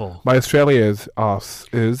powerful. By Australia's ass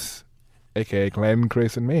is, a.k.a. Glenn,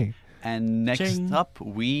 Chris, and me. And next up,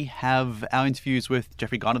 we have our interviews with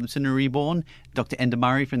Jeffrey Gardner of Cinema Reborn, Dr. Enda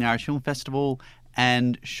Murray from the Irish Film Festival,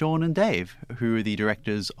 and Sean and Dave, who are the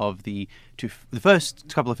directors of the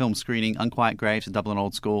first couple of films screening, Unquiet Graves and Dublin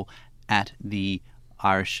Old School, at the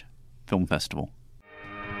Irish Film Festival.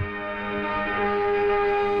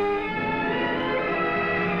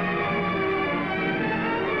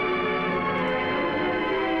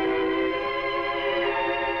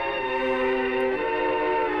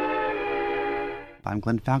 I'm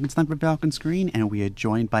Glenn Falconston from Falcon Screen, and we are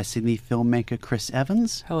joined by Sydney filmmaker Chris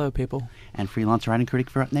Evans Hello, people. and freelance writing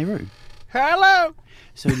critic Virat Nehru. Hello.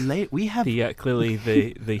 So late we have Clearly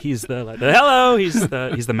he's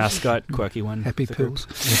the mascot, quirky one. Happy of the group.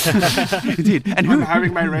 pills. indeed, and I'm who?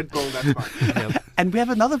 having my Red Bull, that's fine. And we have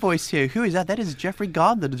another voice here. Who is that? That is Jeffrey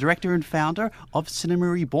Gardner, the director and founder of Cinema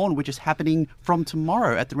Reborn, which is happening from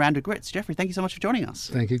tomorrow at the Round of Grits. Jeffrey, thank you so much for joining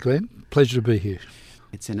us. Thank you, Glenn. Pleasure to be here.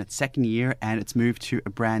 It's in its second year and it's moved to a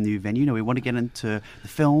brand new venue. Now, we want to get into the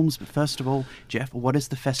films, but first of all, Jeff, what is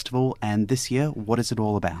the festival? And this year, what is it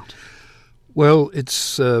all about? Well,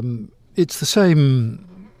 it's the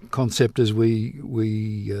same concept as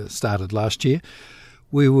we started last year.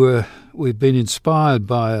 We've been inspired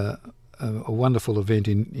by a wonderful event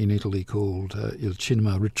in Italy called Il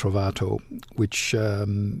Cinema Ritrovato, which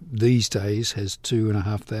these days has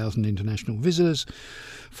 2,500 international visitors,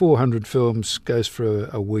 400 films, goes for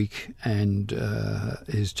a week, and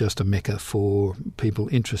is just a mecca for people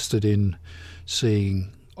interested in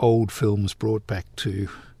seeing old films brought back to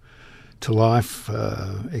life,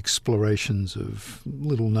 explorations of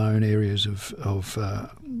little-known areas of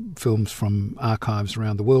films from archives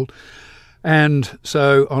around the world. And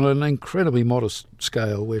so on an incredibly modest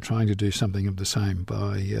scale, we're trying to do something of the same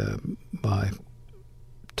by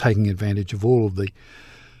taking advantage of all of the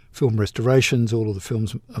film restorations, all of the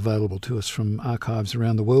films available to us from archives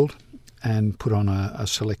around the world, and put on a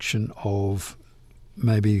selection of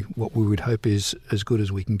maybe what we would hope is as good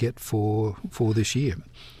as we can get for this year.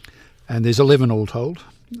 And there's 11 all told,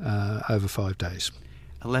 over 5 days.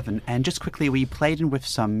 11. And just quickly, we played in with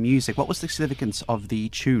some music. What was the significance of the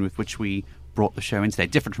tune with which we brought the show in today,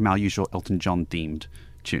 different from our usual Elton John-themed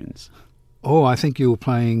tunes? Oh, I think you were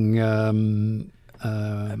playing a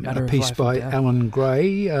piece by Alan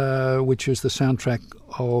Gray, which is the soundtrack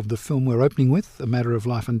of the film we're opening with, A Matter of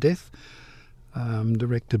Life and Death,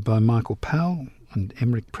 directed by Michael Powell and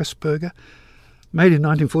Emmerich Pressburger, made in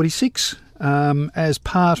 1946,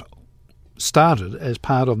 started as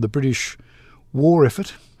part of the British war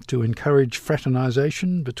effort to encourage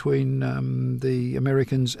fraternisation between the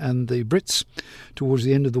Americans and the Brits towards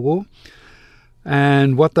the end of the war.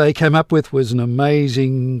 And what they came up with was an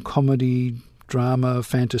amazing comedy, drama,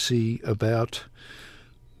 fantasy about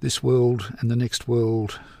this world and the next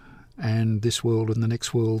world, and this world and the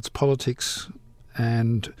next world's politics,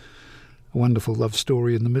 and a wonderful love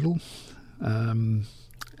story in the middle.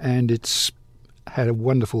 And it's had a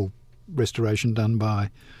wonderful restoration done by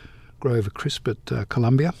Grover Crisp at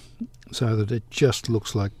Columbia, so that it just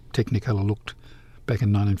looks like Technicolor looked back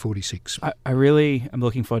in 1946. I really am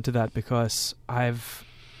looking forward to that because I've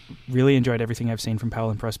really enjoyed everything I've seen from Powell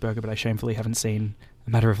and Pressburger, but I shamefully haven't seen A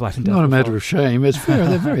Matter of Life and Death. Not a before. matter of shame. It's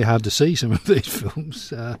they're very hard to see, some of these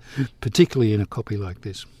films, particularly in a copy like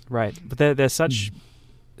this. Right, but they're such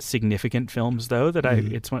significant films, though, that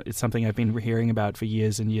it's something I've been hearing about for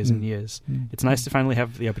years and years and years. It's nice to finally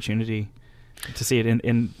have the opportunity to see it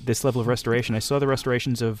in this level of restoration. I saw the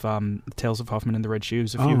restorations of Tales of Hoffman and the Red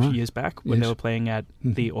Shoes a few years back when they were playing at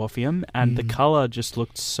the Orpheum, and the colour just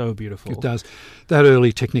looked so beautiful. It does. That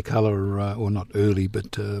early Technicolor, or not early,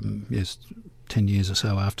 but 10 years or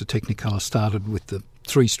so after Technicolor started with the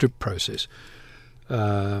 3-strip process,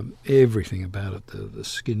 everything about it, the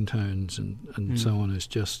skin tones and so on, is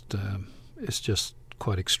just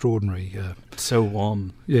quite extraordinary. So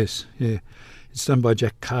warm. Yes, yeah. It's done by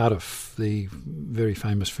Jack Cardiff, the very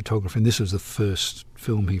famous photographer, and this was the first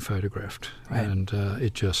film he photographed. Right. And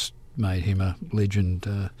it just made him a legend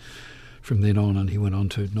from then on, and he went on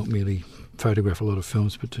to not merely photograph a lot of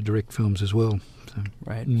films, but to direct films as well. So,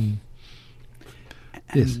 right.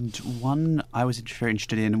 Yes. And one I was very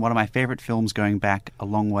interested in, one of my favourite films going back a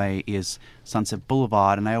long way is Sunset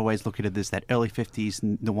Boulevard, and I always look at it as that early 50s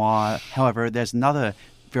noir. However, there's another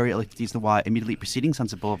very early 50s noir immediately preceding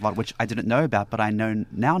Sunset Boulevard, which I didn't know about, but I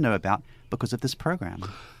now know about because of this program.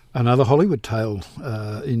 Another Hollywood tale,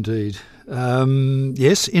 indeed.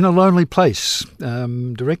 Yes, In a Lonely Place,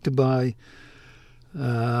 directed by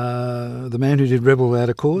the man who did Rebel Without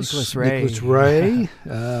a Cause, Nicholas Ray,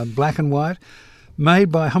 black and white,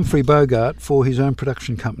 made by Humphrey Bogart for his own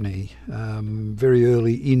production company, very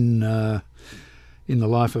early in the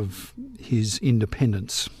life of his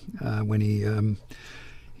independence, when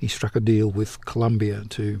he struck a deal with Columbia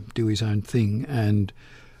to do his own thing, and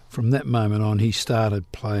from that moment on he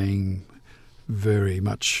started playing very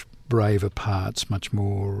much braver parts, much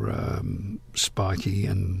more spiky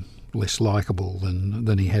and less likeable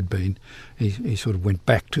than he had been. He sort of went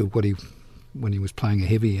back to when he was playing a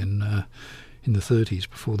heavy in the 30s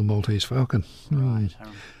before the Maltese Falcon. Right.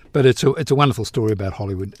 But it's a wonderful story about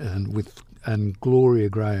Hollywood, and Gloria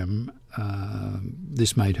Graham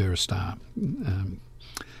this made her a star.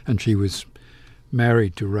 And she was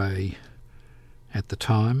married to Ray at the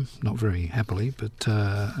time, not very happily, but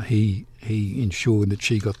he ensured that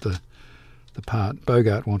she got the part.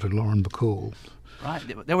 Bogart wanted Lauren Bacall. Right,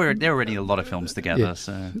 they were already in a lot of films together. Yeah,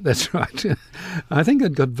 So that's right. I think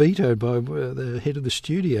it got vetoed by the head of the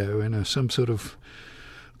studio in some sort of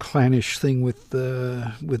clannish thing with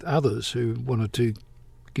others who wanted to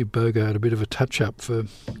give Bogart a bit of a touch-up for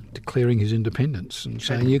declaring his independence and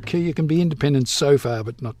saying you can be independent so far,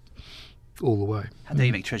 but not all the way. How dare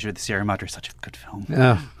you make Treasure of the Sierra Madre such a good film?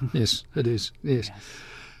 Yes, it is. Yes.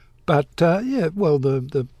 But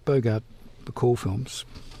the Bogart Bacall films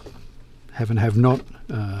have and have not.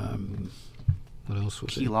 What else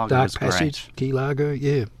was Key it? Largo Dark was Passage, great. Key Largo.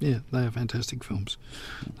 Yeah, they are fantastic films.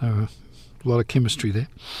 A lot of chemistry there.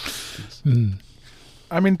 Mm.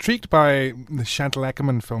 I'm intrigued by the Chantal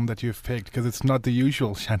Akerman film that you've picked because it's not the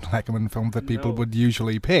usual Chantal Akerman film that people would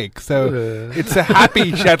usually pick. So it's a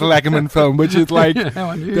happy Chantal Akerman film, which is like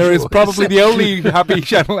there is probably the only happy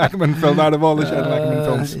Chantal Akerman film out of all the Chantal Akerman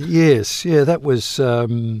films. Yes, that was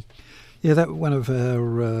that one of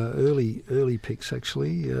our early picks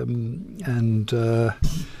actually, and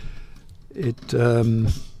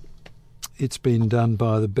it's been done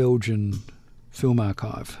by the Belgian Film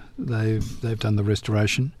Archive. They've done the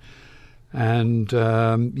restoration, and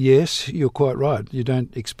yes, you're quite right. You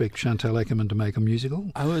don't expect Chantal Akerman to make a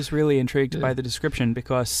musical. I was really intrigued by the description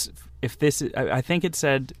because if this, I think it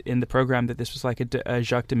said in the program that this was like a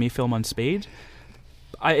Jacques Demy film on speed.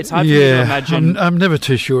 It's hard for me to imagine. I'm never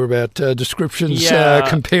too sure about descriptions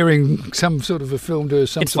comparing some sort of a film to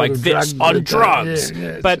some it's sort like of this drug. on drugs.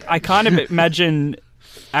 But I kind of imagine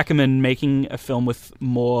Akerman making a film with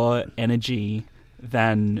more energy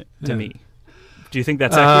than Demy. Do you think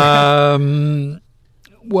that's accurate?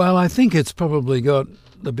 Well, I think it's probably got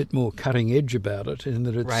a bit more cutting edge about it, in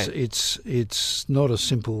that it's not a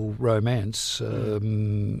simple romance.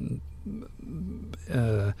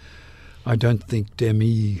 I don't think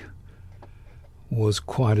Demy was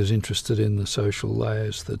quite as interested in the social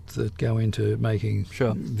layers that go into making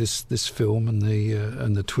this film and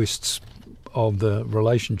the twists of the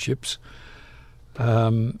relationships.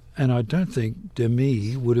 And I don't think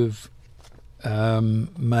Demy would have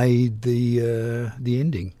made the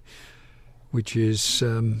ending, which is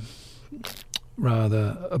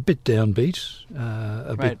rather a bit downbeat,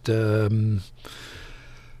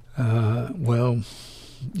 well,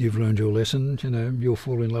 you've learned your lesson, you'll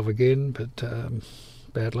fall in love again, but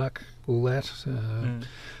bad luck, all that.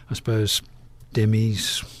 I suppose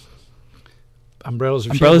Demy's Umbrellas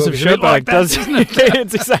of Cherbourg does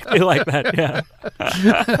it's exactly like that, yeah.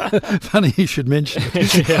 Funny you should mention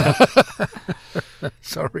it.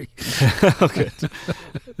 Sorry. Okay.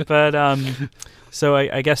 But so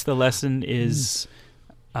I guess the lesson is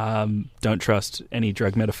don't trust any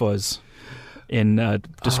drug metaphors in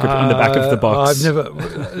description on the back of the box. I've never,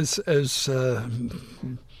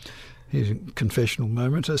 here's a confessional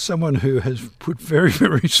moment. As someone who has put very,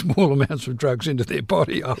 very small amounts of drugs into their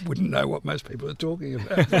body, I wouldn't know what most people are talking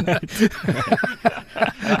about.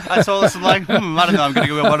 I saw this, I'm like, I don't know, I'm going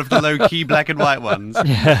to go with one of the low-key black and white ones.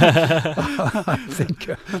 I think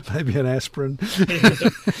maybe an aspirin.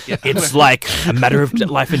 It's like a matter of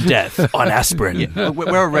life and death on aspirin. Yeah.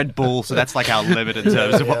 We're a Red Bull, so that's like our limit in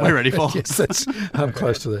terms of what we're ready for. Yes, I'm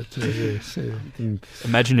close to that too, yes.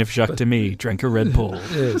 Imagine if Jacques Demy drank a Red Bull.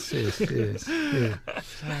 Yes. Yeah.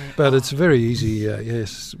 But it's very easy,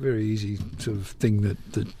 very easy sort of thing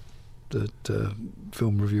that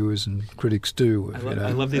film reviewers and critics do.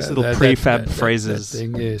 I love these little prefab phrases. That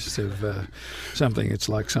thing, yes, of something. It's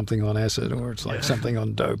like something on acid, or it's like something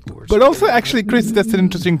on dope. But also, actually, Chris, that's an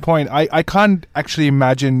interesting point. I can't actually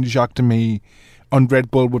imagine Jacques Demy on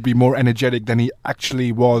Red Bull would be more energetic than he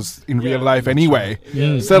actually was in real life anyway.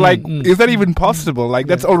 Yeah. So, is that even possible?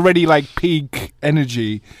 That's already, peak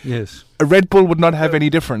energy. Yes. A Red Bull would not have any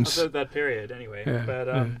difference. Also that period, anyway. Yeah. But,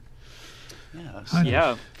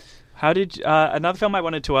 yeah. How did... another film I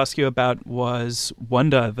wanted to ask you about was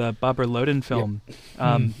Wonder, the Barbara Loden film.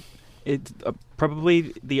 It's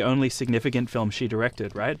probably the only significant film she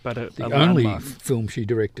directed, right? But the only film she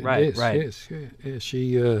directed, right? Yes.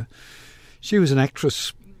 She was an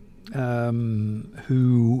actress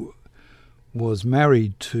who was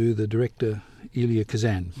married to the director Elia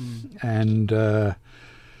Kazan, and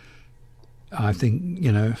I think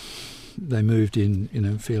they moved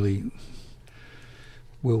in fairly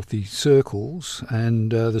wealthy circles,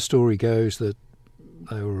 and the story goes that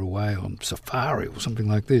they were away on safari or something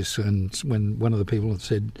like this, and when one of the people had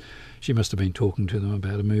said she must have been talking to them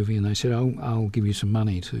about a movie, and they said, "I'll give you some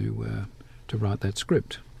money to write that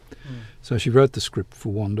script." So she wrote the script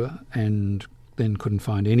for Wanda and then couldn't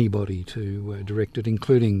find anybody to direct it,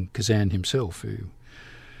 including Kazan himself, who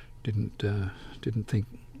didn't think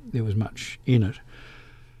there was much in it.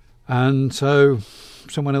 And so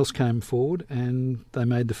someone else came forward and they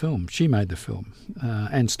made the film. She made the film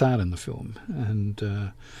and starred in the film.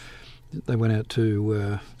 And they went out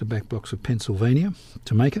to the back blocks of Pennsylvania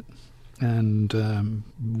to make it. And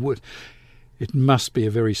it must be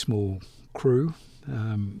a very small crew.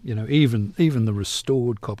 Even the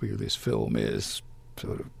restored copy of this film is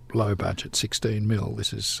sort of low budget, 16 mil.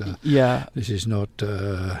 This is This is not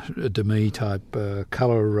a Demi type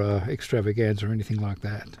colour extravaganza or anything like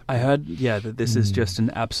that. I heard, that this is just an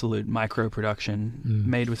absolute micro production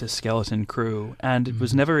made with a skeleton crew, and it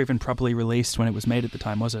was never even properly released when it was made at the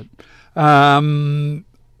time, was it?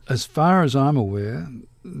 As far as I'm aware,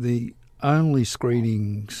 the only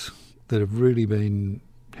screenings that have really been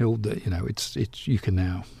held there, it's you can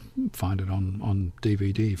now find it on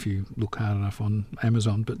DVD if you look hard enough on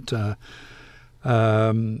Amazon, but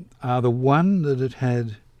are the one that it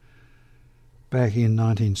had back in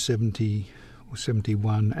 1970 or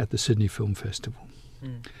 71 at the Sydney Film Festival.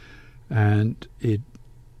 And it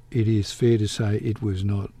is fair to say it was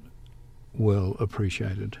not well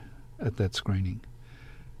appreciated at that screening.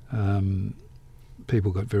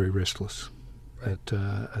 People got very restless at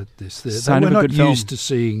this. They were not used to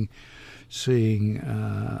seeing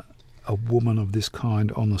a woman of this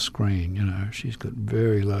kind on the screen. She's got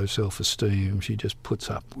very low self-esteem. She just puts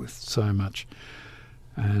up with so much,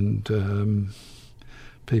 and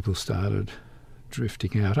people started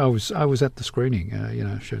drifting out. I was at the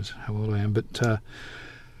screening. Shows how old I am. But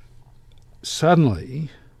suddenly,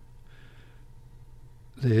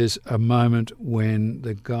 there's a moment when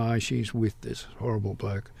the guy she's with, this horrible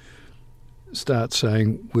bloke, start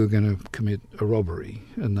saying, we're going to commit a robbery,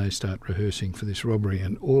 and they start rehearsing for this robbery,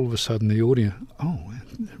 and all of a sudden the audience,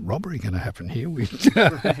 robbery going to happen here,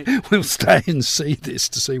 we'll stay and see this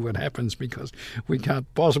to see what happens, because we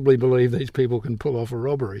can't possibly believe these people can pull off a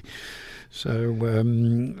robbery. So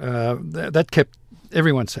that kept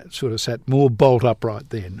everyone sat more bolt upright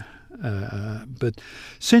then. But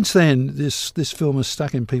since then, this film has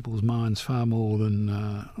stuck in people's minds far more than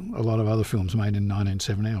a lot of other films made in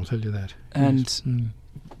 1970, I'll tell you that. And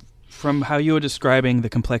from how you were describing the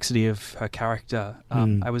complexity of her character,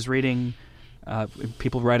 I was reading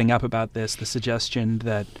people writing up about this, the suggestion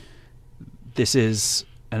that this is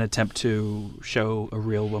an attempt to show a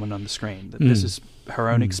real woman on the screen, that this is her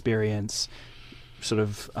own experience sort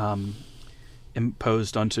of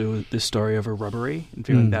imposed onto this story of a robbery, and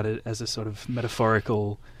viewing that as a sort of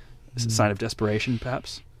metaphorical sign of desperation,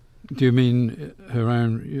 perhaps. Do you mean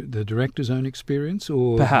the director's own experience,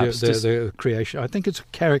 or perhaps the creation? I think it's a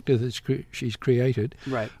character that she's created.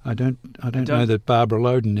 Right. I don't know that Barbara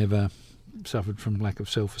Loden ever suffered from lack of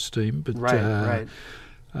self-esteem, but right.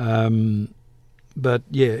 But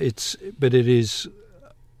yeah, it is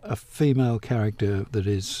a female character that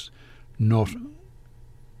is not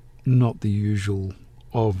the usual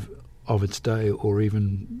of its day, or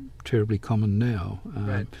even terribly common now.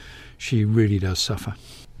 Right. She really does suffer.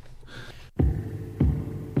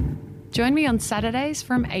 Join me on Saturdays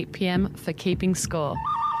from 8 p.m. for Keeping Score.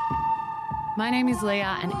 My name is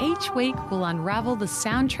Leah, and each week we'll unravel the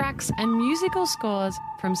soundtracks and musical scores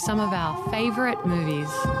from some of our favourite movies.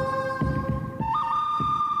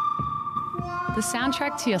 The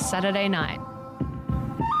soundtrack to your Saturday night.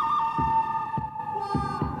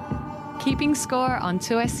 Keeping Score on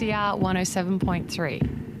 2SER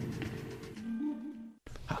 107.3.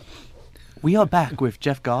 We are back with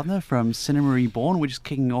Jeff Gardner from Cinema Reborn. We're just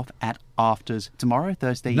kicking off at Afters tomorrow,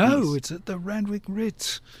 Thursday. No, it's at the Randwick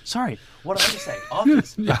Ritz. Sorry, what did I just say?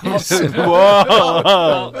 Afters. Yes. Whoa!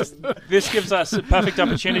 Well, this gives us a perfect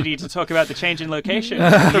opportunity to talk about the change in location.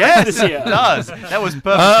 Yes, this year. It does. That was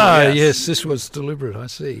perfect. Yes, this was deliberate, I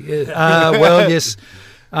see. Yeah. Well, yes,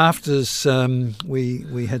 Afters,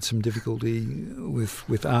 we had some difficulty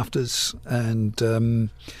with Afters, and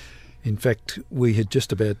in fact, we had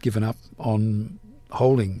just about given up on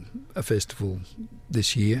holding a festival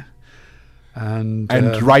this year. And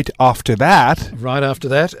right after that...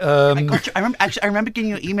 I remember getting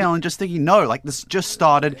your email and just thinking, no, this just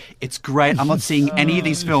started. It's great. I'm not seeing any of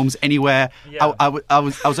these films anywhere. Yeah. I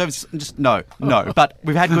was over, just no. But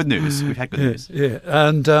we've had good news. Yeah.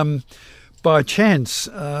 And by chance,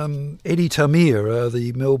 Eddie Tamir,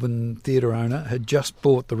 the Melbourne theatre owner, had just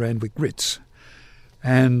bought the Randwick Ritz.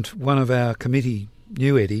 And one of our committee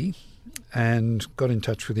knew Eddie and got in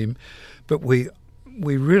touch with him. But we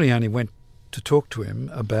really only went to talk to him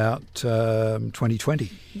about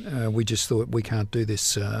 2020. We just thought we can't do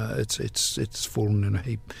this. It's fallen in a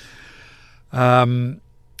heap.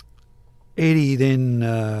 Eddie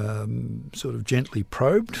then sort of gently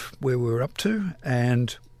probed where we were up to,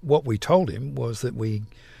 and what we told him was that we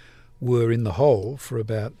were in the hole for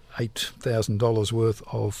about $8,000 worth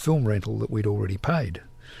of film rental that we'd already paid.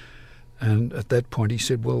 And at that point he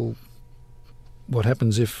said, well, what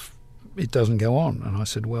happens if it doesn't go on? And I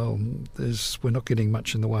said, well, we're not getting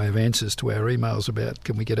much in the way of answers to our emails about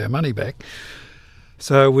can we get our money back.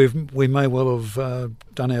 So we may well have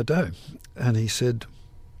done our dough. And he said,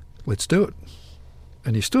 let's do it.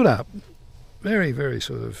 And he stood up, very, very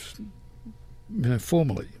sort of,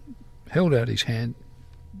 formally, held out his hand,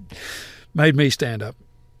 made me stand up.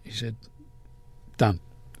 He said, done.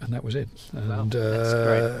 And that was it. Wow, And, that's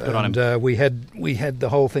great. Good on him. we had the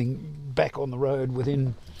whole thing back on the road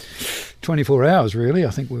within 24 hours, really. I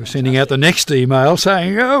think we were sending out the next email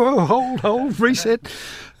saying, oh, hold, reset.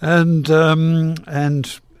 And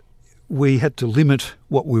we had to limit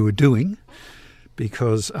what we were doing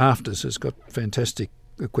because AFTRS has got fantastic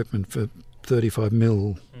equipment for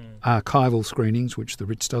 35mm archival screenings, which the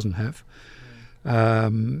Ritz doesn't have.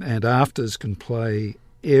 And AFTRS can play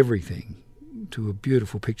everything to a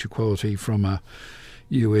beautiful picture quality, from a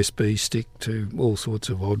USB stick to all sorts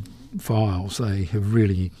of odd files. They have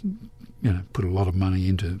really, put a lot of money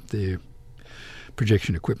into their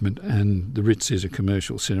projection equipment, and the Ritz is a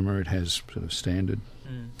commercial cinema. It has sort of standard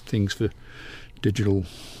things for digital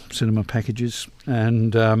cinema packages,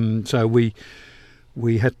 and so we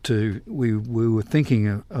were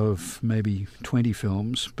thinking of maybe 20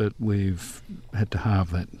 films, but we've had to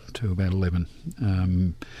halve that to about 11,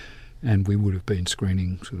 and we would have been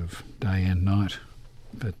screening sort of day and night.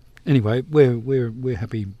 But anyway, we're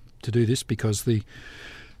happy to do this because the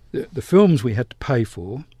films we had to pay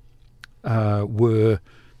for were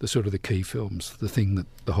the sort of the key films, the thing that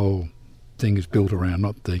the whole thing is built around,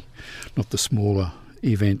 not the smaller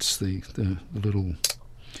events, the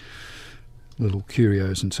little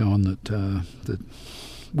curios and so on that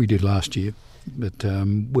we did last year. But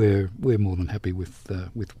we're more than happy with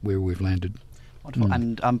where we've landed. Wonderful.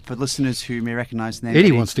 And for listeners who may recognise the name,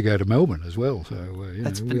 Eddie wants to go to Melbourne as well, so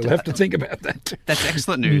we'll have to think about that. That's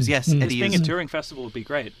excellent news. Yes, Eddie Being is. a touring festival would be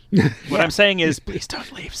great. What I'm saying is, please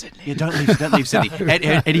don't leave Sydney. Yeah, don't leave Sydney.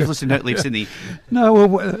 Eddie, listen, don't leave Sydney. No,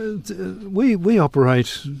 well, we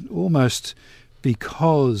operate almost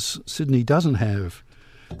because Sydney doesn't have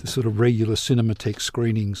the sort of regular Cinematheque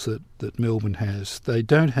screenings that Melbourne has. They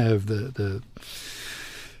don't have the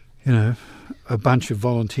a bunch of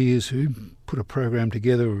volunteers who put a program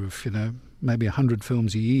together of maybe 100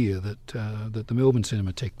 films a year that the Melbourne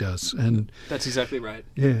Cinematheque does, and That's exactly right.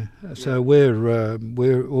 yeah. So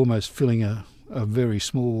we're almost filling a very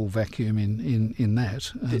small vacuum in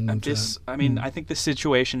that. And, I think the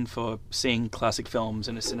situation for seeing classic films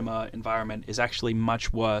in a cinema environment is actually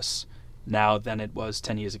much worse now than it was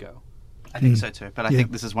 10 years ago. I think so too, but I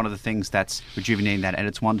think this is one of the things that's rejuvenating that, and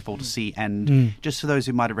it's wonderful to see. And just for those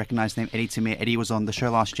who might have recognised the name Eddie Tamir, Eddie was on the show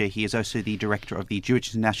last year. He is also the director of the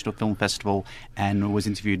Jewish International Film Festival and was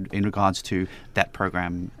interviewed in regards to that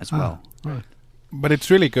program as well. Right. But it's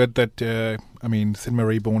really good that, Cinema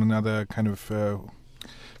Reborn and other kind of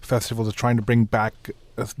festivals are trying to bring back,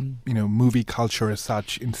 movie culture as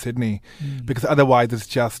such in Sydney, because otherwise it's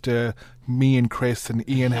just me and Chris and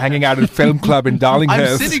Ian hanging out at a film club in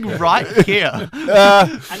Darlinghurst. I'm sitting right here.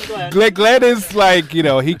 Glenn is like,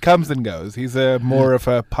 he comes and goes. He's more of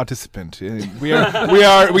a participant. We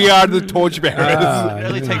are the torchbearers. It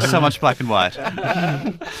only takes so much black and white.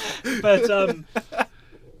 But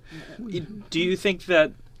do you think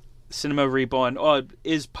that Cinema Reborn, or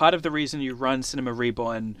is part of the reason you run Cinema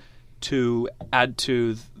Reborn to add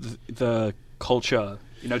to the culture,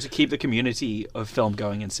 to keep the community of film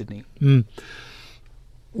going in Sydney?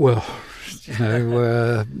 Well,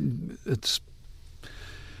 it's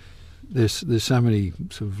there's so many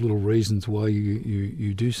sort of little reasons why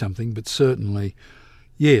you do something, but certainly,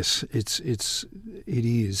 yes, it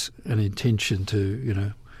is an intention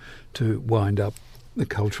to wind up the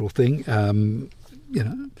cultural thing.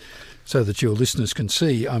 So that your listeners can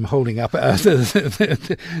see, I'm holding up the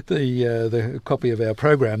copy of our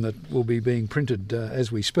program that will be being printed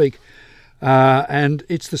as we speak. And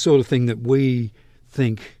it's the sort of thing that we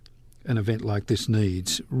think an event like this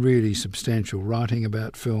needs: really substantial writing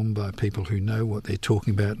about film by people who know what they're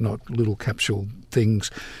talking about, not little capsule things.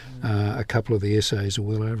 A couple of the essays are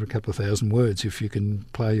well over a couple of thousand words if you can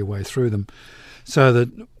play your way through them. So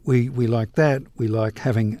that we like that. We like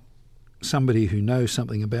having somebody who knows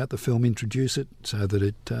something about the film introduce it, so that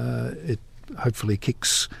it hopefully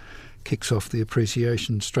kicks kicks off the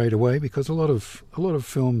appreciation straight away, because a lot of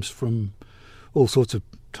films from all sorts of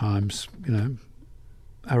times,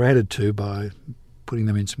 are added to by putting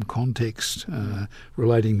them in some context,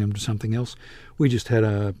 relating them to something else. We just had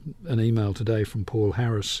an email today from Paul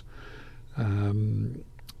Harris down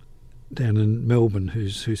in Melbourne,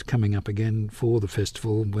 who's coming up again for the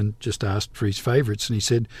festival, when just asked for his favourites, and he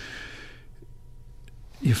said,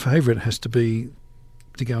 your favourite has to be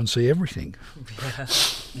to go and see everything. Yeah.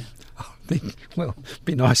 I think, well, it'd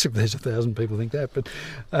be nice if there's 1,000 people think that, but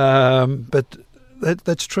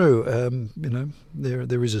that's true.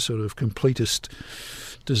 There is a sort of completist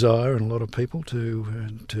desire in a lot of people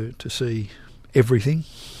to see everything.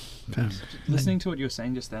 Listening to what you were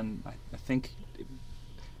saying just then, I think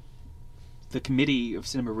the committee of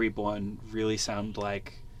Cinema Reborn really sound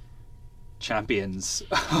like champions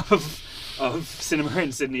of cinema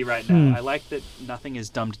in Sydney right now. I like that nothing is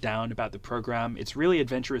dumbed down about the program. It's really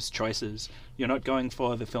adventurous choices. You're not going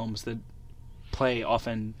for the films that play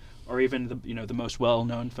often, or even the most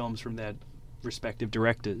well-known films from their respective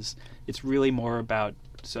directors. It's really more about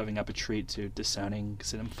serving up a treat to discerning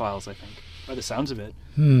cinemaphiles, I think, by the sounds of it,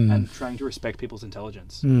 and trying to respect people's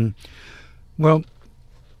intelligence. Well,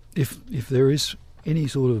 if there is any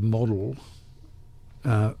sort of model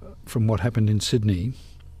from what happened in Sydney,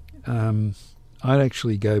 I'd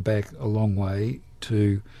actually go back a long way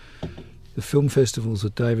to the film festivals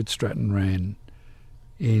that David Stratton ran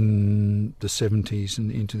in the 70s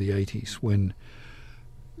and into the 80s, when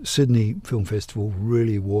Sydney Film Festival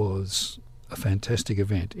really was a fantastic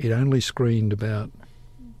event. It only screened about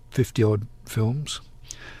 50-odd films.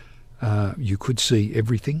 You could see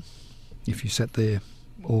everything if you sat there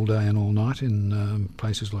all day and all night in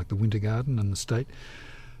places like the Winter Garden and the State.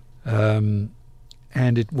 And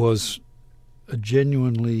it was a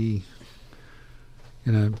genuinely,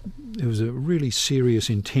 it was a really serious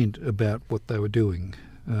intent about what they were doing.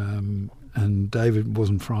 And David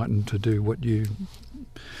wasn't frightened to do what you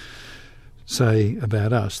say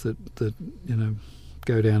about us, that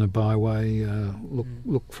go down a byway,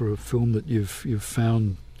 look for a film that you've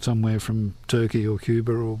found somewhere from Turkey or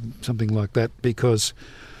Cuba or something like that, because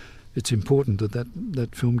it's important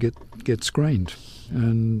that film get screened,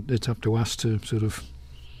 and it's up to us to sort of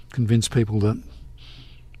convince people that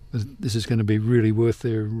this is going to be really worth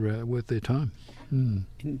their time.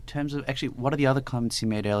 In terms of, actually, what are the other comments you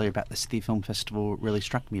made earlier about the Sydney Film Festival really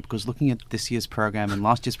struck me, because looking at this year's program and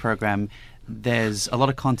last year's program, there's a lot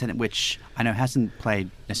of content which I know hasn't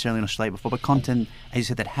played necessarily in Australia before, but content, as you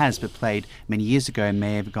said, that has but played many years ago and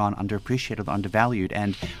may have gone underappreciated or undervalued.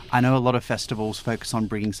 And I know a lot of festivals focus on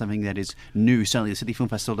bringing something that is new. Certainly the Sydney Film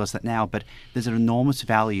Festival does that now, but there's an enormous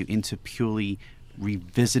value into purely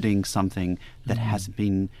revisiting something that hasn't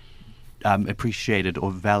been appreciated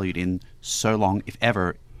or valued in so long, if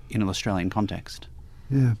ever, in an Australian context.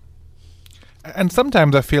 Yeah. And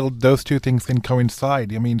sometimes I feel those two things can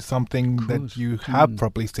coincide. I mean, something that you have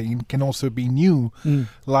probably seen can also be new.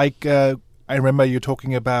 Like, I remember you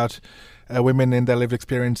talking about women in their lived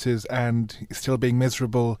experiences and still being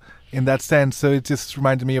miserable in that sense. So it just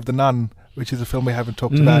reminded me of The Nun, which is a film we haven't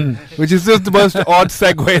talked about, which is just the most odd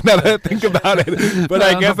segue now that I think about it. But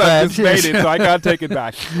I guess I've just made it, so I can't take it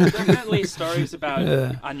back. Definitely stories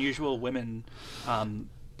about unusual women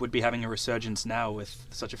would be having a resurgence now with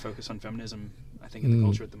such a focus on feminism, I think, in the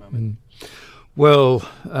culture at the moment. Well,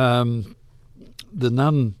 The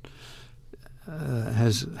Nun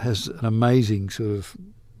has an amazing sort of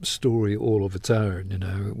story all of its own.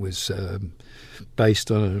 It was based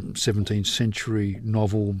on a 17th century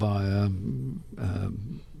novel by a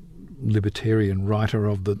libertarian writer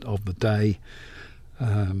of the day.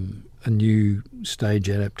 A new stage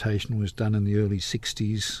adaptation was done in the early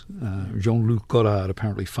 60s. Jean-Luc Godard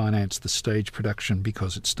apparently financed the stage production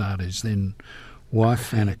because it starred his then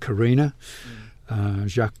wife, Anna Karina.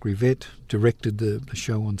 Jacques Rivette directed the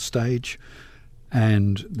show on stage,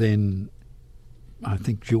 and then I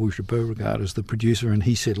think Georges de Beauregard is the producer, and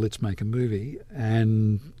he said, let's make a movie.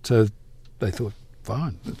 And so they thought,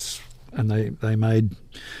 fine. And they made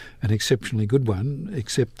an exceptionally good one,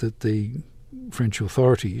 except that the French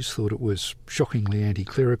authorities thought it was shockingly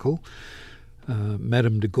anti-clerical.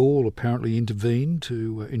 Madame de Gaulle apparently intervened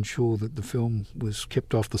to ensure that the film was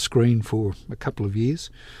kept off the screen for a couple of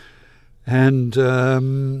years. And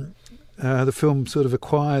the film sort of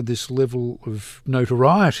acquired this level of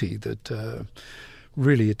notoriety that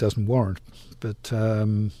really it doesn't warrant, but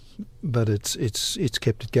it's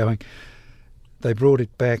kept it going. They brought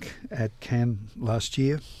it back at Cannes last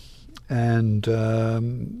year, and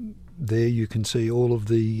there you can see all of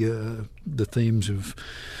the themes of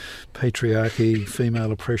patriarchy,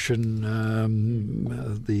 female oppression,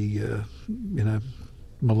 the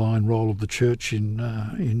malign role of the church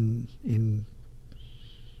in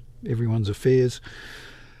everyone's affairs,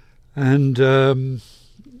 and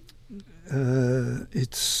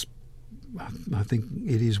it's. I think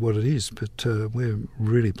it is what it is, but we're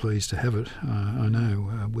really pleased to have it. I know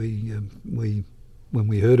when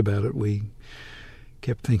we heard about it, we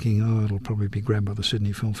kept thinking, it'll probably be grabbed by the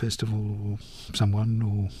Sydney Film Festival or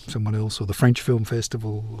someone else, or the French Film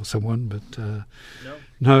Festival or someone, but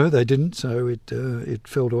no, they didn't. So it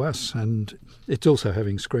fell to us, and it's also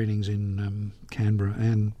having screenings in Canberra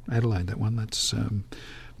and Adelaide. That one, that's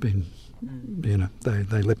been,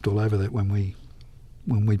 they leapt all over that when we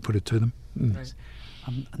put it to them. Right.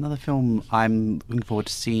 Another film I'm looking forward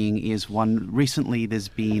to seeing is one. Recently, there's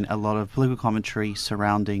been a lot of political commentary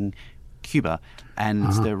surrounding Cuba and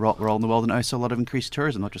their role in the world, and also a lot of increased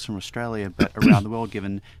tourism, not just from Australia, but around the world,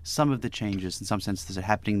 given some of the changes in some sense that are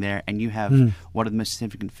happening there. And you have one of the most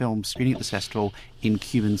significant films screening at this festival in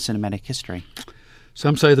Cuban cinematic history.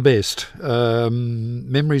 Some say the best.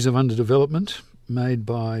 Memories of Underdevelopment, made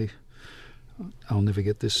by, I'll never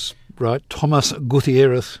get this right, Tomas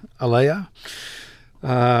Gutierrez Alea.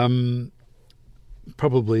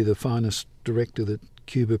 Probably the finest director that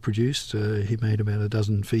Cuba produced. He made about a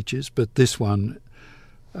dozen features, but this one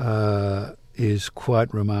is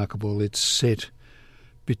quite remarkable. It's set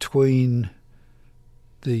between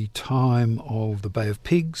the time of the Bay of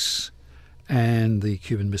Pigs and the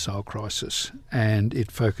Cuban Missile Crisis, and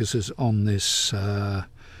it focuses on this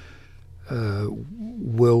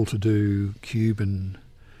well-to-do Cuban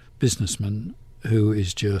businessman who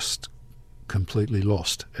is just completely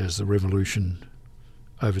lost as the revolution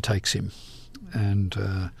overtakes him, and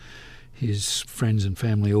his friends and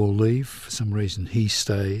family all leave. For some reason he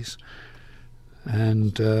stays,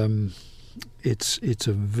 and it's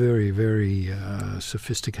a very, very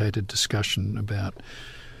sophisticated discussion about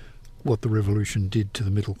what the revolution did to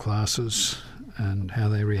the middle classes and how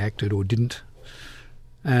they reacted or didn't.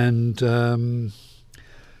 And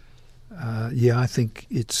I think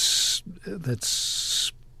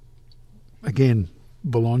that's again,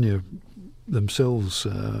 Bologna themselves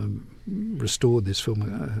restored this film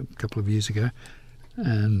a couple of years ago,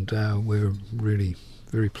 and we're really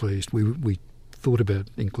very pleased. We thought about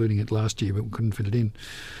including it last year, but we couldn't fit it in,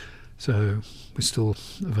 so we're still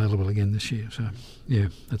available again this year. So yeah,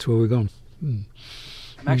 that's where we're gone.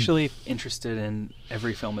 I'm actually interested in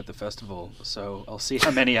every film at the festival, so I'll see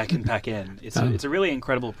how many I can pack in. It's a really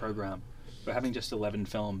incredible program. But having just 11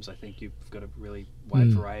 films, I think you've got a really wide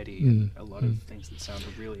variety and a lot of things that sound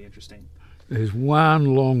really interesting. There's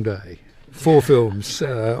one long day, 4 films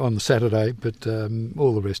on the Saturday, but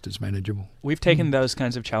all the rest is manageable. We've taken those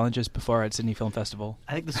kinds of challenges before at Sydney Film Festival.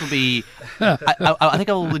 I think this will be. I think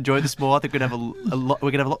I will enjoy this more. I think we're gonna have a lot. We're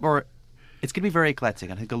gonna have a lot more. It's going to be very eclectic.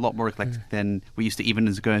 I think a lot more eclectic than we used to, even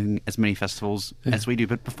as going as many festivals as we do.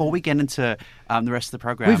 But before we get into the rest of the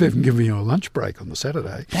program, we've even given you a lunch break on the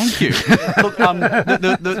Saturday. Thank you. Look,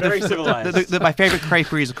 very civilized. My favourite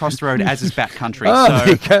creperie is across the road, as is Backcountry.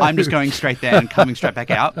 So I'm just going straight there and coming straight back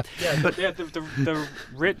out. Yeah, but the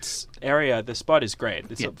Ritz area, the spot is great.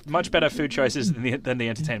 It's a much better food choices than the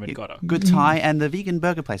entertainment got. Good Thai and the vegan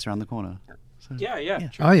burger place around the corner. So, yeah.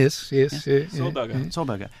 True. Oh yes. Soul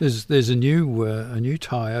Burger. There's a new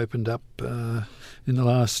Thai opened up in the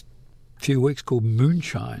last few weeks called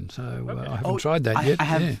Moonshine. So I haven't tried that yet.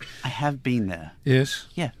 I have been there. Yes.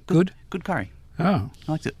 Yeah. Good curry. Oh,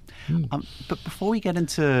 I liked it. But before we get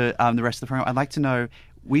into the rest of the program, I'd like to know.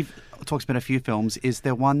 We've talked about a few films. Is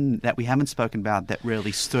there one that we haven't spoken about that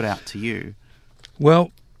really stood out to you?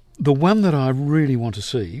 Well, the one that I really want to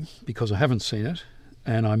see, because I haven't seen it,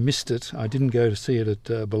 and I missed it. I didn't go to see it at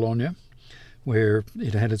Bologna, where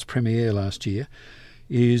it had its premiere last year,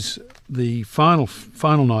 is the final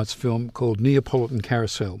night's film called Neapolitan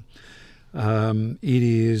Carousel. It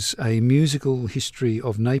is a musical history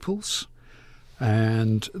of Naples,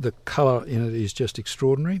 and the colour in it is just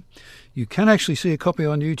extraordinary. You can actually see a copy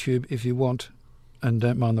on YouTube if you want, and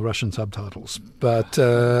don't mind the Russian subtitles. But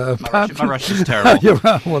my Russian's terrible.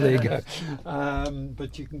 Well, there you go.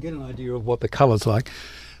 But you can get an idea of what the colour's like.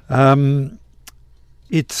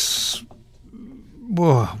 It's,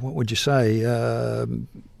 what would you say?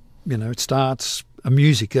 It starts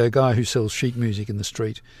a guy who sells sheet music in the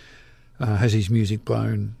street has his music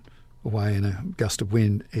blown away in a gust of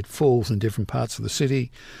wind. It falls in different parts of the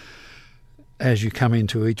city. As you come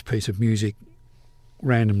into each piece of music,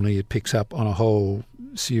 randomly it picks up on a whole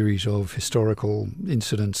series of historical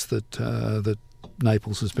incidents that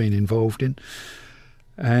Naples has been involved in.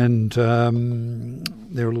 And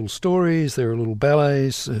there are little stories, there are little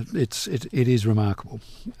ballets. It is remarkable,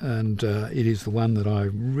 and it is the one that I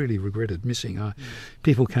really regretted missing.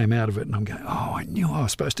 People came out of it, and I'm going, "Oh, I knew I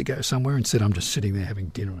was supposed to go somewhere." Instead, I'm just sitting there having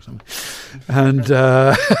dinner or something, and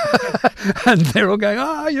and they're all going,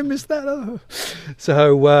 "Oh, you missed that." Oh.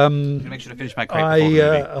 So make sure to finish my crate before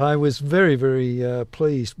the movie. I was very, very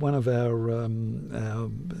pleased. One of our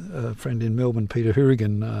friend in Melbourne, Peter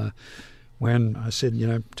Hourigan. When I said,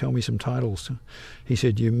 tell me some titles, he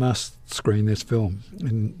said, you must screen this film.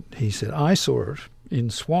 And he said, I saw it in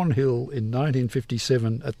Swan Hill in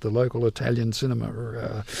 1957 at the local Italian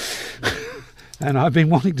cinema. And I've been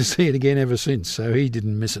wanting to see it again ever since. So he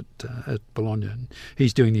didn't miss it at Bologna. And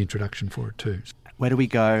he's doing the introduction for it too. Where do we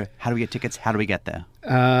go? How do we get tickets? How do we get there?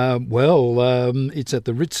 It's at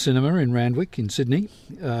the Ritz Cinema in Randwick in Sydney.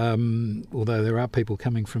 Although there are people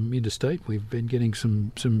coming from interstate, we've been getting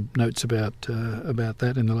some notes about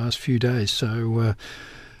that in the last few days. So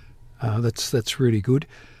that's really good.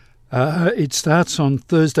 It starts on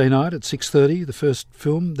Thursday night at 6:30, the first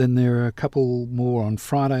film. Then there are a couple more on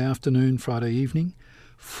Friday afternoon, Friday evening.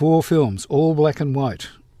 4 films, all black and white,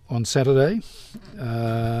 on Saturday,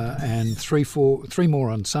 and three more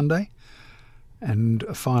on Sunday, and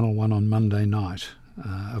a final one on Monday night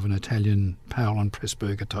of an Italian Powell and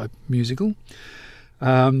Pressburger type musical.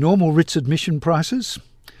 Normal Ritz admission prices.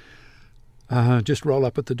 Just roll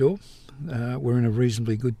up at the door. We're in a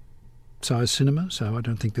reasonably good sized cinema, so I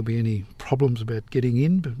don't think there'll be any problems about getting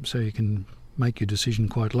in, so you can make your decision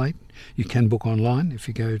quite late. You can book online if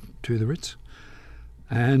you go to the Ritz.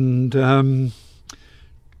 And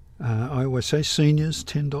I always say seniors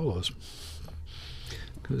 $10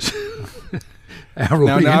 because our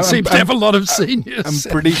audience seems to have a lot of seniors.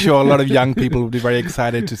 I'm pretty sure a lot of young people will be very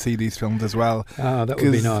excited to see these films as well. That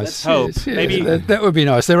would be nice. Let's hope. Yes, Maybe that would be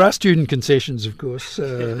nice. There are student concessions, of course.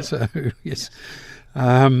 So yes,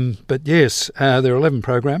 but yes, there are 11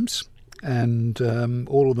 programs, and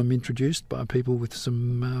all of them introduced by people with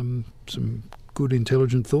some good,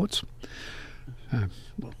 intelligent thoughts.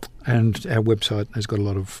 And our website has got a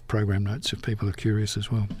lot of program notes if people are curious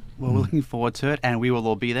as well. Well, we're looking forward to it, and we will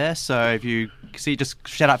all be there. So if you see, just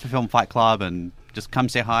shout out for Film Fight Club and just come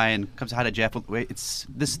say hi and come say hi to Jeff. It's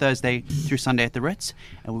this Thursday through Sunday at the Ritz,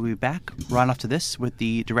 and we'll be back right after this with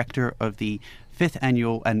the director of the 5th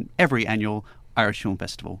annual and every annual Irish Film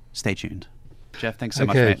Festival. Stay tuned. Jeff, thanks so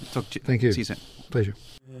much, mate. Thank you. See you soon. Pleasure.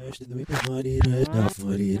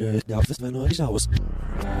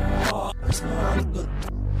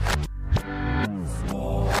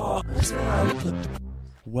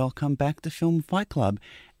 Welcome back to Film Fight Club,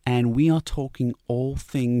 and we are talking all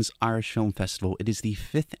things Irish Film Festival. It is the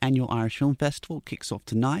 5th annual Irish Film Festival. Kicks off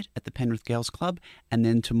tonight at the Penrith Girls Club, and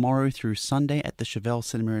then tomorrow through Sunday at the Chevelle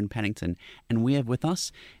Cinema in Paddington. And we have with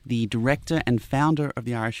us the director and founder of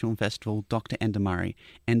the Irish Film Festival, Dr. Enda Murray.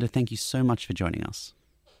 Enda, thank you so much for joining us.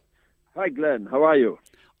 Hi, Glenn. How are you?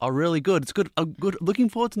 Oh, really good. It's good. Good. Looking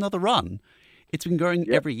forward to another run. It's been going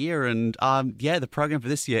every year, and the program for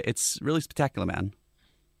this year, it's really spectacular, man.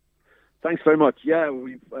 Thanks very much. Yeah,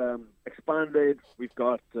 we've expanded. We've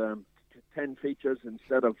got 10 features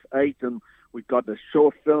instead of 8, and we've got a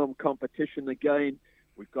short film competition again.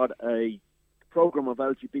 We've got a program of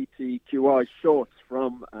LGBTQI shorts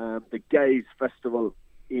from the Gays Festival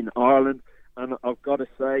in Ireland, and I've got to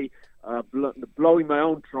say, blowing my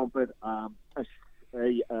own trumpet, a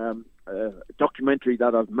documentary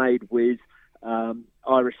that I've made with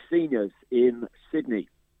Irish seniors in Sydney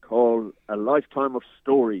called A Lifetime of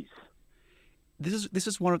Stories. This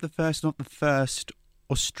is one of the first, not the first,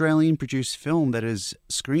 Australian-produced film that is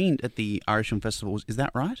screened at the Irish Film Festivals. Is that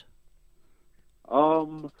right?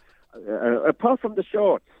 Apart from the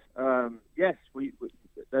shorts, yes,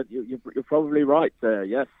 you're probably right there.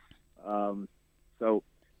 Yes, so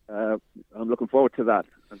I'm looking forward to that,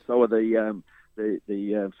 and so are the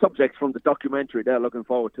subjects from the documentary. They're looking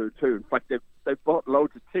forward to it too. In fact, they've bought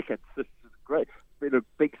loads of tickets. This is great. It's been a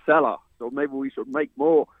big seller, so maybe we should make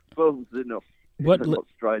more films in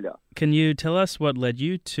Australia. Can you tell us what led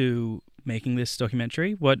you to making this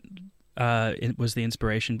documentary? What was the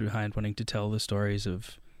inspiration behind wanting to tell the stories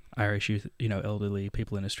of Irish youth, elderly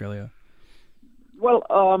people in Australia? Well,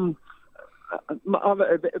 I have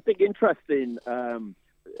a big interest in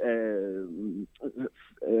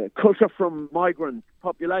culture from migrant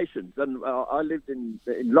populations, and I lived in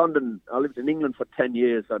London. I lived in England for 10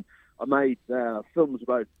 years, and I made films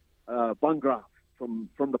about Bhangra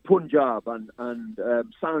from the Punjab and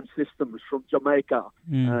sound systems from Jamaica,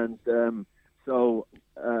 and so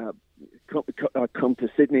I come to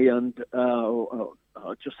Sydney and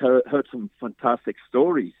I just heard some fantastic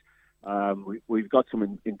stories We've got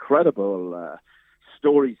some incredible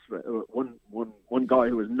stories. One guy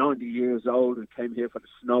who was 90 years old and came here for the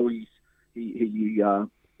Snowies.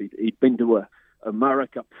 He'd been to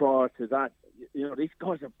America prior to that. You know, these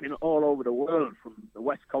guys have been all over the world, from the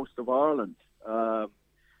west coast of Ireland.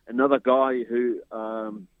 Another guy who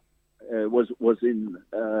was in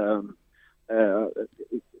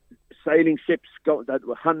sailing ships, that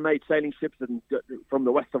were handmade sailing ships from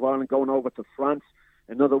the west of Ireland going over to France.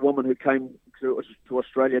 Another woman who came to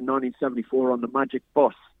Australia in 1974 on the Magic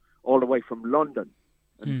Bus all the way from London.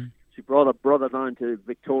 And she brought her brother down to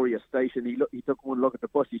Victoria Station. He took one look at the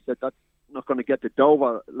bus. He said, "That's not going to get to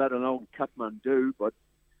Dover, let alone Kathmandu." But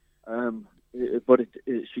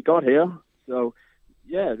she got here. So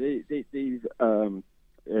yeah, these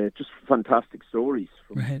just fantastic stories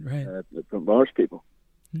from Irish people.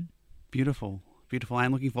 Beautiful.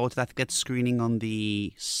 I'm looking forward to that. That's screening on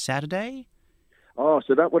the Saturday. Oh,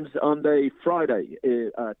 so that one's on the Friday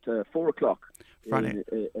at 4 o'clock. Friday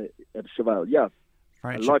at Chevelle. Yeah,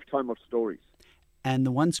 Friday. A lifetime of stories. And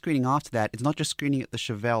the one screening after that, it's not just screening at the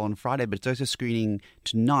Chevelle on Friday, but it's also screening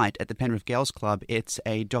tonight at the Penrith Girls Club. It's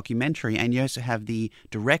a documentary, and you also have the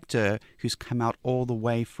director who's come out all the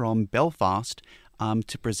way from Belfast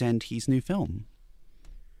to present his new film.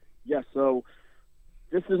 Yeah, so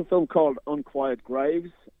this is a film called Unquiet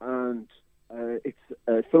Graves, and it's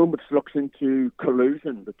a film which looks into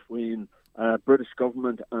collusion between British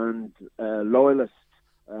government and loyalist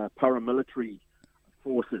paramilitary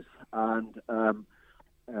forces. And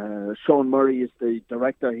Sean Murray is the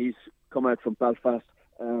director. He's come out from Belfast.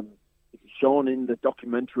 Sean, in the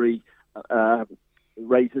documentary,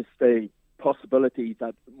 raises the possibility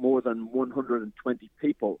that more than 120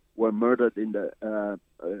 people were murdered in the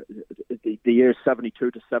years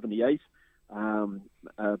 72 to 78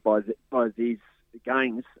 by these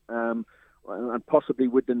gangs, and possibly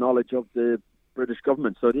with the knowledge of the British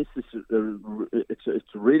government. So this is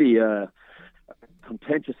it's really a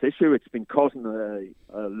contentious issue. It's been causing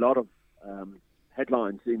a lot of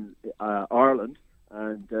headlines in Ireland.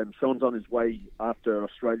 And Sean's on his way, after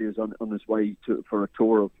Australia's on his way for a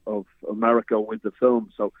tour of America with the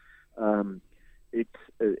film. So it's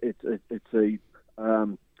a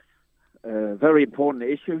very important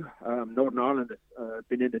issue. Northern Ireland has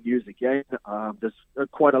been in the news again. There's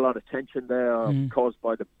quite a lot of tension there caused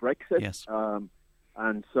by the Brexit. Yes.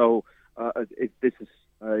 And so this is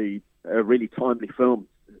a really timely film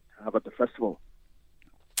to have at the festival.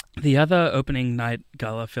 The other opening night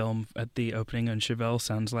gala film at the opening on Chevelle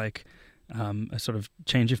sounds like a sort of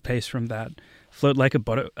change of pace from that. Float Like a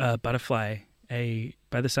Butterfly,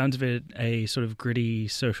 by the sounds of it, a sort of gritty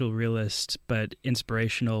social realist but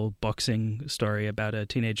inspirational boxing story about a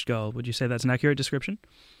teenage girl. Would you say that's an accurate description?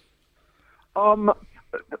 No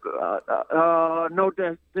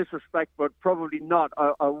disrespect, but probably not.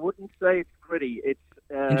 I wouldn't say it's gritty. It's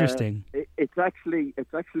interesting. It's actually,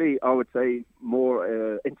 I would say,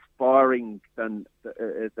 more inspiring than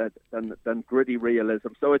gritty realism.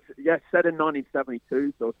 So it's set in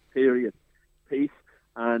 1972, so it's a period piece,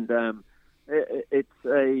 and it's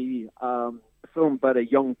a film about a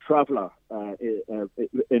young traveller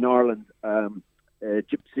in Ireland.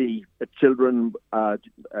 Gypsy children,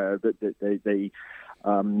 the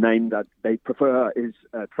name that they prefer is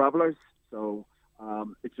travellers. So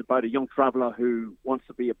it's about a young traveller who wants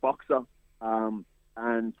to be a boxer,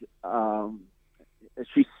 and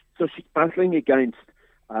she's battling against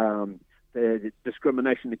the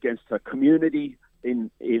discrimination against her community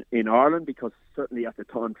in Ireland, because certainly at the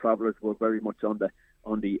time travellers were very much on the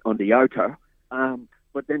outer.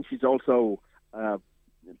 But then she's also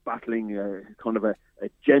battling kind of a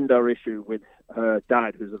gender issue with her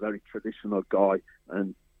dad, who's a very traditional guy,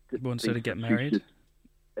 and wants her to get married.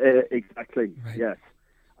 Exactly. Right. Yes.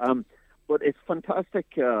 But it's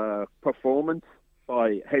fantastic performance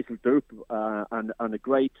by Hazel Doupe, and a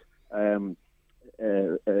great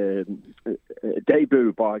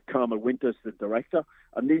debut by Carmel Winters, the director.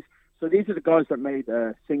 And these are the guys that made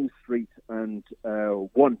Sing Street and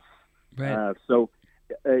Once. Right.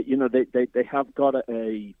 They have got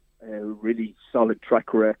a really solid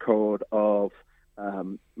track record of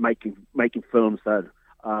making films that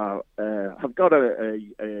have got a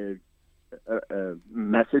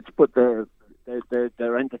message, but they're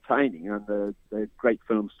entertaining, and they're great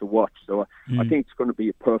films to watch. So I think it's going to be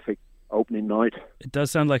a perfect opening night. It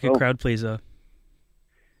does sound like a crowd pleaser.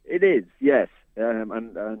 It is, yes,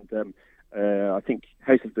 and I think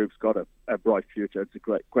Hazel Doupe's got a bright future. It's a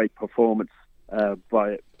great performance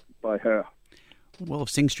by her. Well, if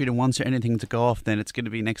Sing Street and Once are anything to go off, then it's going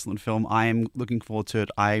to be an excellent film. I am looking forward to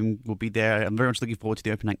it. I will be there. I'm very much looking forward to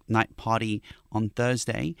the open night party on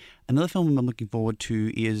Thursday. Another film I'm looking forward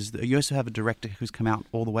to is you also have a director who's come out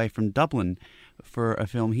all the way from Dublin for a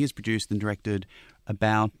film he has produced and directed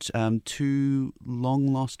about two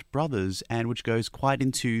long-lost brothers, and which goes quite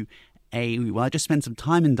into well, I just spent some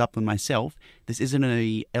time in Dublin myself. This isn't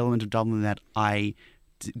an element of Dublin that I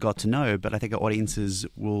got to know, but I think our audiences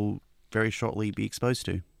will very shortly be exposed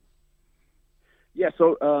to. Yeah,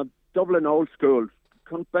 so Dublin Old School,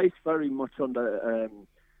 based very much on the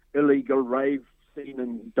illegal rave scene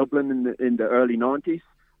in Dublin in the early 90s. It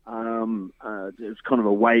was kind of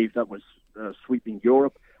a wave that was sweeping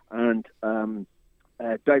Europe, and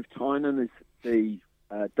Dave Tynan is the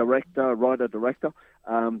writer-director,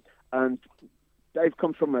 and Dave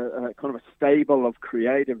comes from a kind of a stable of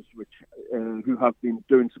creatives who have been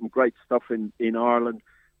doing some great stuff in Ireland,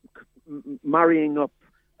 marrying up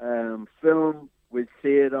film with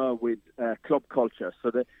theatre, with club culture.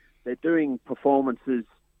 So they're doing performances,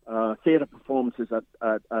 theatre performances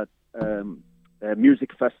at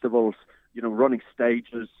music festivals, running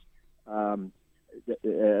stages. And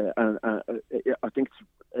I think it's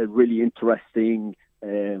a really interesting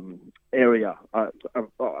area.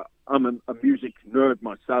 I'm a music nerd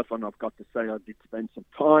myself, and I've got to say I did spend some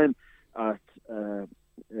time at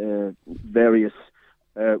various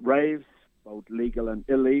raves, both legal and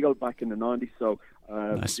illegal, back in the 90s. So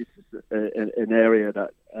Nice. This is an area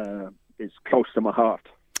that is close to my heart.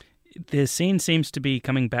 The scene seems to be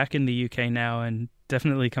coming back in the UK now, and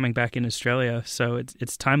definitely coming back in Australia. So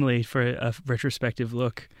it's timely for a retrospective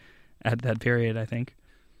look at that period, I think.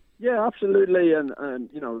 Yeah, absolutely. And I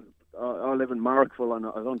live in Marrickville, and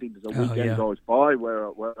I don't think there's a weekend goes by where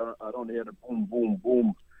I don't hear the boom, boom,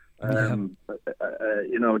 boom. Of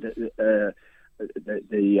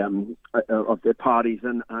the parties,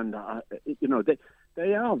 and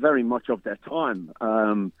they are very much of their time.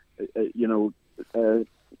 The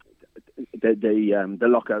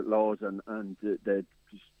lockout laws and the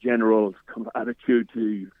general kind of attitude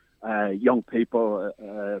to young people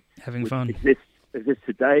Having fun exists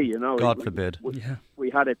today. God forbid. We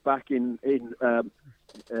had it back in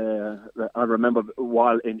I remember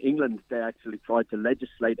while in England they actually tried to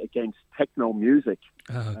legislate against techno music.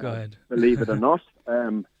 Oh God! Believe it or not.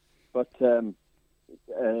 As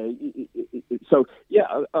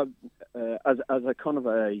a kind of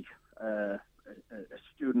a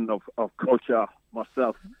student of culture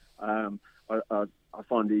myself, I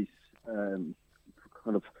find these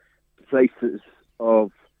kind of places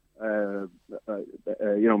of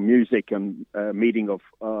music and meeting of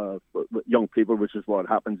young people, which is what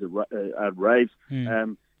happens at raves.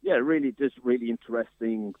 Really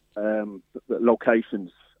interesting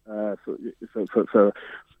locations for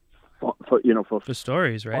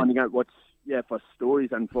stories, right? Finding out for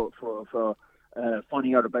stories and for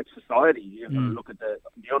finding out about society. Look at the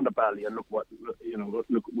underbelly and look what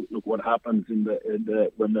happens in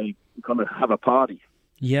the when they kind of have a party.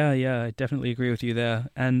 Yeah, I definitely agree with you there.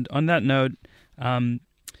 And on that note,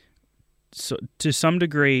 so to some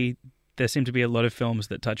degree, there seem to be a lot of films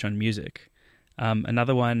that touch on music.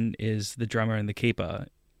 Another one is The Drummer and the Keeper.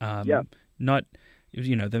 Not,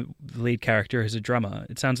 the lead character is a drummer.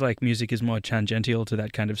 It sounds like music is more tangential to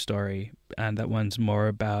that kind of story, and that one's more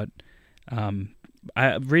about.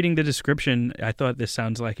 Reading the description, I thought this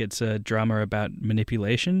sounds like it's a drama about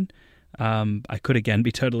manipulation. I could again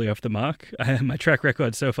be totally off the mark. My track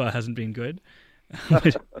record so far hasn't been good.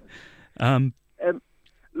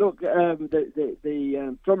 Look,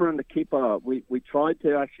 the Drummer and the Keeper, we tried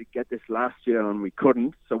to actually get this last year and we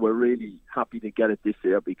couldn't, so we're really happy to get it this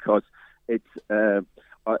year because it's, I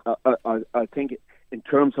think in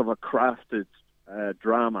terms of a crafted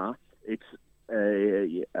drama, it's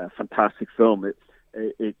a fantastic film.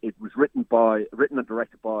 It was written and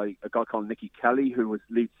directed by a guy called Nicky Kelly, who was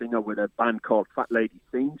lead singer with a band called Fat Lady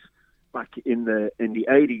Sings back in the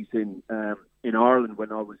 80s in Ireland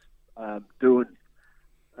when I was doing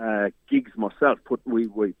gigs myself. We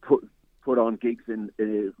put on gigs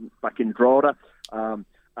back in Drogheda, and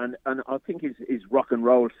I think his rock and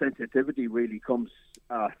roll sensitivity really comes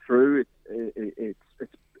through.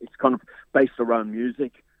 It's kind of based around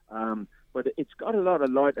music. But it's got a lot of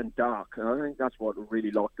light and dark, and I think that's what I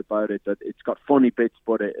really liked about it. That it's got funny bits,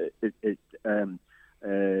 but it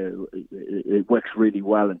works really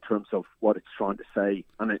well in terms of what it's trying to say,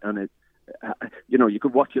 and it you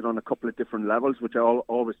could watch it on a couple of different levels, which I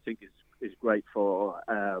always think is great for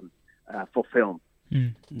film.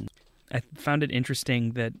 I found it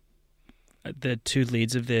interesting that the two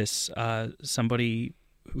leads of this are somebody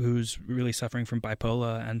who's really suffering from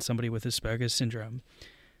bipolar and somebody with Asperger's syndrome.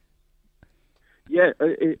 Yeah,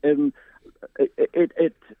 I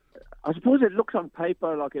suppose it looks on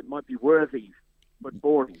paper like it might be worthy, but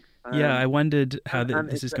boring. Yeah, I wondered how and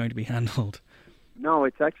this is going to be handled. No,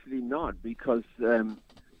 it's actually not, because I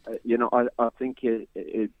think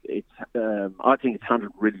it's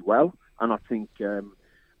handled really well, and I think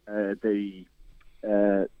the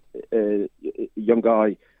young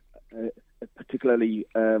guy, particularly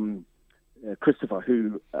Christopher,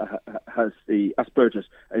 who has the Asperger's,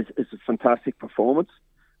 is a fantastic performance,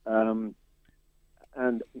 and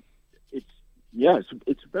it's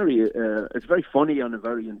very funny and a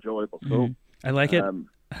very enjoyable film. I like it.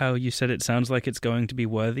 How you said it sounds like it's going to be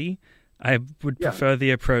worthy. I would prefer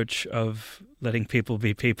the approach of letting people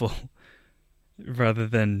be people rather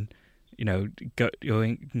than,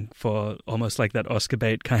 going for almost like that Oscar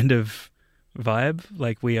bait kind of vibe,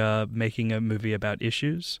 like we are making a movie about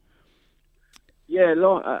issues. Yeah,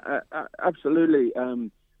 absolutely.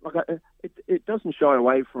 It doesn't shy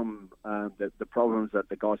away from the problems that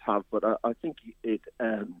the guys have, but I think it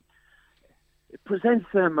presents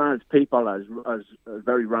them as people, as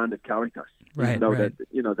very rounded characters. Right,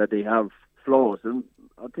 that they have flaws, and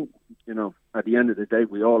I think at the end of the day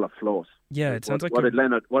we all have flaws. Yeah, it sounds like what did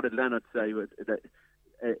Leonard say?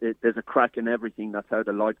 There's a crack in everything. That's how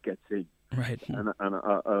the light gets in. Right, and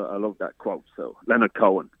I love that quote. So Leonard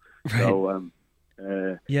Cohen. Right. So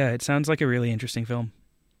yeah, it sounds like a really interesting film.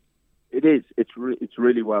 It is. It's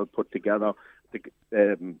really well put together.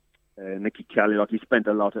 Nicky Kelly, he spent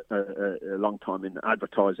a long time in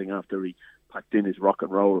advertising after he packed in his rock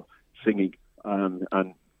and roll singing, and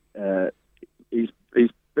he's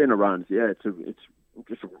been around. Yeah, it's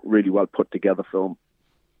just a really well put together film.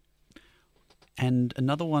 And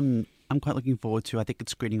another one I'm quite looking forward to, I think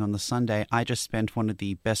it's screening on the Sunday. I just spent one of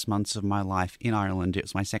the best months of my life in Ireland. It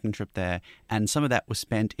was my second trip there, and some of that was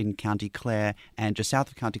spent in County Clare and just south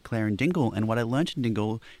of County Clare in Dingle. And what I learned in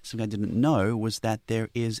Dingle, something I didn't know, was that there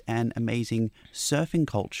is an amazing surfing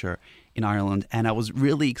culture in Ireland. And I was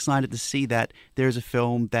really excited to see that there is a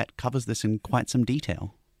film that covers this in quite some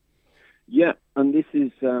detail. Yeah, and this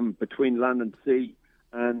is Between Land and Sea,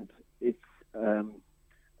 and it's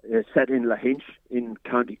set in Lahinch in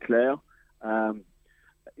County Clare.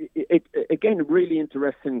 It again, really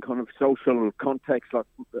interesting kind of social context. Like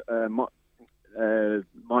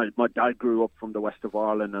my dad grew up from the west of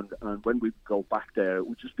Ireland, and when we go back there, it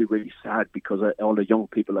would just be really sad because all the young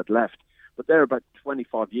people had left. But there, about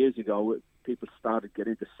 25 years ago, people started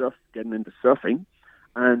getting into surfing,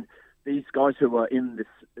 and these guys who are in this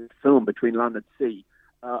film Between Land and Sea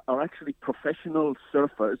are actually professional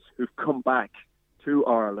surfers who've come back to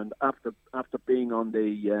Ireland after being on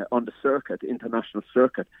the circuit, international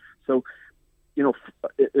circuit. So,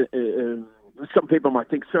 some people might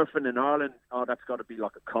think surfing in Ireland, that's got to be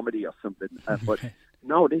like a comedy or something. But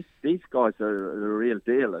no, these guys are the real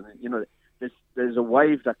deal. And there's a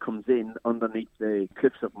wave that comes in underneath the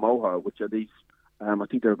cliffs of Moher, which are these, I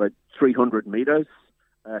think they're about 300 meters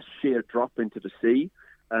sheer drop into the sea.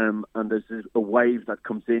 And there's a wave that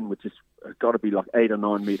comes in, which has got to be like 8 or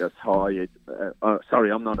 9 meters high.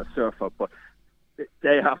 Sorry, I'm not a surfer, but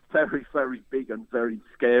they are very, very big and very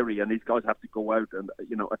scary. And these guys have to go out and,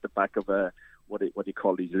 at the back of what do you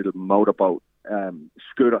call these little motorboat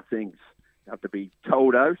scooter things, they have to be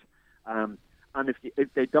towed out. And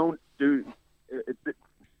if they don't do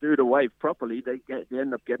the wave properly, they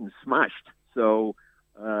end up getting smashed. So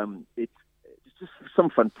it's just some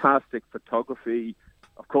fantastic photography.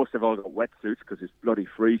 Of course, they've all got wetsuits because it's bloody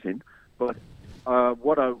freezing. But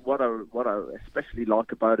what I especially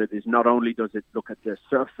like about it is not only does it look at their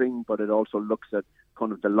surfing, but it also looks at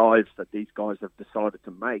kind of the lives that these guys have decided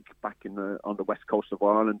to make back on the west coast of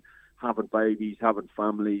Ireland, having babies, having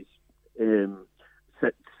families,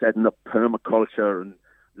 setting up permaculture and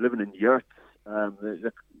living in yurts.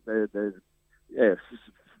 They're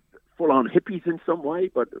full-on hippies in some way,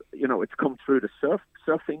 but it's come through the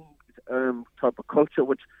surfing type of culture,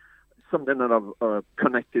 which is something that I've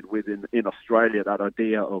connected with in Australia. That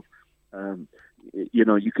idea of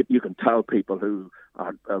you can tell people who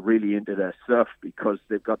are really into their surf because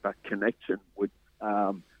they've got that connection with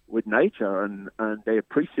nature, and they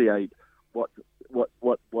appreciate what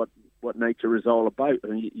nature is all about.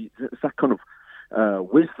 And it's that kind of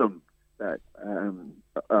wisdom that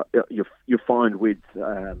you find with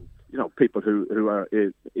people who are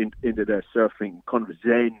into their surfing, kind of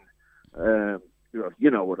zen.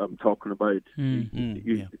 You know what I'm talking about.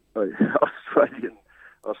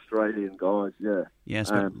 Australian guys, yeah. Yes.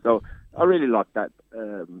 So I really like that.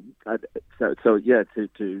 To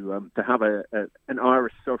have an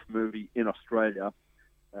Irish surf movie in Australia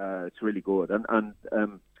It's really good. And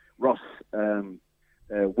Ross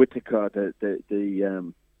Whitaker,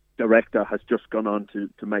 the director, has just gone on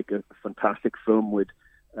to make a fantastic film with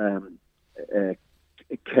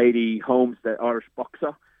Katie Holmes, the Irish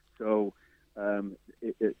boxer. So the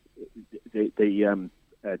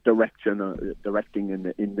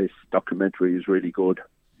directing in this documentary is really good.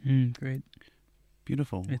 Great.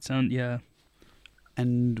 Beautiful. It sounds, yeah.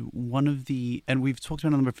 And we've talked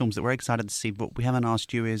about a number of films that we're excited to see, but what we haven't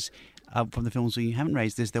asked you is, from the films we haven't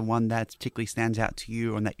raised, is there one that particularly stands out to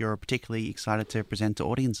you and that you're particularly excited to present to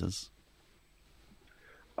audiences?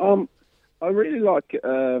 I really like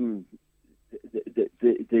the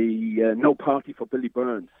No Party for Billy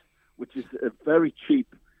Burns, which is a very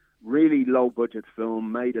cheap, really low-budget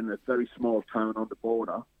film made in a very small town on the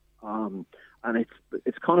border. And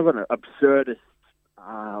it's kind of an absurdist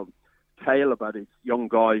tale about this young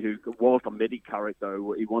guy Walter Mitty character.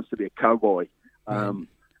 He wants to be a cowboy, he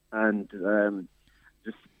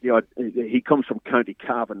comes from County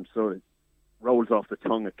Cavan, so it rolls off the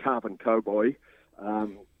tongue, a Cavan cowboy.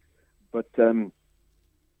 But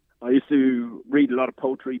I used to read a lot of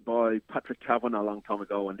poetry by Patrick Kavanagh a long time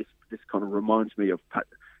ago, and this kind of reminds me of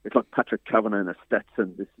it's like Patrick Kavanagh in a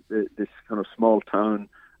Stetson, this kind of small town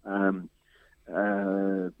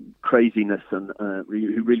craziness, and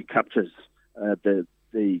who really captures the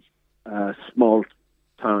small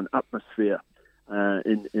town atmosphere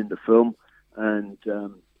in the film, and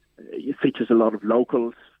it features a lot of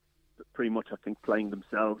locals, pretty much I think playing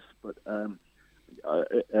themselves. But I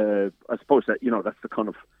suppose that that's the kind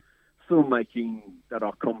of filmmaking that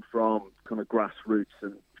I come from, kind of grassroots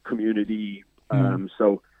and community.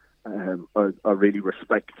 So I really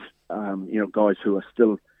respect guys who are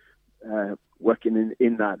still working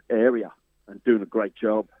in that area and doing a great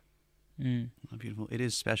job. Oh, beautiful. It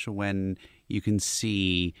is special when you can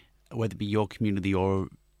see, whether it be your community or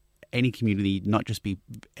any community, not just be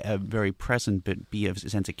very present, but be a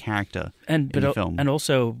sense of character in the film. And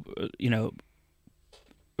also,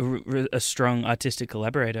 a strong artistic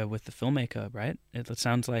collaborator with the filmmaker, right? It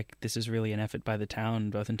sounds like this is really an effort by the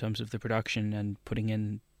town, both in terms of the production and putting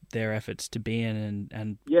in their efforts to be in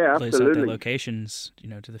and place out their locations,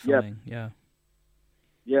 to the filming. Yeah.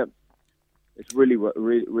 It's really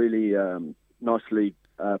nicely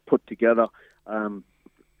put together,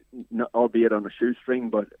 albeit on a shoestring,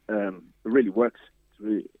 but it really works.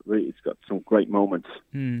 It's got some great moments.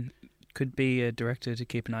 Could be a director to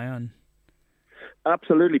keep an eye on.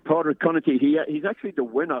 Absolutely, Padraig Connolly. He's actually the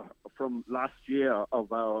winner from last year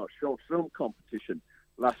of our short film competition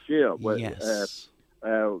last year. Where, yes.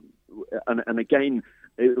 And again,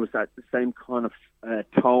 it was that same kind of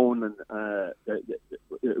tone, and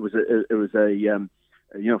it was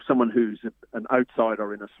someone who's an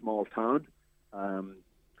outsider in a small town.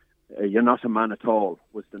 You're Not a Man at All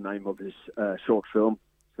was the name of his short film.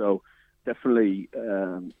 So definitely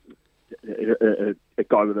a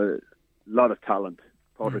guy with a lot of talent,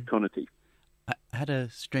 Padraig Connolly. I had a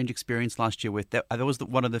strange experience last year with that. That was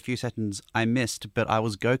one of the few sessions I missed, but I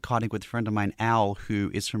was go-karting with a friend of mine, Al,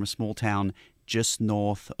 who is from a small town just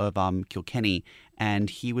north of Kilkenny, and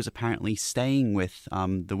he was apparently staying with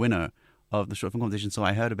the winner of the short film competition. So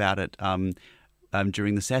I heard about it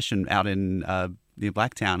during the session out in near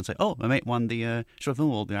Blacktown. It's like, oh, my mate won the short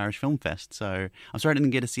film award, the Irish Film Fest. So I'm sorry I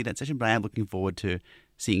didn't get to see that session, but I am looking forward to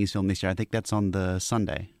seeing his film this year. I think that's on the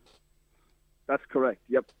Sunday. That's correct,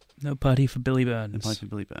 yep. No Party for Billy Burns. No Party for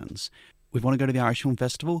Billy Burns. We want to go to the Irish Film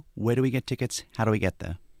Festival. Where do we get tickets? How do we get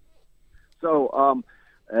there? So,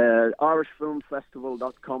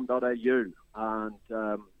 irishfilmfestival.com.au. And,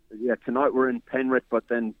 tonight we're in Penrith, but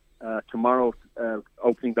then tomorrow,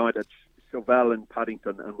 opening night at Chauvel in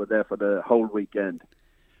Paddington, and we're there for the whole weekend.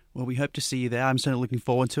 Well, we hope to see you there. I'm certainly looking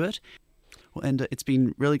forward to it. Well, and it's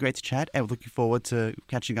been really great to chat, and we're looking forward to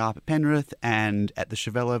catching up at Penrith and at the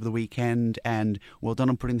Chauvel over the weekend, and well done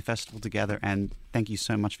on putting the festival together, and thank you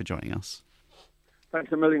so much for joining us.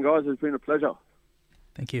 Thanks a million, guys. It's been a pleasure.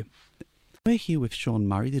 Thank you. We're here with Sean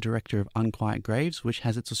Murray, the director of Unquiet Graves, which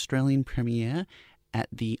has its Australian premiere at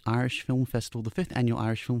the Irish Film Festival, the 5th Annual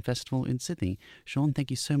Irish Film Festival in Sydney. Sean, thank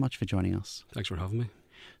you so much for joining us. Thanks for having me.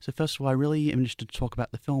 So first of all, I really am interested to talk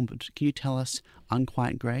about the film, but can you tell us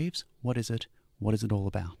Unquiet Graves? What is it? What is it all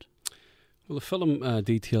about? Well, the film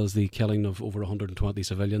details the killing of over 120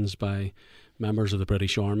 civilians by members of the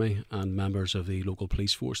British Army and members of the local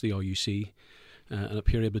police force, the RUC, in a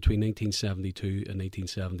period between 1972 and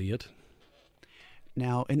 1978.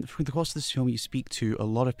 Now, through the course of this film, you speak to a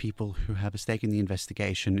lot of people who have a stake in the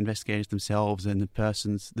investigation, investigators themselves and the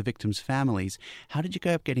victims' families. How did you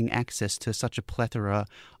go up getting access to such a plethora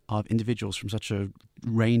of individuals from such a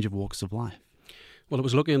range of walks of life? Well, it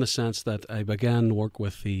was lucky in the sense that I began to work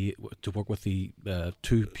with the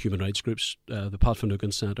two human rights groups, the Pat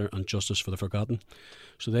Finucane Centre and Justice for the Forgotten.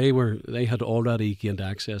 So they had already gained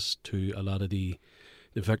access to a lot of the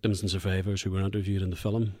victims and survivors who were interviewed in the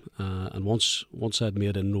film. And once I'd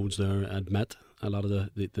made inroads there, I'd met a lot of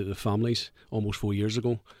the families almost 4 years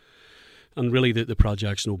ago. And really the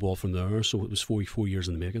project snowballed from there. So it was 4 years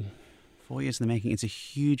in the making. 4 years in the making. It's a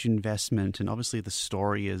huge investment, and obviously the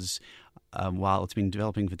story is, while it's been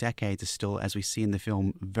developing for decades, is still, as we see in the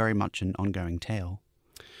film, very much an ongoing tale.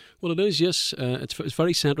 Well, it is, yes. It's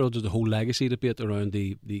very central to the whole legacy debate around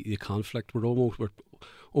the conflict. We're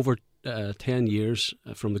over 10 years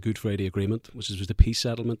from the Good Friday Agreement, which was the peace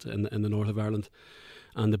settlement in the north of Ireland.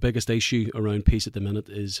 And the biggest issue around peace at the minute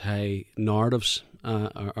is how narratives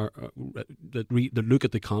that look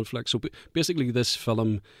at the conflict. So basically this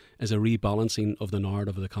film is a rebalancing of the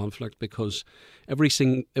narrative of the conflict, because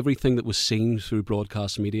everything that was seen through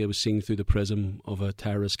broadcast media was seen through the prism of a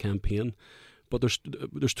terrorist campaign. But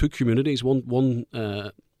there's two communities. One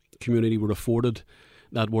community were afforded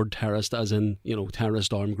that word terrorist, as in,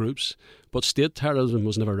 terrorist armed groups, but state terrorism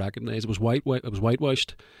was never recognised. It was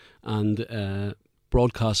whitewashed, and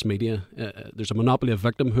broadcast media. There's a monopoly of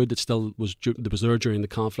victimhood that was there during the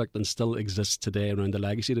conflict and still exists today around the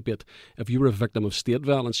legacy debate. If you were a victim of state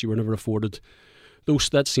violence, you were never afforded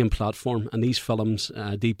that same platform, and these films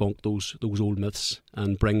debunk those old myths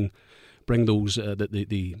and bring those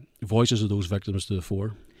the voices of those victims to the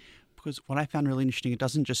fore. Because what I found really interesting, it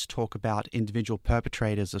doesn't just talk about individual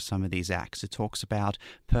perpetrators of some of these acts. It talks about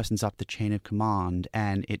persons up the chain of command,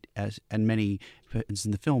 and many persons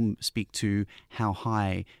in the film speak to how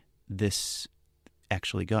high this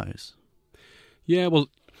actually goes. Yeah, well,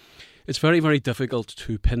 it's very, very difficult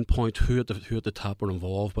to pinpoint who at the top were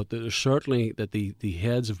involved, but there's certainly that the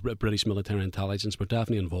heads of British military intelligence were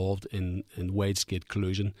definitely involved in wide-scale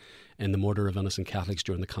collusion in the murder of innocent Catholics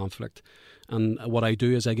during the conflict. And what I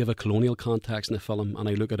do is I give a colonial context in the film, and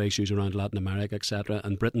I look at issues around Latin America, etc.,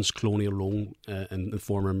 and Britain's colonial role in the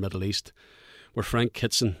former Middle East, where Frank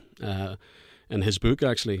Kitson, in his book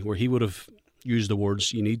actually, where he would have used the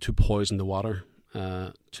words, "You need to poison the water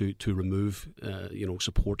to remove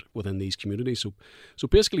support within these communities." So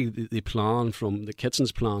basically the plan from the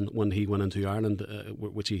Kitson's plan when he went into Ireland,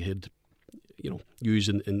 which he had used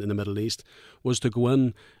in the Middle East, was to go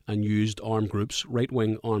in and used armed groups,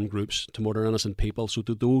 right-wing armed groups, to murder innocent people, so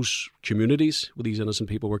that those communities where these innocent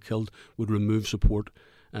people were killed would remove support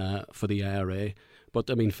for the IRA.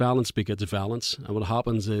 But I mean, violence begets violence, and what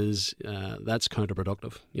happens is that's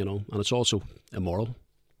counterproductive, and it's also immoral.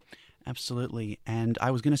 Absolutely. And I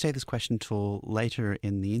was going to say this question till later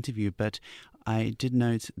in the interview, but I did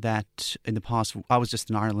note that in the past, I was just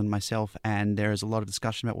in Ireland myself, and there is a lot of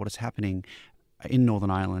discussion about what is happening in Northern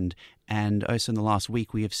Ireland. And also in the last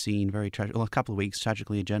week, we have seen a couple of weeks,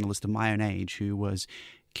 tragically, a journalist of my own age who was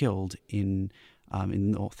killed in the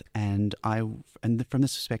north. And from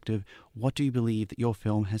this perspective, what do you believe that your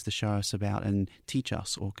film has to show us about and teach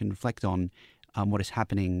us, or can reflect on what is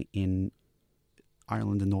happening in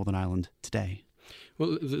Ireland and Northern Ireland today?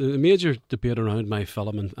 Well, the major debate around my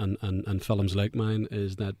film and films like mine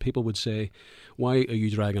is that people would say, why are you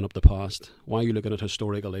dragging up the past? Why are you looking at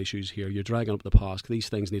historical issues here? You're dragging up the past. These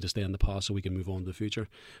things need to stay in the past so we can move on to the future.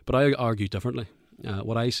 But I argue differently.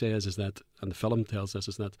 What I say is that, and the film tells us,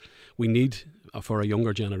 is that we need, for a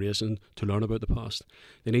younger generation, to learn about the past.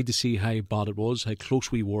 They need to see how bad it was, how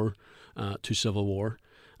close we were to civil war.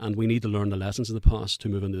 And we need to learn the lessons of the past to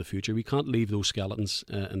move into the future. We can't leave those skeletons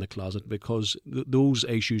in the closet, because those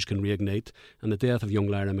issues can reignite. And the death of young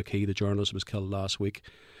Lyra McKee, the journalist who was killed last week,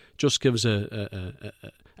 just gives an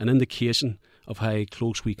indication of how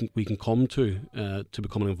close we can come to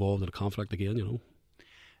becoming involved in a conflict again.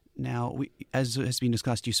 Now, as has been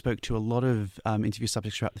discussed, you spoke to a lot of interview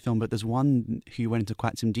subjects throughout the film, but there's one who you went into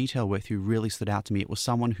quite some detail with who really stood out to me. It was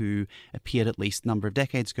someone who appeared at least a number of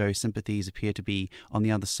decades ago. Sympathies appear to be on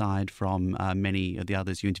the other side from many of the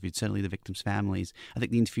others you interviewed, certainly the victims' families. I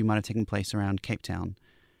think the interview might have taken place around Cape Town.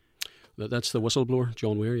 That's the whistleblower,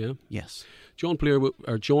 John Weir, yeah? Yes. John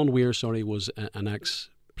Weir was an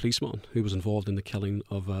ex-policeman who was involved in the killing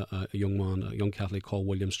of a young Catholic called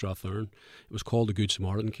William Strathern. It was called the Good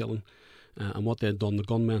Samaritan killing. And what they had done, the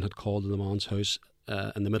gunmen had called in the man's house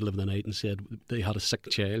in the middle of the night and said they had a sick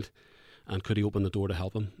child and could he open the door to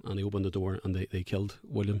help him. And he opened the door and they killed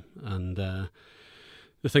William. And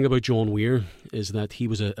the thing about John Weir is that he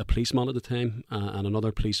was a policeman at the time, and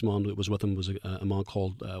another policeman that was with him was a man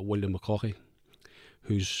called William McCaughey,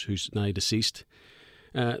 who's now deceased.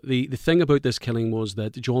 The thing about this killing was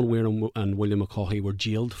that John Weir and William McCaughey were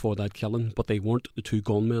jailed for that killing, but they weren't the two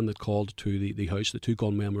gunmen that called to the house. The two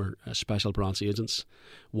gunmen were special branch agents.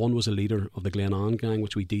 One was a leader of the Glenanne gang,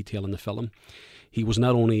 which we detail in the film. He was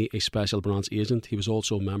not only a special branch agent, he was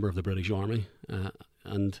also a member of the British Army.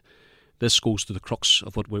 And this goes to the crux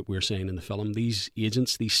of what we're saying in the film. These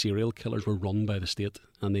agents, these serial killers, were run by the state,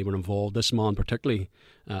 and they were involved. This man, particularly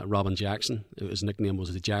Robin Jackson, his nickname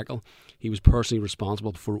was the Jackal. He was personally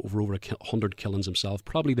responsible for over 100 killings himself,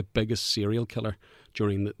 probably the biggest serial killer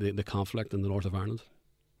during the conflict in the north of Ireland.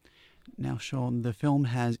 Now, Sean, the film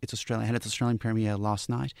had its Australian premiere last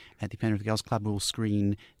night at the Penrith Girls Club. Will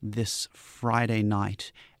screen this Friday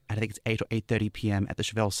night. I think it's 8 or 8:30 p.m. at the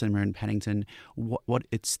Chevelle Cinema in Paddington.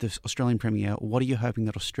 It's the Australian premiere. What are you hoping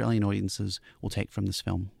that Australian audiences will take from this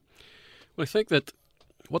film? Well, I think that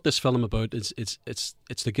what this film about is it's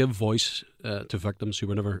to give voice to victims who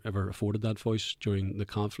were never ever afforded that voice during the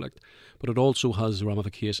conflict, but it also has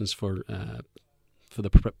ramifications for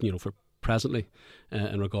presently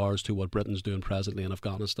in regards to what Britain's doing presently in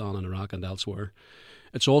Afghanistan and Iraq and elsewhere.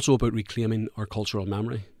 It's also about reclaiming our cultural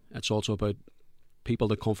memory. It's also about people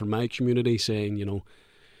that come from my community saying,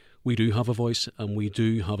 we do have a voice and we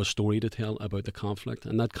do have a story to tell about the conflict.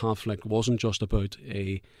 And that conflict wasn't just about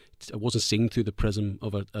it wasn't seen through the prism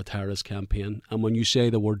of a terrorist campaign. And when you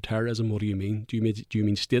say the word terrorism, what do you mean? Do you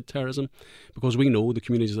mean state terrorism? Because we know the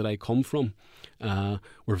communities that I come from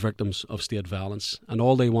were victims of state violence, and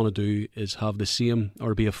all they want to do is have the same,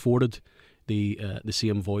 or be afforded the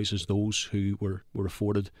same voice as those who were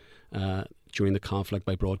afforded during the conflict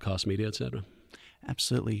by broadcast media, etc.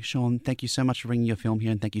 Absolutely. Sean, thank you so much for bringing your film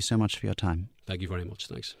here, and thank you so much for your time. Thank you very much.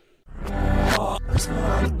 Thanks.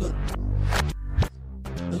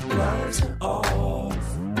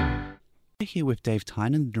 We're here with Dave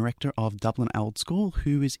Tynan, the director of Dublin Old School,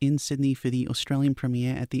 who is in Sydney for the Australian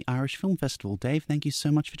premiere at the Irish Film Festival. Dave, thank you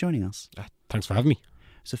so much for joining us. Thanks for having me.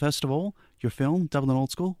 So first of all, your film, Dublin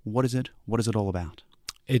Old School, what is it? What is it all about?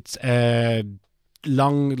 It's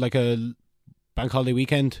long, like a bank holiday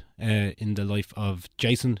weekend in the life of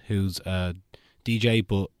Jason, who's a DJ,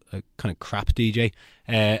 but a kind of crap DJ,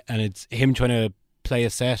 and it's him trying to play a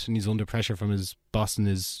set, and he's under pressure from his boss and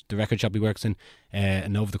the record shop he works in,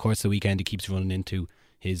 and over the course of the weekend he keeps running into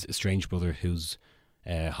his estranged brother, who's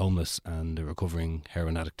homeless and a recovering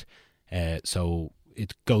heroin addict. So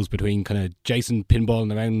it goes between kind of Jason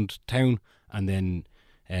pinballing around town, and then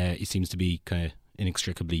he seems to be kind of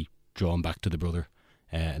inextricably drawn back to the brother,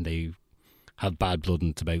 and they have bad blood,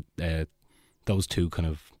 and it's about those two kind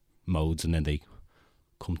of modes, and then they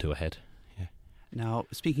come to a head. Yeah. Now,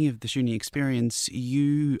 speaking of the shooting experience,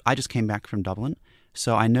 I just came back from Dublin,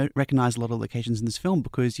 so I recognise a lot of locations in this film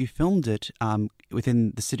because you filmed it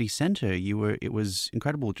within the city centre. It was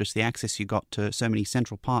incredible, just the access you got to so many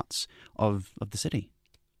central parts of the city.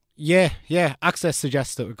 Yeah. Access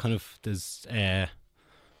suggests that we're kind of there's I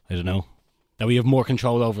don't know, that we have more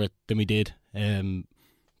control over it than we did.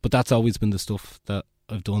 But that's always been the stuff that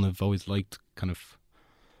I've done. I've always liked kind of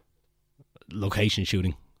location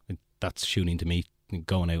shooting. That's shooting to me,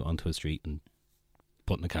 going out onto a street and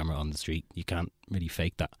putting the camera on the street. You can't really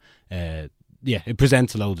fake that. It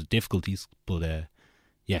presents a load of difficulties, but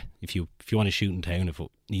if you want to shoot in town, if it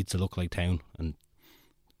needs to look like town, and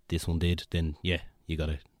this one did, then you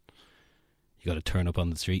gotta turn up on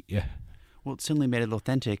the street. Yeah. Well, it certainly made it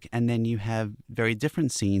authentic, and then you have very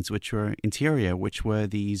different scenes which were interior, which were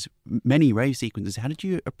these many rave sequences. How did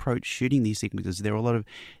you approach shooting these sequences? They were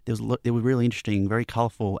they were really interesting, very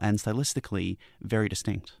colourful, and stylistically very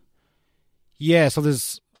distinct. Yeah, so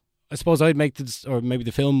I suppose I'd make or maybe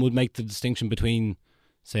the film would make the distinction between,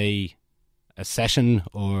 say, a session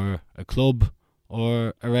or a club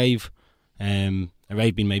or a rave. A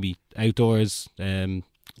rave being maybe outdoors,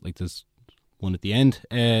 like there's one at the end.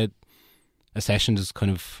 A session is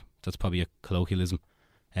that's probably a colloquialism,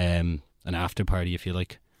 an after party, if you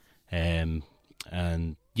like, but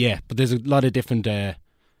there's a lot of different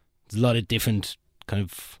kind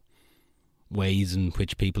of ways in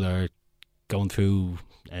which people are going through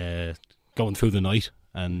the night,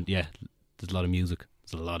 and there's a lot of music.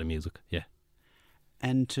 Yeah.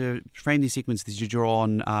 And to frame these sequences, did you draw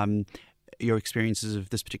on your experiences of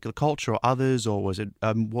this particular culture or others, or was it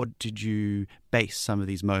what did you base some of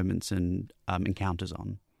these moments and encounters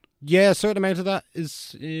on? Yeah, a certain amount of that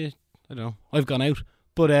is I don't know, I've gone out,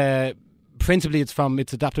 but principally it's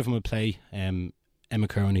adapted from a play. Emma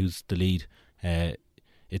Curran, who's the lead,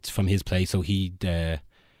 it's from his play, so he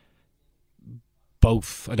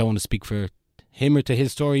both, I don't want to speak for him or to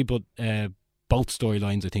his story, but both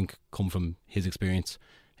storylines I think come from his experience,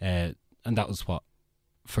 and that was what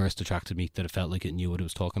first attracted me, that it felt like it knew what it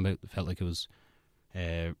was talking about. It felt like it was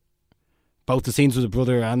both the scenes with the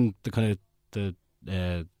brother and the kind of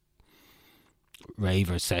the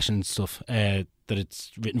rave or session stuff, that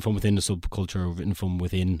it's written from within the subculture or written from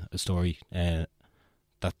within a story.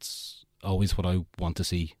 That's always what I want to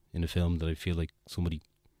see in a film, that I feel like somebody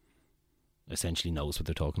essentially knows what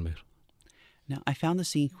they're talking about. Now, I found the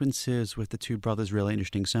sequences with the two brothers really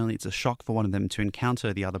interesting. Certainly, it's a shock for one of them to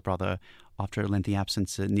encounter the other brother after a lengthy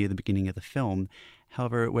absence near the beginning of the film.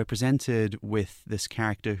 However, we're presented with this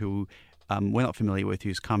character who we're not familiar with,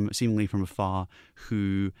 who's come seemingly from afar,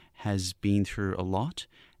 who has been through a lot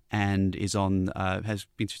and has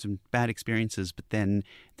been through some bad experiences. But then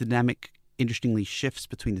the dynamic, interestingly, shifts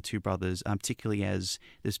between the two brothers, particularly as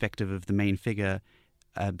the perspective of the main figure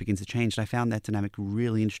begins to change. And I found that dynamic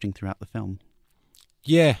really interesting throughout the film.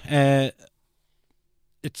 Yeah,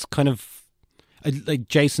 it's kind of like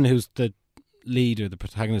Jason, who's the lead or the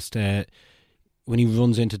protagonist. When he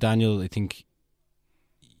runs into Daniel, I think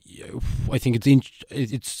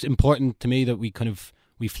it's important to me that we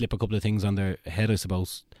flip a couple of things on their head. I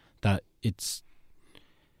suppose that it's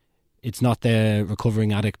not the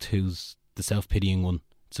recovering addict who's the self-pitying one.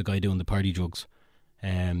 It's a guy doing the party drugs,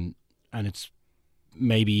 and it's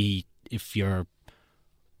maybe if your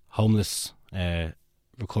homeless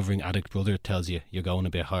recovering addict brother tells you you're going a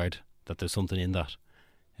bit hard, that there's something in that.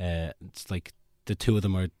 It's like the two of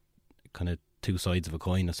them are kind of two sides of a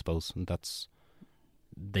coin, I suppose, and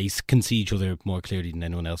they can see each other more clearly than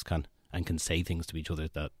anyone else can, and can say things to each other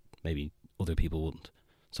that maybe other people wouldn't.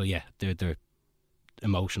 So yeah, they're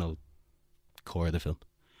emotional core of the film.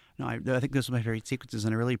 No, I think those were my favorite sequences,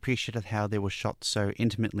 and I really appreciated how they were shot so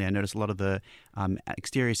intimately. I noticed a lot of the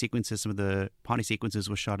exterior sequences, some of the party sequences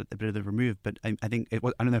were shot at a bit of the remove, but I think I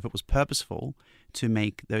don't know if it was purposeful to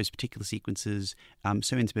make those particular sequences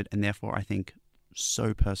so intimate, and therefore I think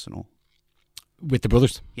so personal. With the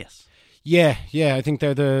brothers? Yes. Yeah, I think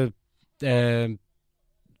they're the...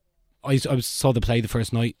 I saw the play the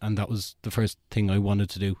first night, and that was the first thing I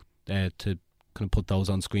wanted to do, to kind of put those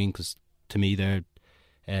on screen, because to me they're...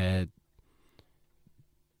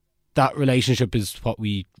 that relationship is what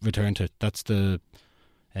we return to. That's the...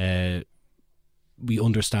 we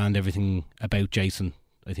understand everything about Jason,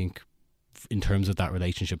 I think, in terms of that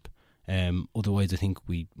relationship. Otherwise, I think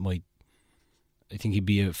he'd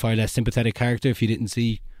be a far less sympathetic character if you didn't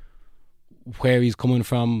see where he's coming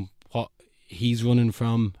from, what he's running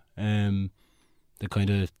from, the kind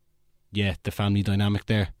of the family dynamic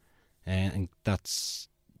there, and that's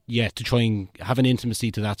to try and have an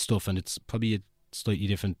intimacy to that stuff. And it's probably a slightly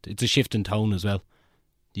different, it's a shift in tone as well.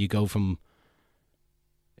 You go from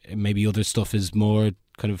maybe other stuff is more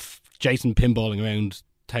kind of Jason pinballing around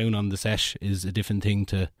town on the set is a different thing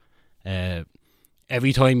to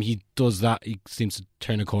every time he does that, he seems to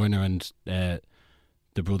turn a corner, and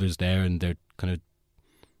the brothers there, and they're kind of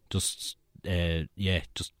just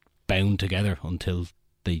bound together until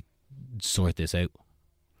they sort this out.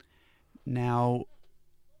 Now,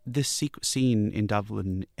 this scene in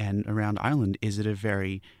Dublin and around Ireland, is it a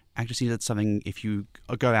very active scene? That's something, if you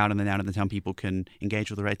go out and then out of the town, people can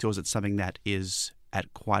engage with the race, or is it something that is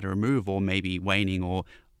at quite a remove, or maybe waning, or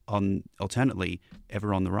alternately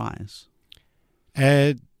ever on the rise?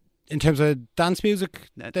 In terms of dance music,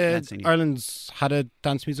 Ireland's had a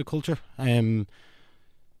dance music culture. I think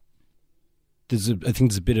there's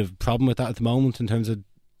a bit of a problem with that at the moment in terms of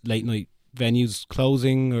late night venues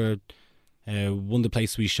closing, or one of the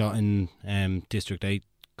places we shot in District 8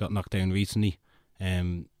 got knocked down recently.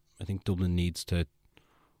 I think Dublin needs to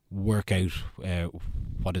work out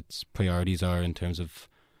what its priorities are in terms of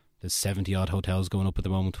the 70 odd hotels going up at the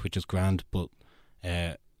moment, which is grand, but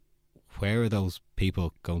where are those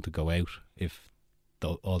people going to go out if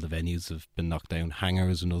all the venues have been knocked down? Hangar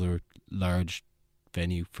is another large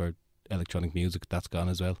venue for electronic music that's gone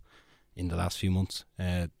as well in the last few months.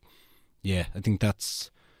 I think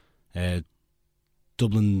that's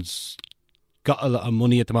Dublin's got a lot of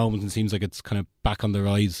money at the moment and seems like it's kind of back on the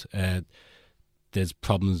rise. There's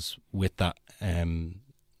problems with that. I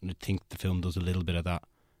think the film does a little bit of that.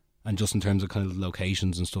 And just in terms of kind of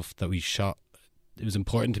locations and stuff that we shot, it was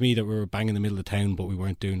important to me that we were bang in the middle of town, but we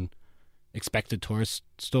weren't doing expected tourist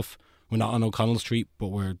stuff. We're not on O'Connell Street, but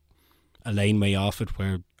we're a laneway off it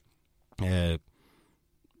where you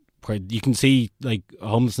can see like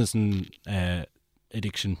homelessness and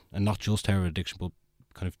addiction, and not just heroin addiction, but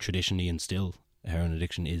kind of traditionally and still heroin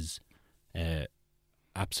addiction is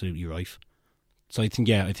absolutely rife. So I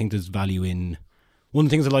think there's value in... One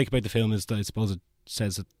of the things I like about the film is that I suppose it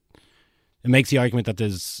says it makes the argument that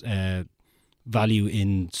there's value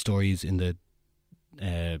in stories in the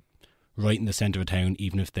right in the centre of town,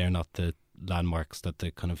 even if they're not the landmarks, that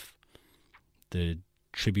the kind of the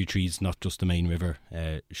tributaries, not just the main river,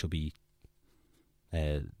 should be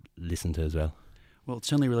listened to as well. Well, it's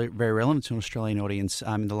certainly really very relevant to an Australian audience.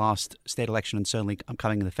 In the last state election and certainly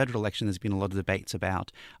coming in the federal election, there's been a lot of debates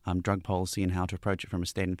about drug policy and how to approach it from a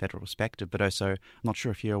state and federal perspective. But also, I'm not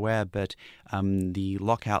sure if you're aware, but the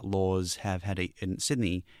lockout laws in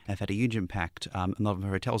Sydney have had a huge impact. A lot of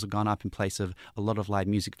hotels have gone up in place of a lot of live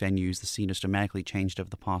music venues. The scene has dramatically changed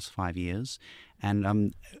over the past 5 years.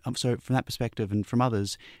 And so from that perspective and from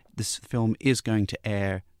others, this film is going to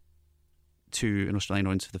air to an Australian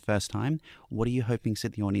audience for the first time. What are you hoping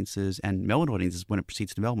Sydney audiences and Melbourne audiences, when it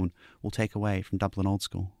proceeds to Melbourne, will take away from Dublin Old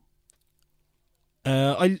School?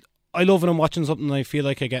 I love when I'm watching something and I feel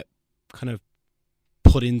like I get kind of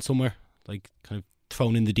put in somewhere, like kind of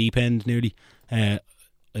thrown in the deep end nearly. I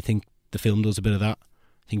think the film does a bit of that.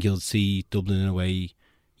 I think you'll see Dublin in a way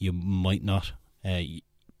you might not,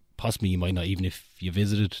 possibly you might not, even if you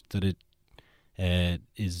visited, that it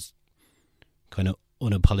is kind of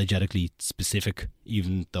unapologetically specific,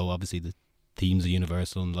 even though obviously the themes are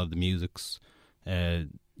universal and a lot of the music's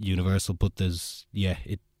universal, but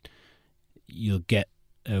you'll get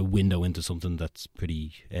a window into something that's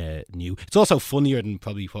pretty new. It's also funnier than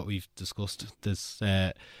probably what we've discussed.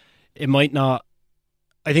 It might not,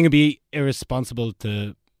 I think it'd be irresponsible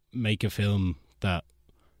to make a film that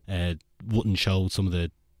wouldn't show some of the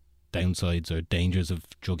downsides or dangers of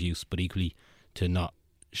drug use, but equally to not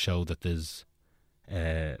show that there's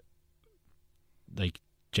like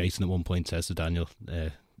Jason at one point says to Daniel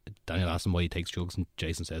asks him why he takes drugs, and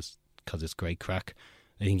Jason says because it's great crack.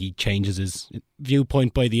 I think he changes his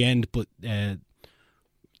viewpoint by the end, but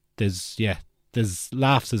there's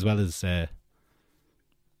laughs as well as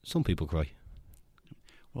some people cry.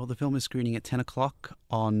 Well, the film is screening at 10 o'clock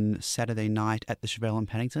on Saturday night at the Chevelle in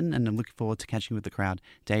Paddington, and I'm looking forward to catching with the crowd.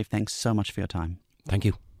 Dave, thanks so much for your time. Thank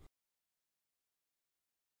you.